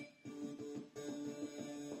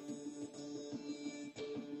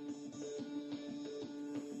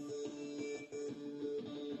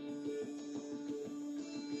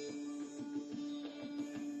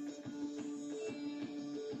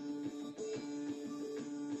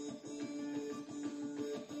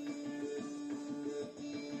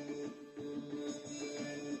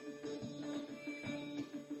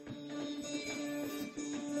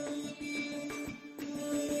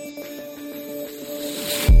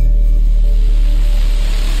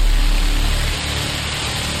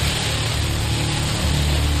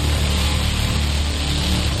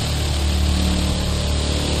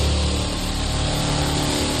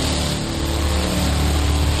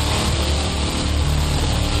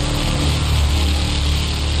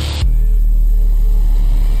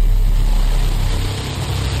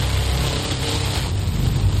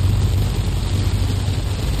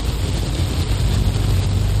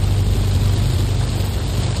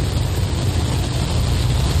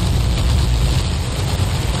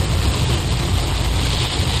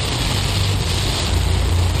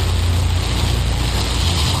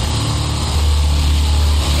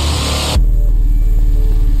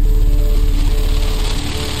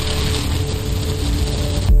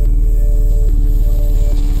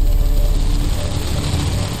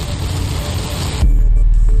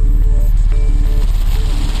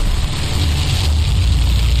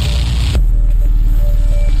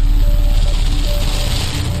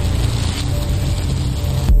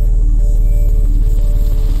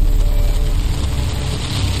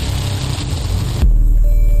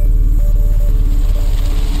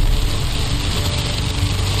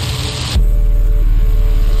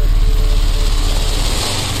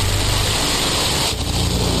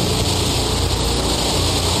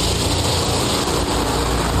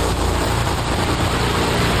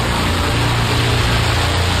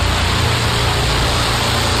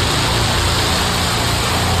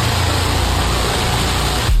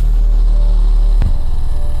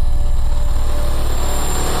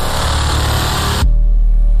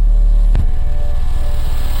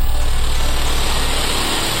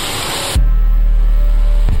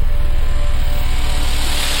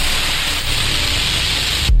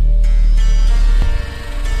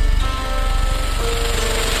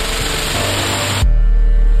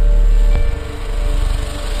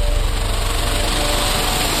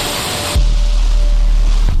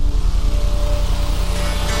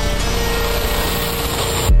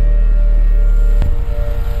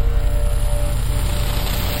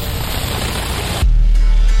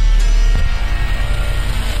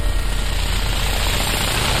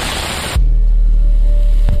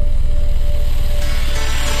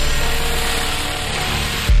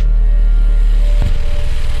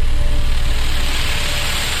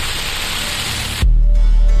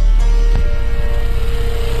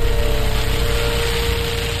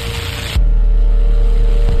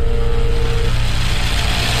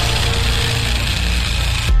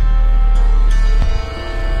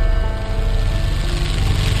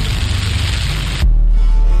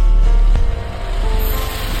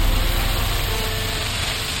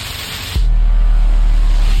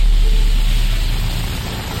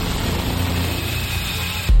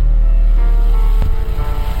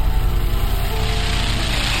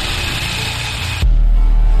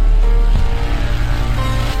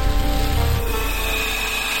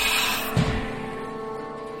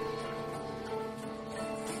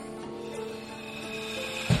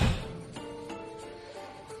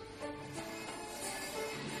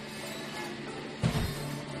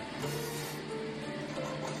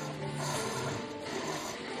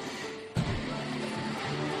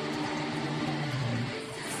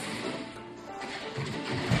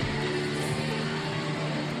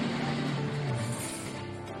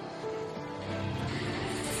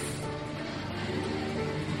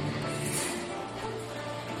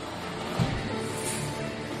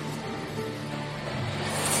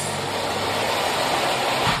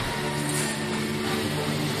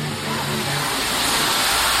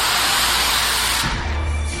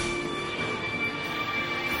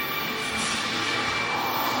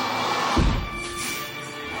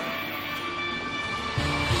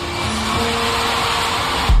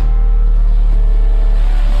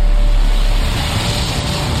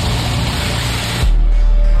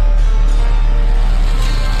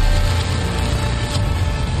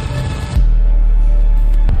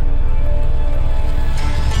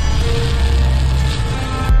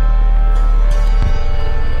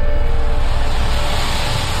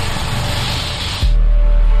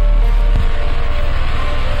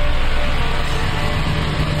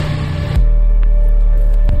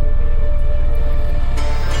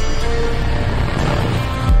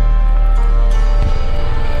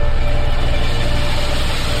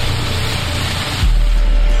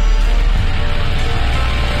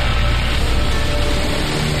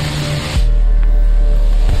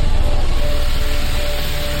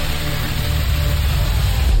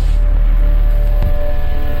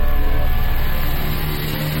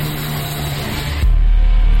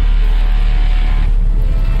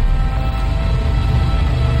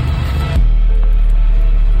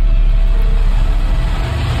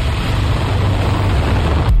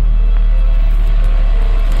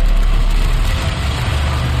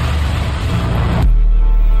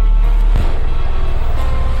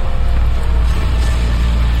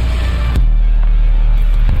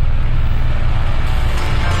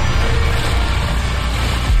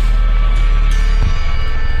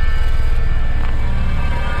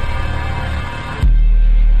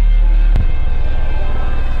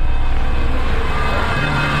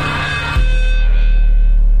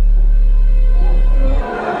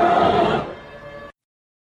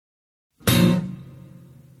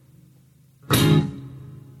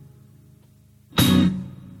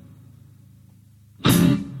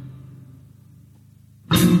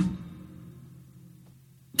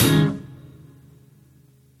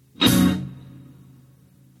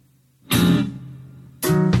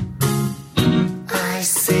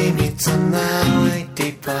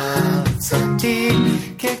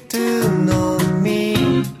 Somebody get to know me.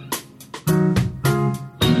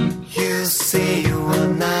 You say you are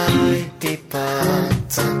 90,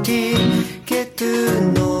 but somebody get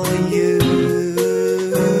to know you.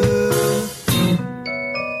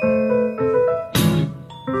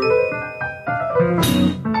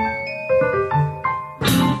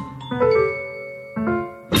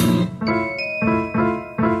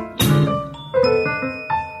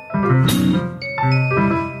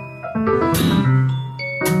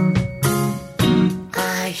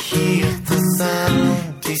 I hear the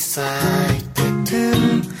sound, decided to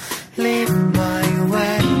leave my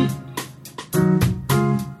way.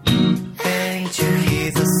 And you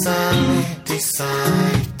hear the sound,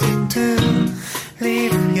 decided to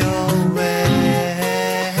leave your way.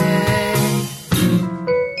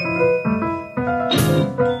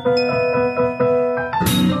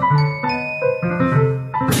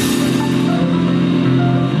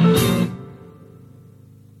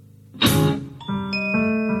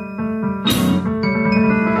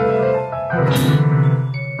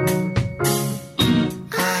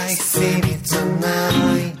 I see me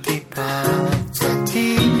tonight, about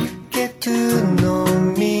 20, get to know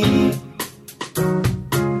me.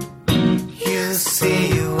 You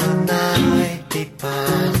say you are 90,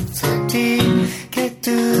 about 20, get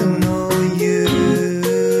to know you.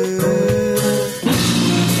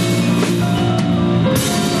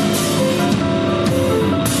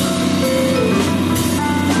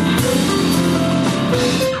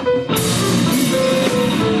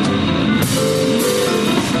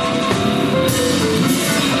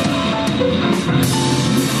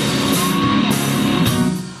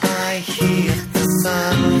 I hear the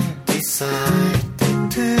sound,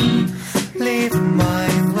 decided to leave my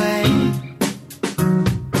way.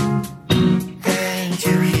 And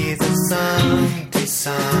you hear the sound,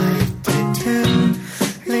 decided to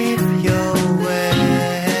leave your way.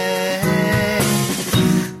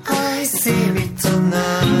 I see it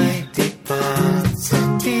tonight, deep,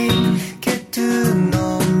 get to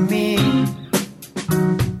know me.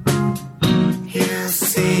 You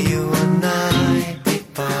say you are 90,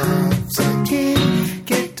 but I can't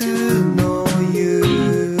get to know you.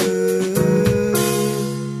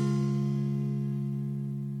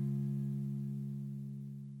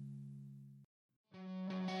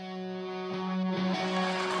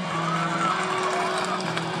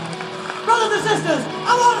 Brothers and sisters,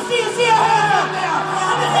 I want to see your hands up there.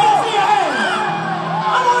 Let me see your hands.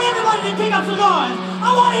 I want everybody to kick up some noise. I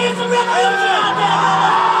want to hear some revolution out there.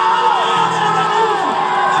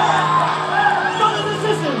 Brothers and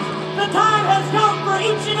sisters, the time has come for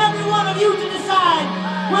each and every one of you to decide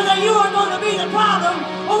whether you are going to be the problem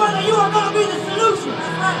or whether you are going to be the solution.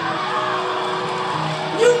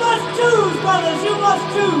 You must choose, brothers, you must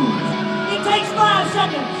choose. It takes 5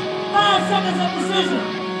 seconds. 5 seconds of decision.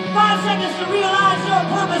 5 seconds to realize your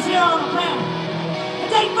purpose here on the planet. It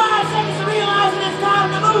takes 5 seconds to realize that it's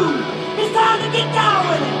time to move. It's time to get down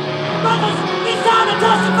with it. Brothers, it's time to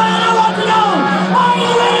testify, and I want to know, are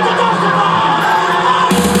you ready to testify?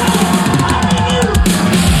 Are you ready? Are you?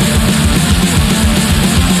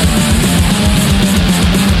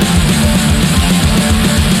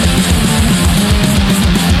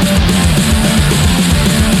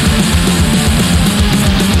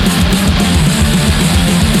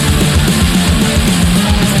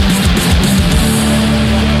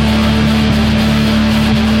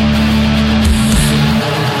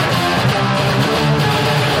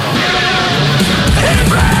 Hey,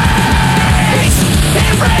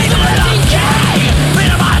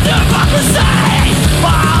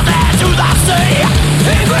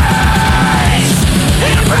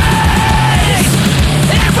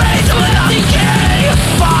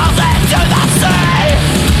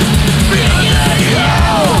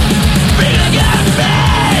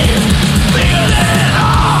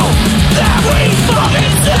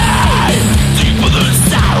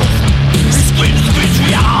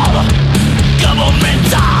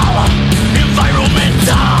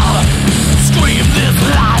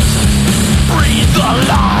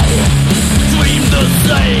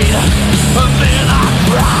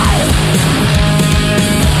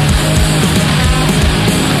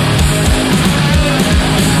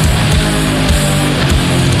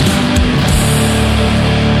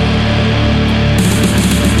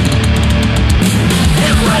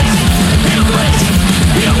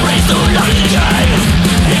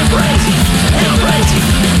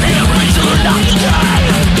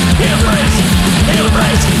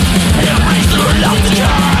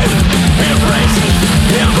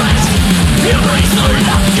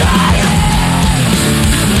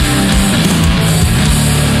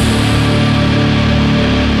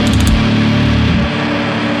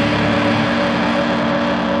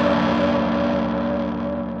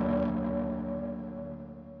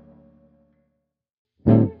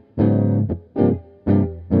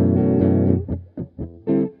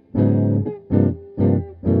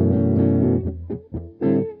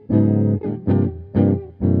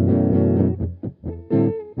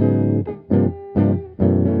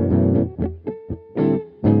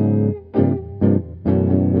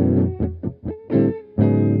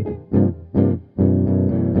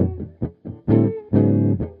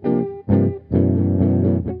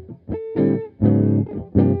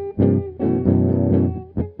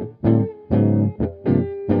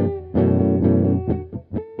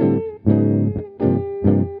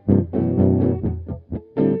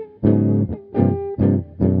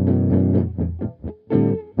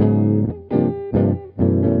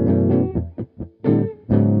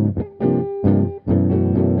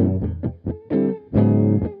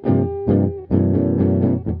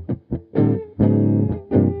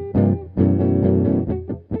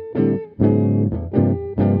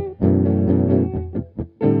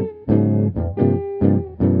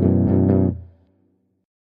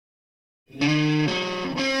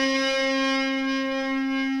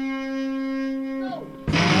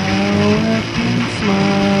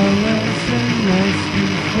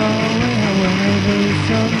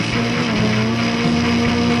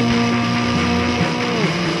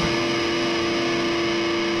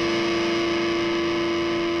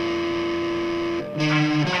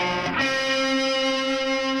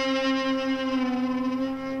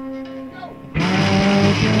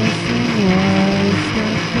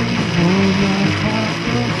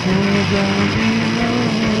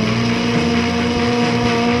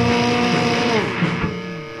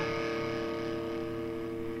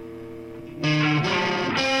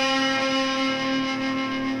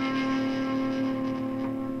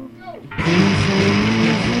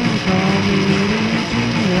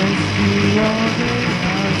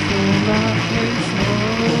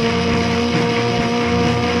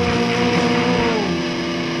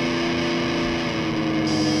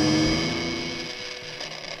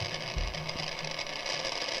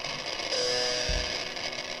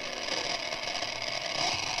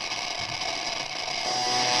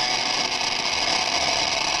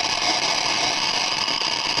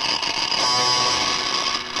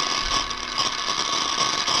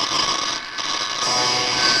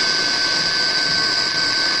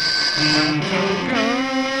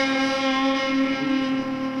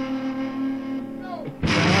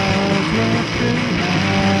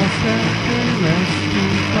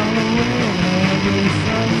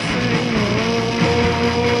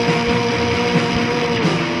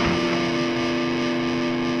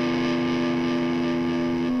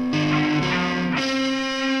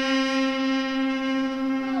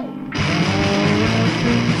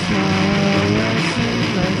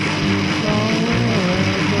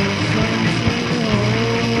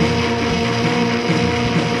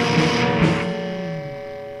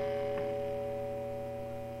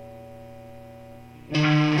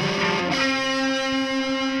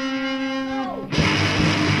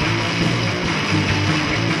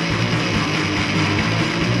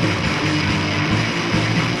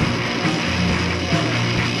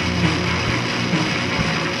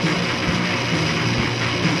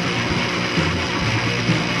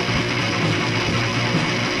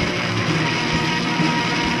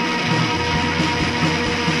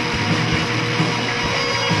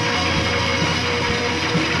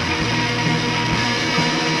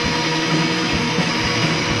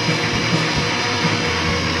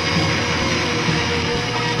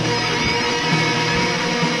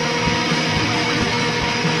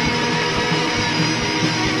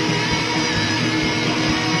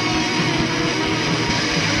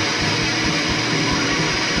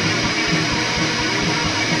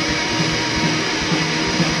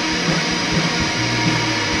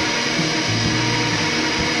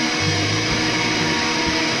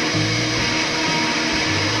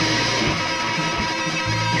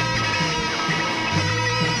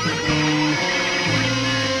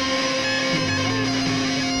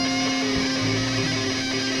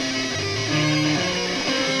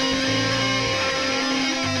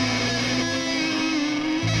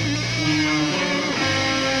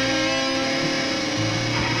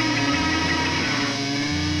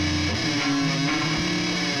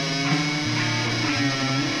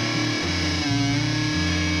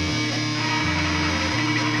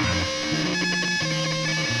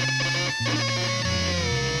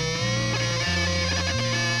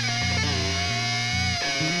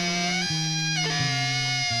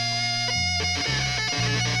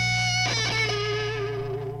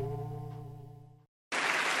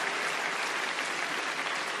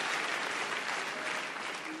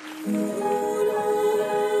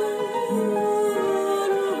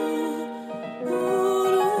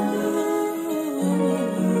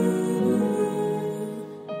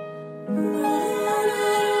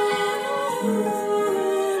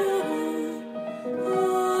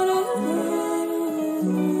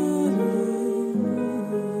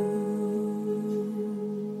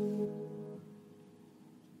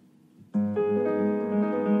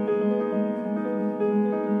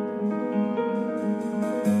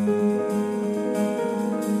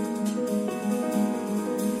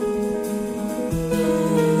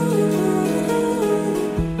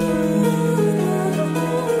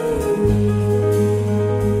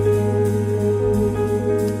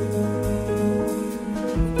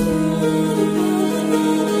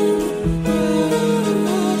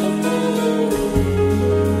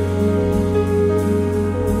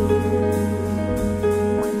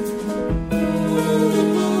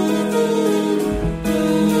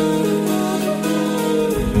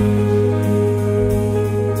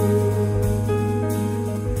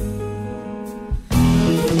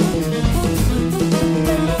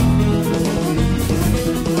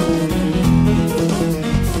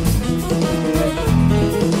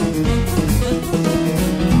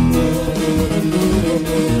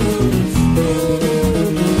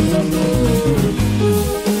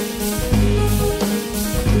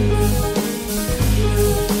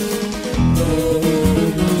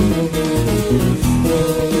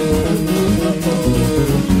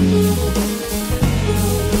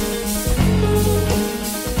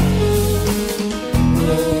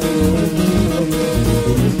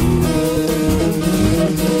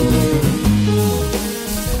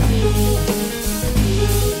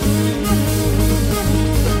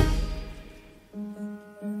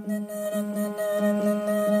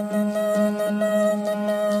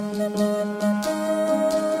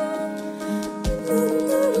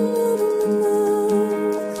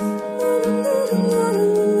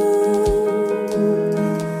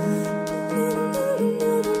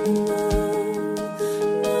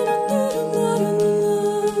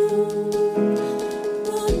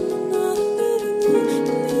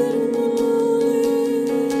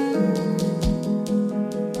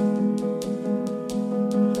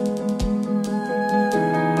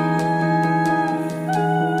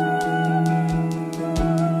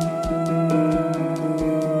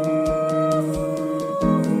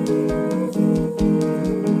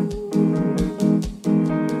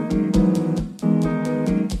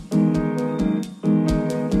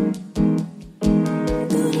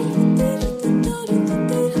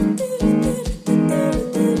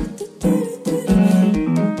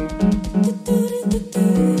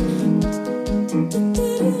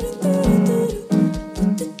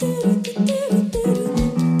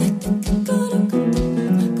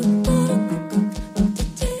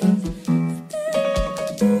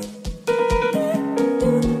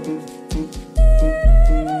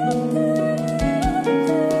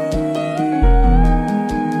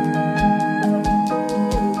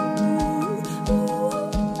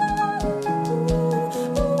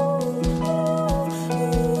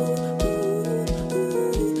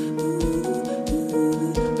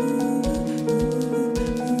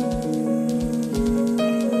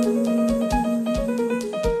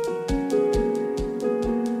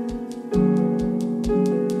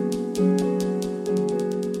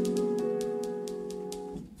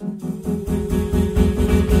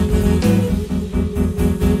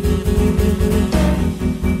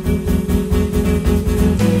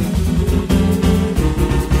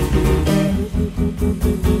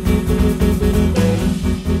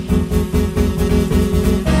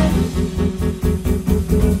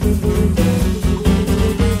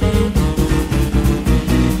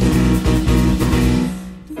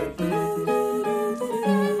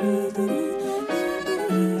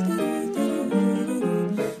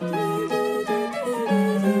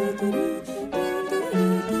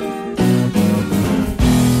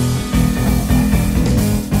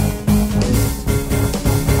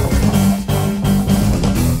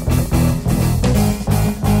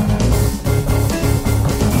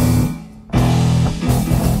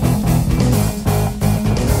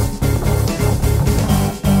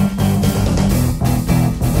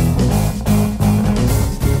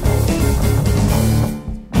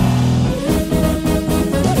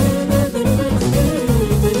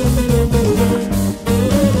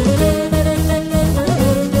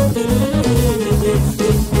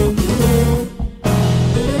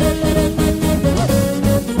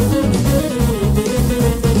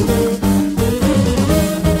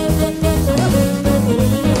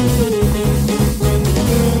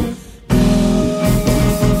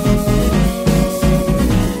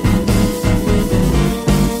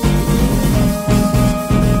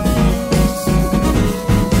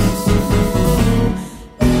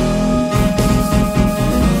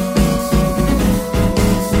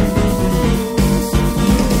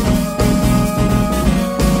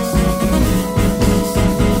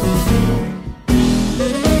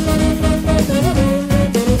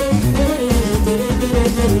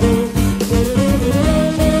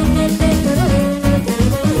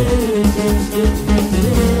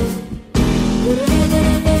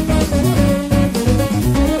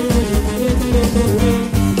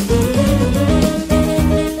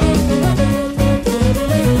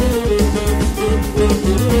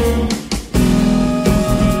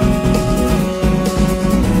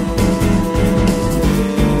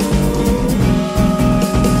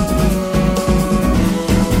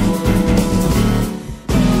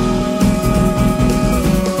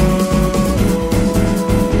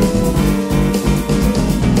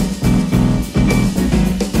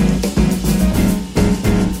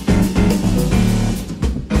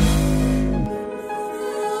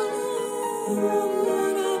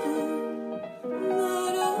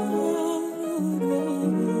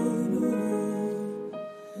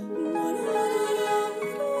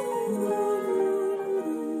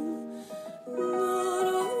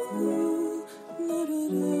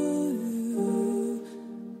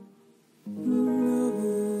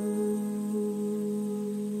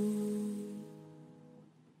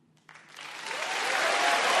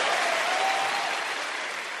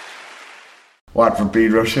 Watt from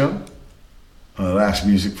Pedro Show. Last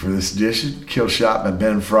music for this edition. Kill Shot by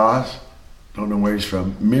Ben Frost. Don't know where he's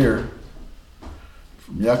from. Mir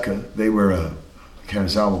from Yucca. They were a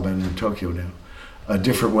Kanazawa band in Tokyo now. A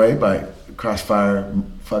Different Way by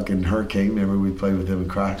Crossfirefuckin'hurricane. Remember we played with them in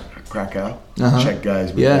Krakow. Czech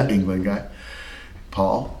guys, England guy.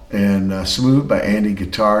 Paul. And Smooth by Andy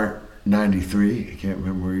Guitar 93. I can't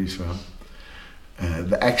remember where he's from.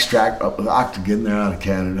 The Extract up with Octagon. They're out of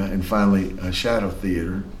Canada. And finally, Shadow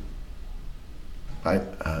Theater by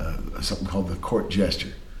something called the Court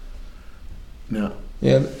Jester. No.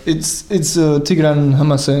 Yeah, it's Tigran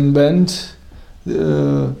Hamasen band.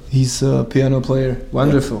 He's a piano player.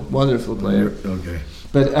 Wonderful player. Okay.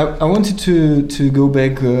 But I wanted to go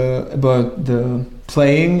back about the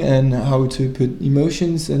playing and how to put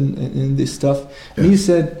emotions and this stuff. Yeah. And you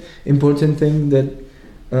said important thing that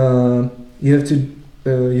you have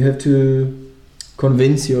to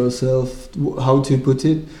convince yourself how to put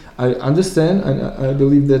it. I understand, and I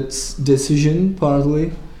believe that's decision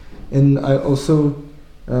partly, and I also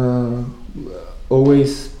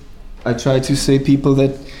always I try to say people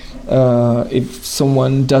that if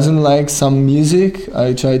someone doesn't like some music,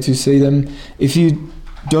 I try to say them, if you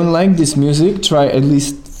don't like this music, try at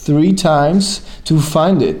least 3 times to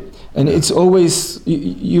find it. And it's always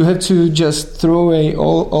you have to just throw away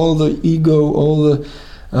all the ego, all the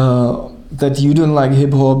that you don't like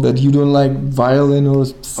hip hop, that you don't like violin or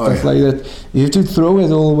stuff like that. You have to throw it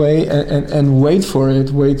all away and wait for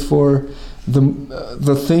it. Wait for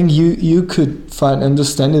the thing you could find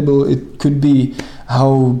understandable. It could be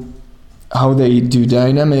how they do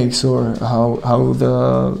dynamics or how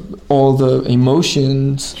all the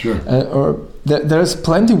emotions. Sure. Or there's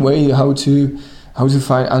plenty way how to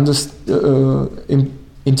find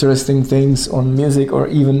interesting things on music or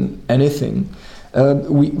even anything.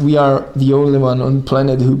 We are the only one on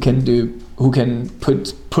planet who can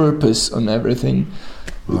put purpose on everything.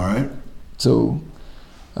 All right. So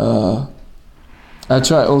I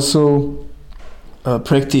try also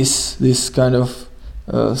practice this kind of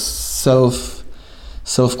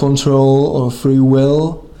self-control or free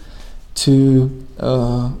will.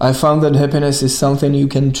 I found that happiness is something you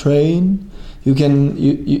can train. You can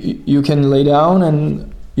lay down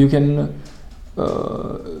and you can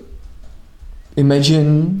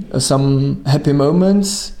imagine some happy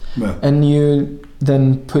moments, and you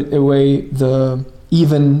then put away the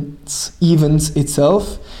events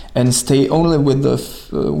itself and stay only with the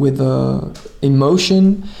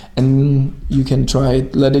emotion, and you can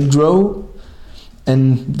let it grow,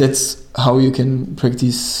 and that's how you can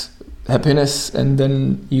practice happiness. And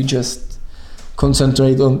then you just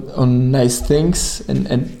concentrate on nice things, and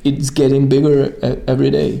it's getting bigger every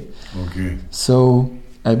day. Okay. So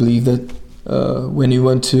I believe that when you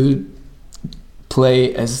want to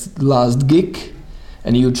play as last gig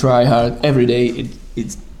and you try hard every day,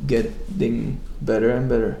 it's getting better and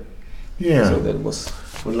better. Yeah. So that was.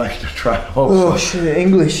 Would like to try. Shit,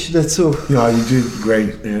 English. That's so. Yeah, you did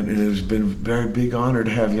great, and it's been a very big honor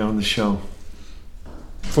to have you on the show.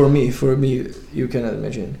 For me, you cannot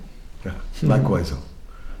imagine. Yeah, likewise.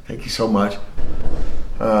 Thank you so much.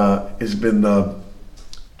 It's been the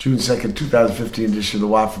June 2nd, 2015 edition of the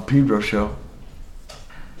Watt from Pedro Show.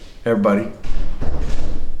 Everybody,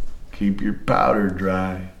 keep your powder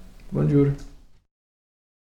dry. Bonjour.